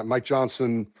Johnson. Mike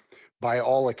Johnson, by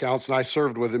all accounts, and I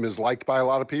served with him, is liked by a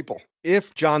lot of people.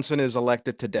 If Johnson is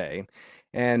elected today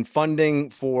and funding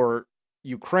for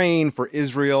Ukraine, for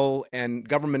Israel, and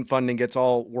government funding gets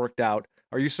all worked out,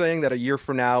 are you saying that a year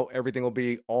from now, everything will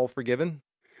be all forgiven?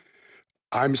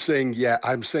 I'm saying, yeah.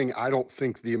 I'm saying I don't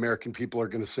think the American people are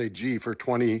going to say, gee, for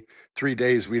 23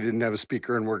 days we didn't have a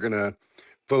speaker and we're going to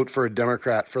vote for a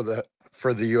Democrat for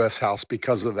the U.S. House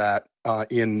because of that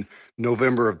in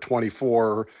November of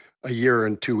 24, a year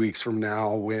and 2 weeks from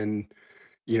now, when,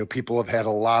 you know, people have had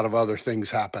a lot of other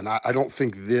things happen. I don't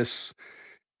think this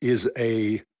is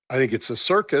I think it's a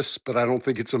circus, but I don't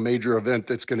think it's a major event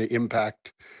that's going to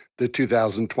impact the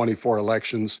 2024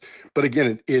 elections. But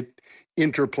again, it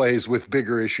interplays with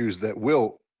bigger issues that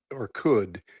will or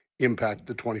could impact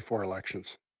the 24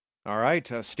 elections. All right.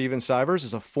 Stephen Stivers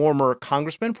is a former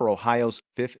congressman for Ohio's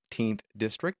 15th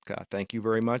district. Thank you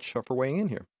very much for weighing in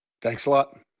here. Thanks a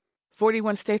lot.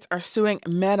 41 states are suing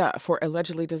Meta for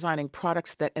allegedly designing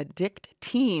products that addict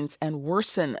teens and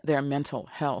worsen their mental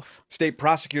health. State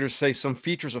prosecutors say some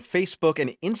features of Facebook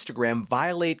and Instagram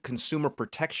violate consumer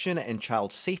protection and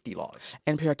child safety laws.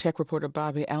 NPR tech reporter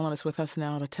Bobby Allen is with us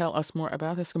now to tell us more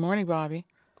about this. Good morning, Bobby.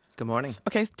 Good morning.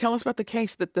 Okay, tell us about the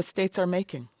case that the states are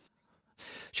making.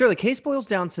 Sure, the case boils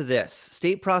down to this.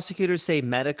 State prosecutors say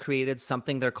Meta created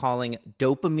something they're calling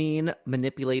dopamine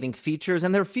manipulating features.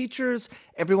 And they're features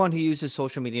everyone who uses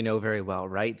social media know very well,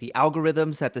 right? The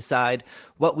algorithms that decide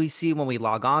what we see when we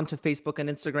log on to Facebook and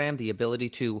Instagram, the ability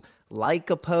to like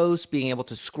a post, being able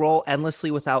to scroll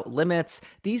endlessly without limits.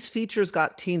 These features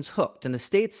got teens hooked. And the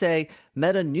states say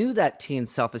Meta knew that teens'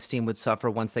 self-esteem would suffer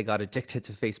once they got addicted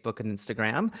to Facebook and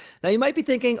Instagram. Now, you might be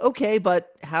thinking, okay,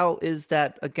 but how is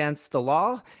that against the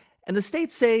law? And the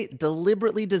states say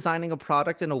deliberately designing a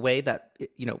product in a way that,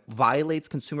 violates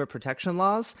consumer protection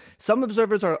laws. Some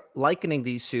observers are likening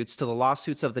these suits to the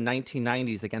lawsuits of the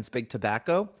 1990s against big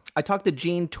tobacco. I talked to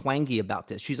Jean Twangy about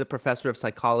this. She's a professor of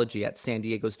psychology at San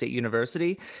Diego State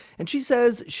University, and she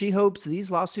says she hopes these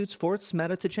lawsuits force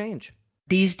Meta to change.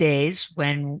 These days,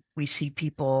 when we see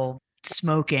people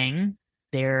smoking,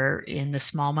 they're in the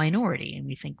small minority, and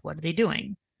we think, what are they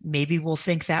doing? Maybe we'll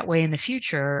think that way in the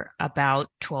future about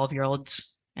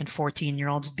 12-year-olds and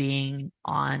 14-year-olds being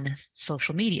on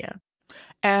social media.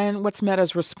 And what's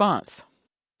Meta's response?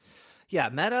 Yeah,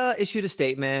 Meta issued a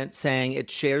statement saying it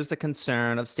shares the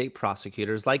concern of state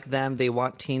prosecutors. Like them, they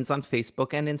want teens on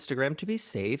Facebook and Instagram to be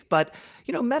safe. But,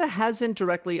 Meta hasn't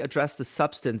directly addressed the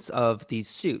substance of these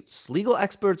suits. Legal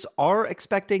experts are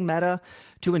expecting Meta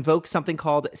to invoke something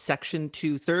called Section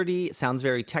 230. It sounds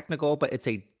very technical, but it's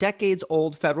a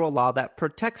decades-old federal law that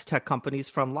protects tech companies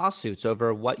from lawsuits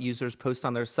over what users post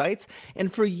on their sites.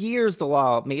 And for years, the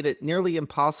law made it nearly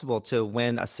impossible to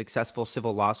win a successful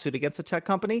civil lawsuit against a tech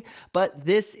company. But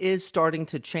this is starting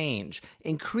to change.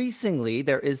 Increasingly,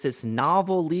 there is this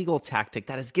novel legal tactic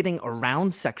that is getting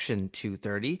around Section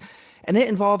 230. And it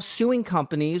involves suing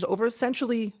companies over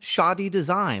essentially shoddy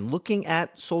design, looking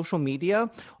at social media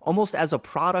almost as a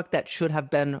product that should have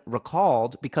been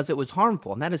recalled because it was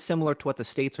harmful. And that is similar to what the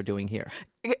states are doing here.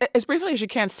 As briefly as you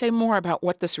can, say more about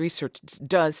what this research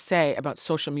does say about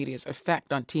social media's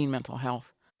effect on teen mental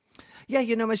health. Yeah,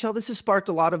 Michelle, this has sparked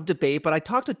a lot of debate, but I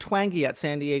talked to Twangy at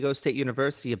San Diego State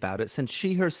University about it since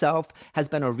she herself has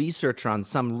been a researcher on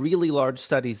some really large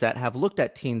studies that have looked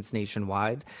at teens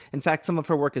nationwide. In fact, some of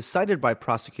her work is cited by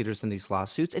prosecutors in these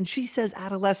lawsuits, and she says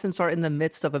adolescents are in the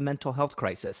midst of a mental health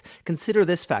crisis. Consider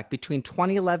this fact. Between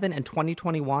 2011 and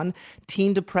 2021,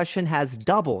 teen depression has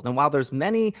doubled. And while there's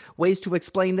many ways to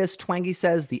explain this, Twangy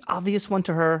says the obvious one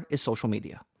to her is social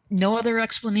media. No other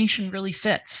explanation really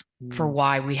fits for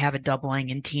why we have a doubling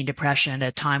in teen depression at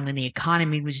a time when the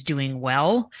economy was doing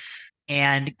well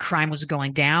and crime was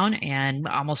going down and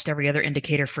almost every other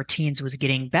indicator for teens was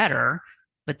getting better,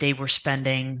 but they were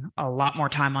spending a lot more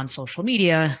time on social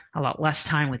media, a lot less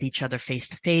time with each other face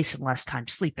to face, and less time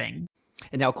sleeping.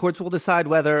 And now courts will decide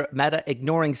whether Meta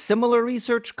ignoring similar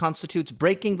research constitutes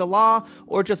breaking the law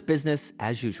or just business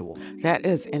as usual. That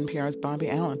is NPR's Bobby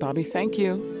Allen. Bobby, thank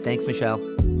you. Thanks, Michelle.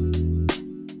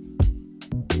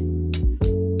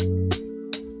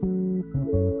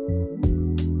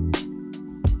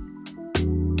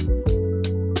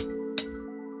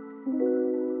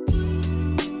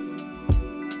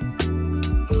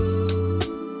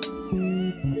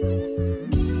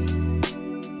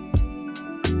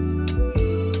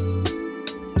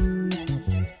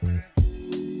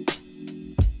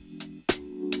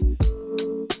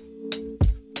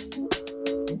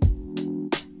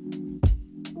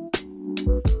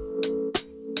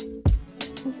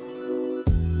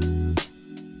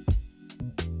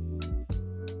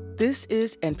 This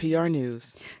is NPR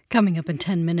News. Coming up in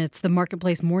 10 minutes, the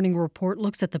Marketplace Morning Report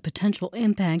looks at the potential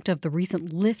impact of the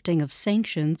recent lifting of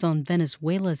sanctions on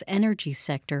Venezuela's energy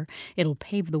sector. It'll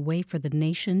pave the way for the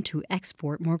nation to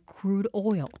export more crude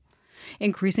oil.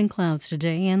 Increasing clouds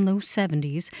today and low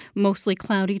 70s, mostly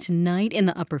cloudy tonight in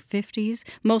the upper 50s,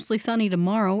 mostly sunny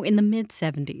tomorrow in the mid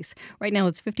 70s. Right now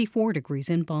it's 54 degrees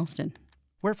in Boston.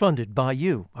 We're funded by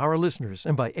you, our listeners,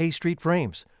 and by A Street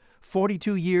Frames.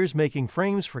 42 years making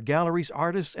frames for galleries,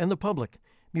 artists, and the public.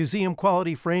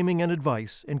 Museum-quality framing and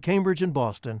advice in Cambridge and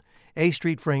Boston.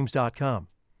 astreetframes.com.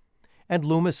 And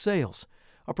Loomis Sales,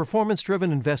 a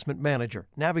performance-driven investment manager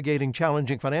navigating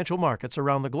challenging financial markets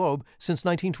around the globe since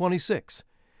 1926.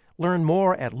 Learn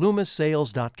more at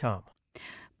loomissales.com.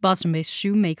 Boston-based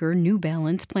shoemaker New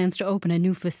Balance plans to open a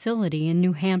new facility in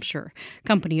New Hampshire.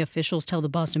 Company officials tell the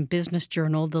Boston Business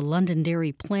Journal the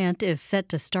Londonderry plant is set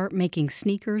to start making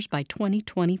sneakers by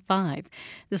 2025.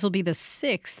 This will be the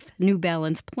 6th New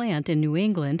Balance plant in New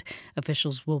England.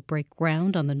 Officials will break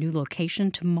ground on the new location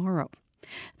tomorrow.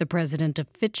 The president of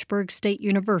Fitchburg State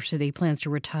University plans to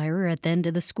retire at the end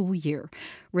of the school year.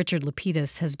 Richard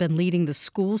Lapidus has been leading the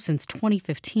school since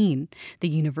 2015. The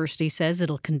university says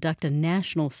it'll conduct a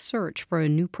national search for a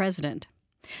new president.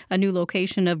 A new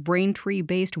location of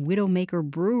Braintree-based Widowmaker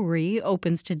Brewery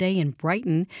opens today in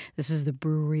Brighton. This is the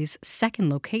brewery's second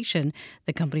location.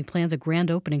 The company plans a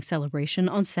grand opening celebration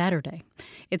on Saturday.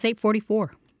 It's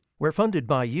 8:44. We're funded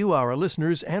by you, our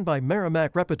listeners, and by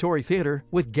Merrimack Repertory Theater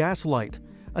with Gaslight,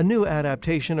 a new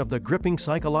adaptation of the gripping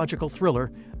psychological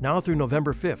thriller, now through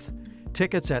November 5th.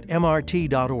 Tickets at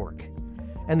mrt.org.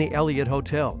 And the Elliott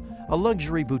Hotel, a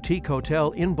luxury boutique hotel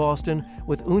in Boston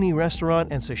with uni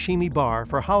restaurant and sashimi bar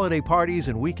for holiday parties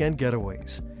and weekend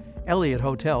getaways.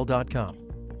 ElliottHotel.com.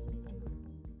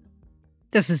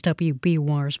 This is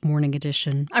WBUR's Morning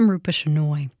Edition. I'm Rupa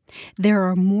Shenoy. There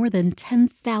are more than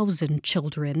 10,000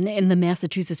 children in the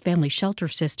Massachusetts Family Shelter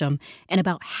System, and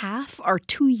about half are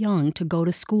too young to go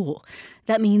to school.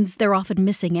 That means they're often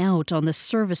missing out on the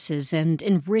services and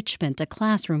enrichment a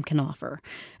classroom can offer.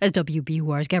 As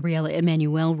WBUR's Gabriella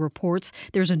Emanuel reports,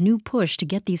 there's a new push to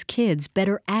get these kids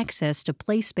better access to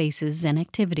play spaces and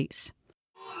activities.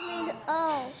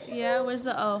 O. Yeah, where's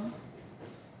the O?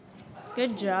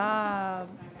 Good job.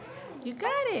 You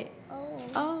got it.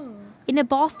 Oh. In a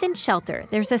Boston shelter,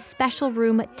 there's a special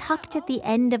room tucked at the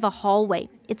end of a hallway.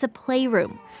 It's a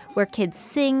playroom where kids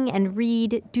sing and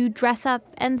read, do dress up,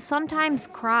 and sometimes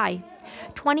cry.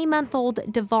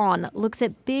 20-month-old Devon looks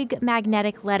at big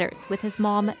magnetic letters with his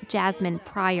mom, Jasmine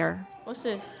Pryor. What's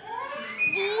this?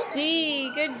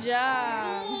 D. Good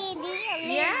job.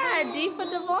 Yeah, D for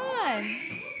Devon.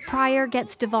 Pryor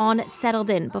gets Devon settled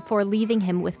in before leaving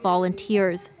him with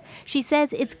volunteers. She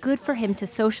says it's good for him to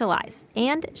socialize,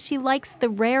 and she likes the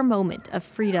rare moment of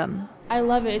freedom. I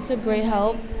love it. It's a great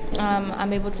help.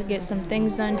 I'm able to get some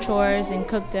things done, chores, and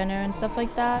cook dinner and stuff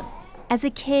like that. As a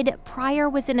kid, Pryor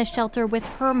was in a shelter with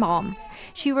her mom.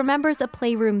 She remembers a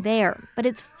playroom there, but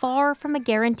it's far from a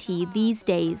guarantee these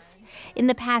days. In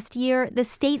the past year, the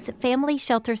state's family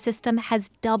shelter system has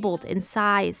doubled in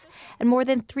size, and more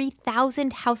than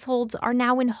 3,000 households are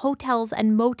now in hotels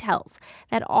and motels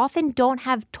that often don't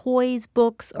have toys,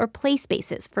 books, or play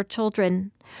spaces for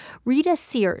children. Rita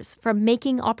Sears from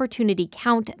Making Opportunity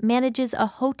Count manages a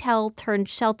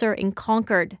hotel-turned-shelter in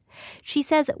Concord. She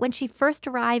says when she first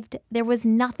arrived, there was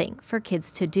nothing for kids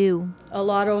to do. A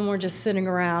lot of them were just sitting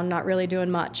around, not really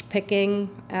doing much, picking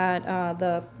at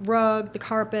the rug, the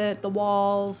carpet, the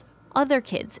walls. Other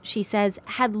kids, she says,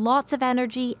 had lots of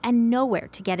energy and nowhere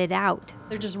to get it out.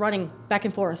 They're just running back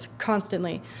and forth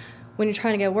constantly. When you're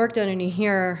trying to get work done and you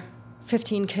hear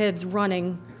 15 kids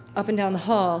running up and down the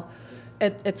hall,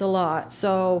 it's a lot.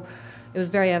 So it was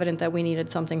very evident that we needed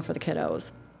something for the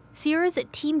kiddos. Sears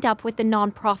teamed up with the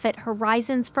nonprofit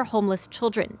Horizons for Homeless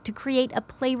Children to create a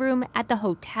playroom at the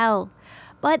hotel.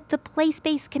 But the play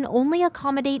space can only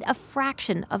accommodate a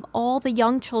fraction of all the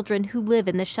young children who live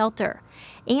in the shelter.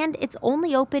 And it's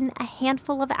only open a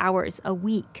handful of hours a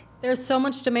week. There's so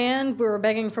much demand, we were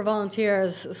begging for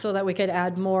volunteers so that we could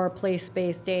add more play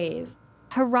space days.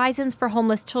 Horizons for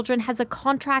Homeless Children has a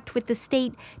contract with the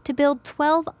state to build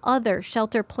 12 other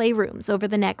shelter playrooms over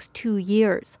the next 2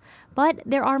 years. But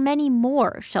there are many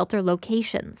more shelter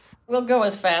locations. We'll go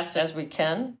as fast as we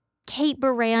can. Kate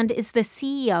Barand is the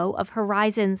CEO of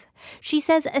Horizons. She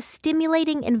says a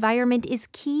stimulating environment is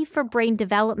key for brain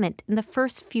development in the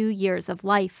first few years of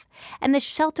life. And the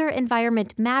shelter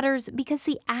environment matters because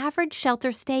the average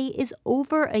shelter stay is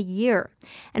over a year.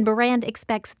 And Barand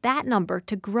expects that number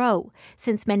to grow,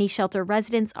 since many shelter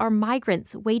residents are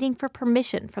migrants waiting for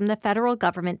permission from the federal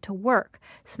government to work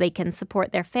so they can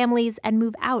support their families and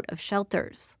move out of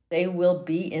shelters. They will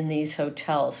be in these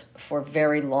hotels for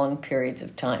very long periods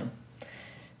of time.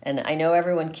 And I know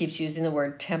everyone keeps using the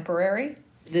word temporary.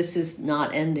 This is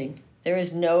not ending. There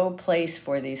is no place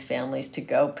for these families to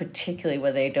go, particularly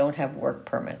where they don't have work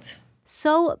permits.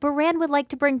 So Barand would like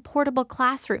to bring portable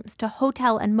classrooms to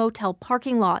hotel and motel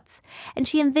parking lots. And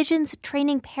she envisions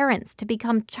training parents to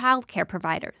become childcare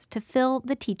providers to fill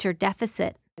the teacher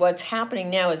deficit. What's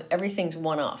happening now is everything's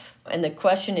one-off. And the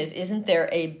question is, isn't there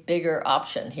a bigger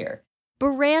option here?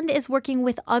 Burand is working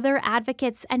with other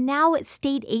advocates and now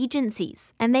state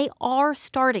agencies, and they are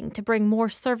starting to bring more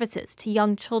services to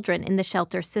young children in the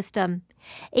shelter system.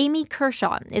 Amy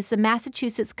Kershaw is the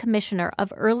Massachusetts Commissioner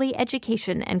of Early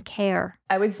Education and Care.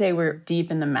 I would say we're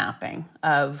deep in the mapping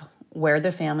of where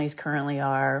the families currently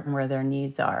are and where their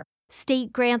needs are.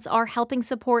 State grants are helping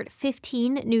support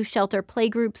 15 new shelter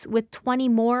playgroups with 20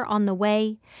 more on the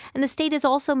way. And the state is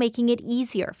also making it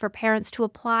easier for parents to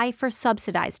apply for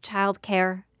subsidized child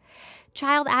care.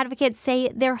 Child advocates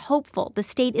say they're hopeful the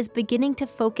state is beginning to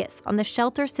focus on the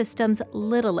shelter system's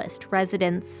littlest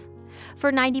residents.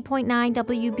 For 90.9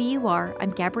 WBUR,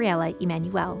 I'm Gabriela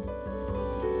Emanuel.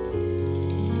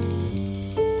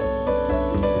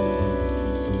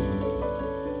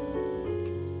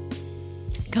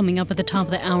 Coming up at the top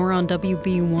of the hour on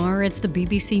WBUR, it's the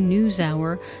BBC News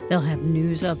Hour. They'll have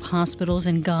news of hospitals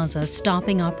in Gaza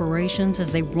stopping operations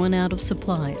as they run out of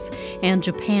supplies. And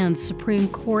Japan's Supreme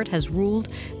Court has ruled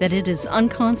that it is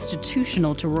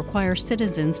unconstitutional to require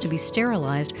citizens to be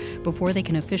sterilized before they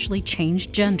can officially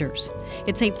change genders.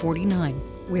 It's 8:49.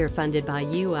 We're funded by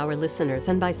you, our listeners,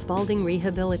 and by Spalding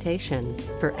Rehabilitation.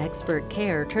 For expert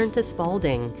care, turn to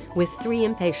Spalding. With 3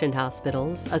 inpatient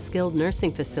hospitals, a skilled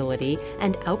nursing facility,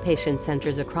 and outpatient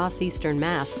centers across Eastern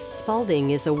Mass, Spalding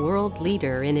is a world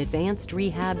leader in advanced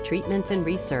rehab treatment and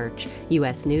research.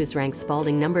 U.S. News ranks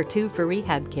Spalding number 2 for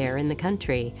rehab care in the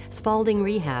country.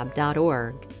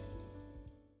 SpaldingRehab.org.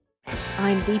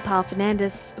 I'm Deepa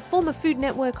Fernandez. Former Food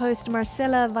Network host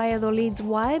Marcela Valladolid's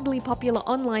widely popular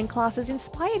online classes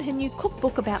inspired her new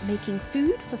cookbook about making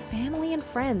food for family and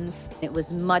friends. It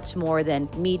was much more than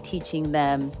me teaching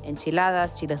them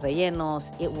enchiladas, chiles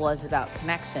rellenos. It was about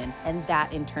connection, and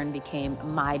that in turn became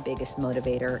my biggest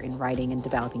motivator in writing and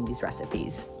developing these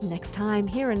recipes. Next time,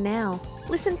 here and now.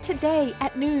 Listen today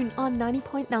at noon on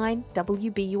 90.9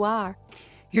 WBUR.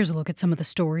 Here's a look at some of the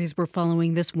stories we're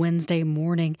following this Wednesday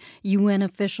morning. UN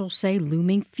officials say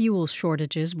looming fuel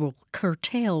shortages will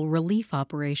curtail relief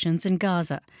operations in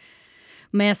Gaza.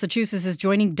 Massachusetts is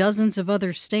joining dozens of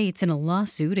other states in a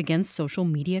lawsuit against social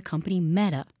media company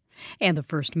Meta. And the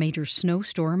first major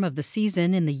snowstorm of the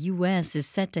season in the U.S. is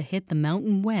set to hit the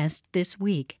Mountain West this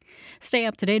week. Stay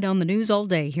up to date on the news all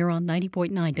day here on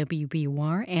 90.9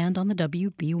 WBUR and on the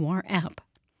WBUR app.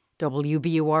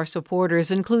 WBUR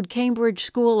supporters include Cambridge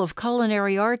School of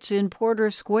Culinary Arts in Porter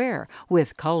Square,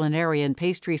 with culinary and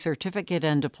pastry certificate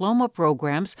and diploma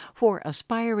programs for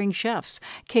aspiring chefs.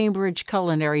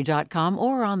 CambridgeCulinary.com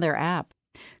or on their app.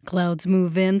 Clouds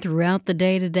move in throughout the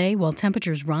day today while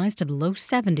temperatures rise to the low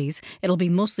 70s. It'll be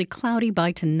mostly cloudy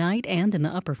by tonight and in the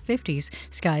upper 50s.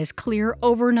 Skies clear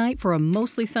overnight for a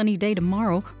mostly sunny day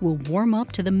tomorrow. Will warm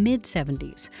up to the mid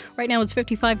 70s. Right now it's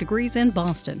 55 degrees in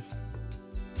Boston.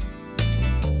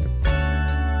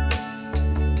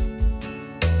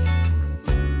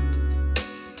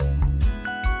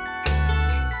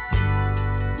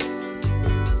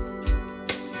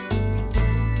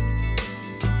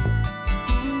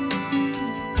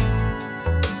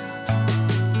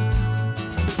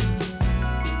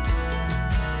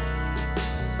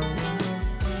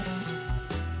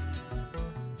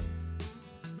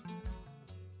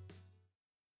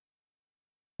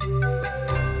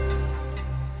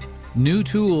 New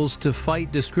tools to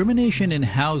fight discrimination in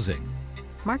housing.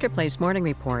 Marketplace Morning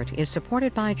Report is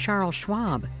supported by Charles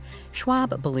Schwab.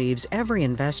 Schwab believes every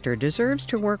investor deserves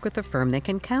to work with a firm they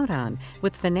can count on,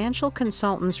 with financial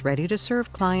consultants ready to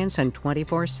serve clients and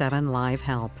 24/7 live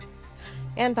help.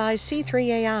 And by C3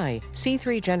 AI.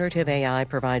 C3 Generative AI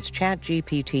provides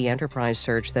ChatGPT enterprise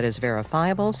search that is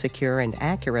verifiable, secure, and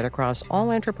accurate across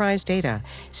all enterprise data.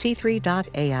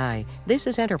 C3.ai. This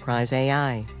is Enterprise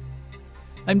AI.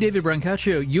 I'm David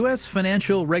Brancaccio. U.S.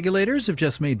 financial regulators have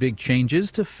just made big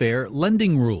changes to fair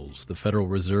lending rules. The Federal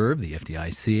Reserve, the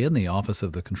FDIC, and the Office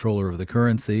of the Comptroller of the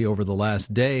Currency over the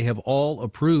last day have all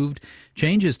approved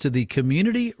changes to the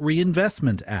Community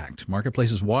Reinvestment Act.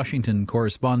 Marketplace's Washington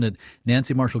correspondent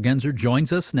Nancy Marshall-Genzer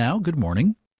joins us now. Good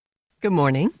morning. Good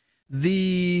morning.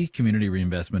 The Community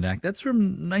Reinvestment Act, that's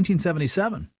from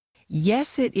 1977.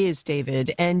 Yes, it is,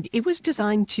 David, and it was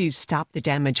designed to stop the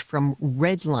damage from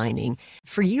redlining.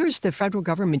 For years, the federal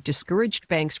government discouraged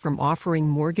banks from offering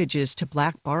mortgages to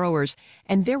Black borrowers,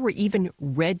 and there were even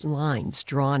red lines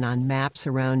drawn on maps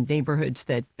around neighborhoods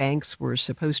that banks were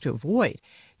supposed to avoid.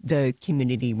 The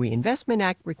Community Reinvestment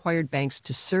Act required banks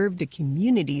to serve the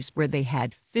communities where they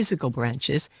had physical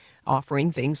branches,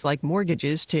 offering things like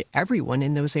mortgages to everyone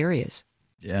in those areas.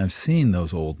 Yeah, I've seen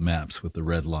those old maps with the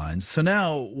red lines. So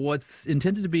now what's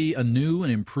intended to be a new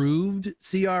and improved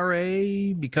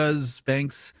CRA, because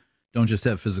banks don't just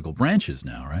have physical branches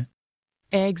now, right?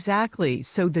 Exactly.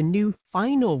 So the new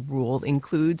final rule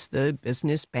includes the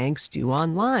business banks do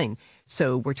online.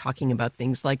 So we're talking about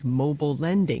things like mobile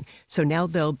lending. So now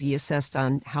they'll be assessed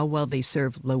on how well they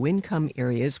serve low-income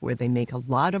areas where they make a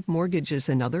lot of mortgages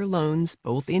and other loans,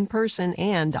 both in person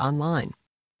and online.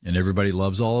 And everybody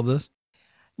loves all of this?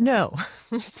 No,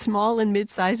 small and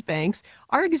mid-sized banks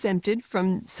are exempted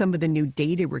from some of the new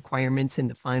data requirements in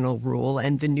the final rule,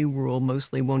 and the new rule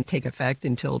mostly won't take effect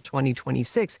until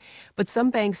 2026. But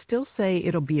some banks still say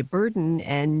it'll be a burden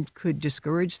and could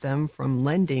discourage them from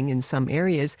lending in some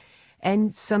areas.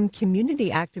 And some community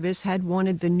activists had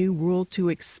wanted the new rule to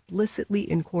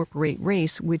explicitly incorporate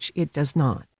race, which it does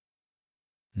not.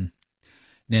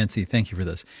 Nancy, thank you for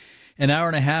this. An hour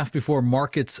and a half before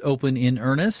markets open in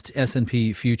earnest,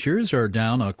 S&P futures are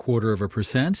down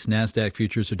 0.25%. NASDAQ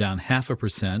futures are down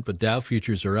 0.5%, but Dow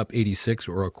futures are up 86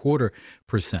 or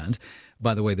 0.25%.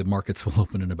 By the way, the markets will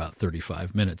open in about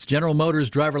 35 minutes. General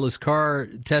Motors driverless car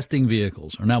testing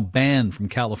vehicles are now banned from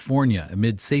California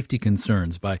amid safety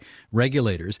concerns by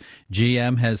regulators.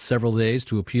 GM has several days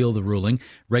to appeal the ruling.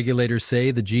 Regulators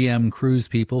say the GM Cruise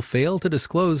people failed to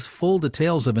disclose full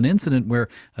details of an incident where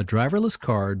a driverless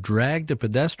car dragged a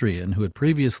pedestrian who had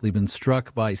previously been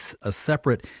struck by a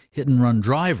separate hit-and-run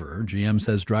driver. GM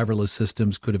says driverless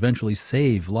systems could eventually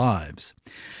save lives.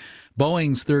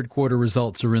 Boeing's third quarter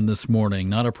results are in this morning.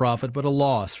 Not a profit, but a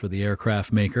loss for the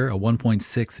aircraft maker, a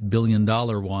 $1.6 billion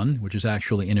one, which is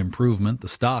actually an improvement. The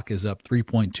stock is up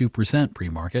 3.2%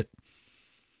 pre-market.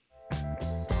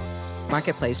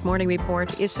 Marketplace Morning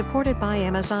Report is supported by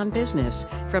Amazon Business.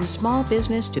 From small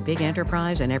business to big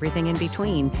enterprise and everything in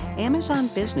between, Amazon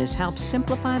Business helps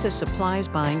simplify the supplies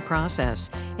buying process.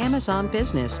 Amazon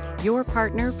Business, your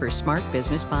partner for smart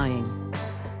business buying.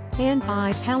 And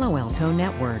by Palo Alto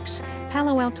Networks.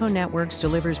 Palo Alto Networks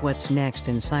delivers what's next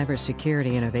in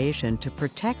cybersecurity innovation to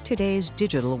protect today's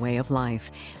digital way of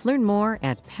life. Learn more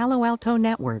at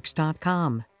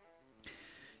paloaltonetworks.com.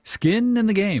 Skin in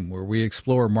the Game, where we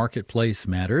explore marketplace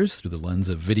matters through the lens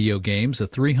of video games, a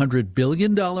 $300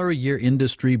 billion a year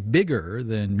industry bigger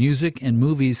than music and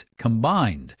movies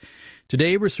combined.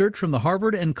 Today, research from the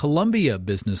Harvard and Columbia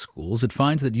business schools, it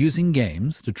finds that using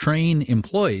games to train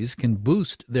employees can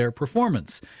boost their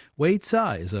performance. Wei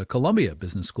Tsai is a Columbia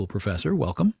Business School professor.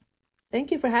 Welcome.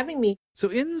 Thank you for having me. So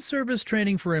in-service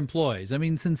training for employees,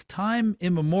 since time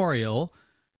immemorial,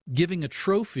 giving a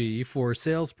trophy for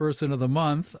Salesperson of the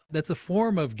Month, that's a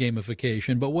form of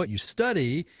gamification. But what you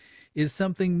study is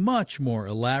something much more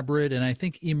elaborate and I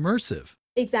think immersive.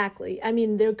 Exactly.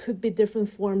 There could be different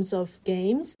forms of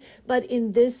games, but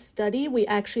in this study, we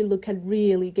actually look at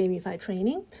really gamified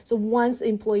training. So once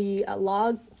employee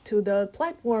log to the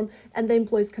platform, and the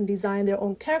employees can design their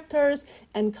own characters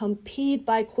and compete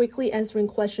by quickly answering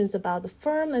questions about the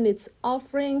firm and its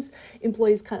offerings.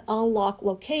 Employees can unlock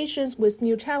locations with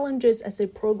new challenges as they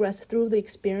progress through the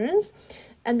experience.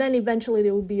 And then eventually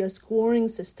there will be a scoring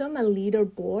system and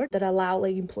leaderboard that allow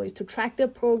employees to track their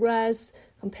progress,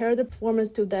 compare their performance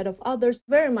to that of others,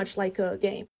 very much like a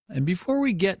game. And before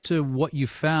we get to what you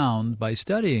found by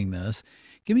studying this,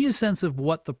 give me a sense of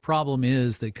what the problem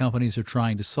is that companies are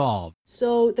trying to solve.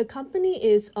 So the company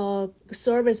is a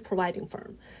service providing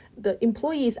firm. The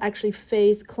employees actually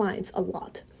face clients a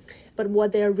lot. But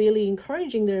what they're really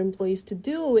encouraging their employees to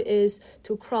do is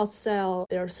to cross-sell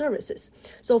their services.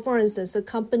 So for instance, the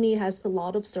company has a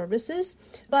lot of services,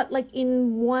 but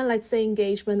in one, let's say,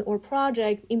 engagement or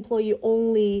project, employee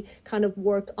only kind of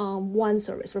work on one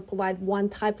service or provide one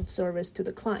type of service to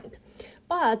the client.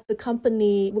 But the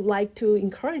company would like to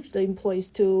encourage the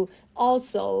employees to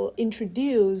also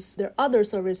introduce their other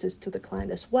services to the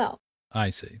client as well. I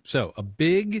see. So a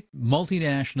big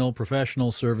multinational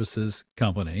professional services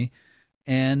company,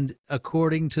 and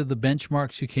according to the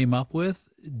benchmarks you came up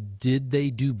with, did they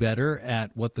do better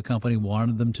at what the company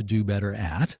wanted them to do better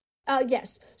at?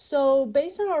 Yes. So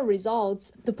based on our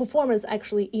results, the performance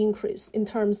actually increased in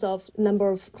terms of number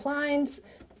of clients.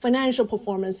 Financial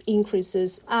performance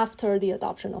increases after the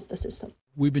adoption of the system.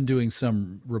 We've been doing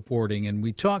some reporting, and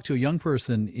we talked to a young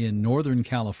person in Northern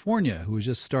California who was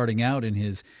just starting out in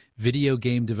his video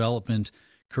game development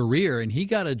career, and he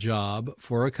got a job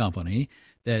for a company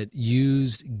that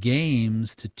used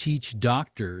games to teach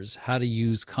doctors how to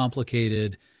use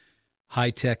complicated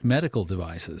high-tech medical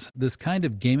devices. This kind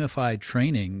of gamified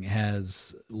training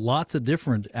has lots of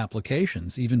different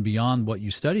applications, even beyond what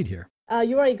you studied here.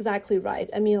 You are exactly right.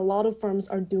 A lot of firms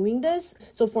are doing this.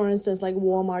 So for instance,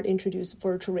 Walmart introduced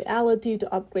virtual reality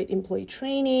to upgrade employee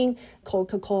training.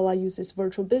 Coca-Cola uses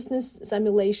virtual business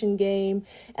simulation game.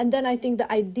 And then I think the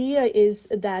idea is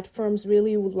that firms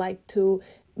really would like to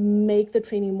make the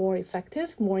training more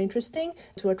effective, more interesting,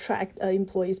 to attract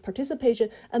employees' participation,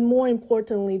 and more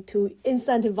importantly, to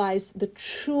incentivize the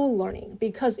true learning.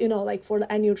 Because, like for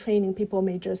the annual training, people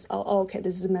may just, okay,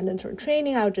 this is mandatory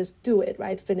training, I'll just do it,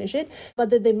 right, finish it, but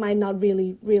that they might not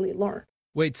really learn.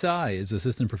 Wei Tsai is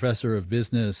assistant professor of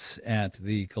business at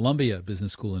the Columbia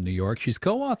Business School in New York. She's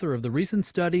co-author of the recent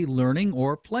study, Learning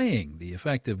or Playing: The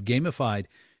Effect of Gamified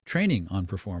Training on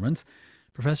Performance.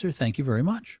 Professor, thank you very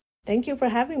much. Thank you for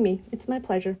having me. It's my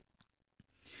pleasure.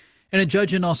 And a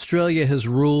judge in Australia has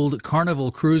ruled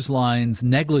Carnival Cruise Lines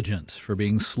negligent for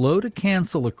being slow to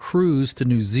cancel a cruise to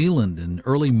New Zealand in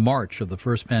early March of the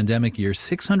first pandemic year.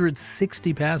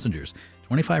 660 passengers,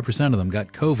 25% of them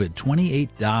got COVID,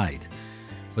 28 died.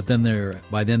 But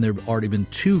by then there have already been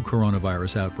 2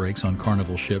 coronavirus outbreaks on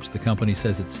Carnival ships. The company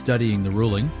says it's studying the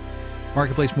ruling.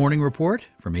 Marketplace Morning Report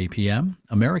from 8 p.m.,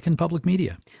 American Public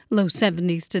Media. Low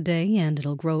 70s today, and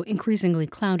it'll grow increasingly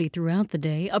cloudy throughout the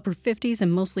day. Upper 50s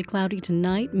and mostly cloudy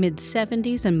tonight. Mid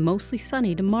 70s and mostly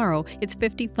sunny tomorrow. It's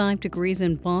 55 degrees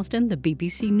in Boston. The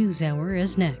BBC NewsHour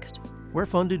is next. We're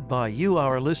funded by you,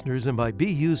 our listeners, and by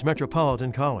BU's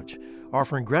Metropolitan College,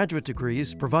 offering graduate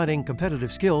degrees providing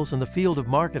competitive skills in the field of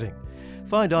marketing.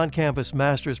 Find on-campus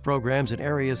master's programs in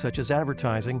areas such as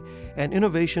advertising and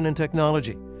innovation and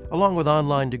technology, along with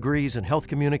online degrees in health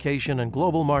communication and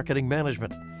global marketing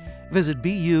management. Visit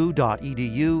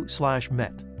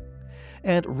bu.edu/met.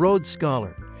 And Road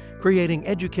Scholar, creating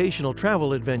educational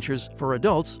travel adventures for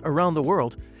adults around the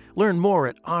world. Learn more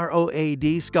at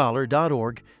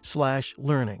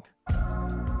roadscholar.org/learning.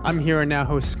 I'm here and now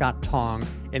host Scott Tong,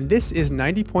 and this is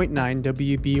 90.9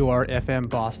 WBUR FM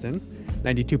Boston,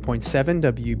 92.7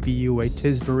 WBUA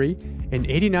Tisbury, and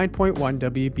 89.1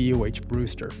 WBUH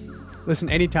Brewster. Listen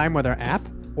anytime with our app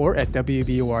or at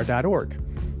WBUR.org.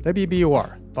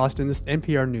 WBUR, Boston's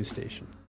NPR news station.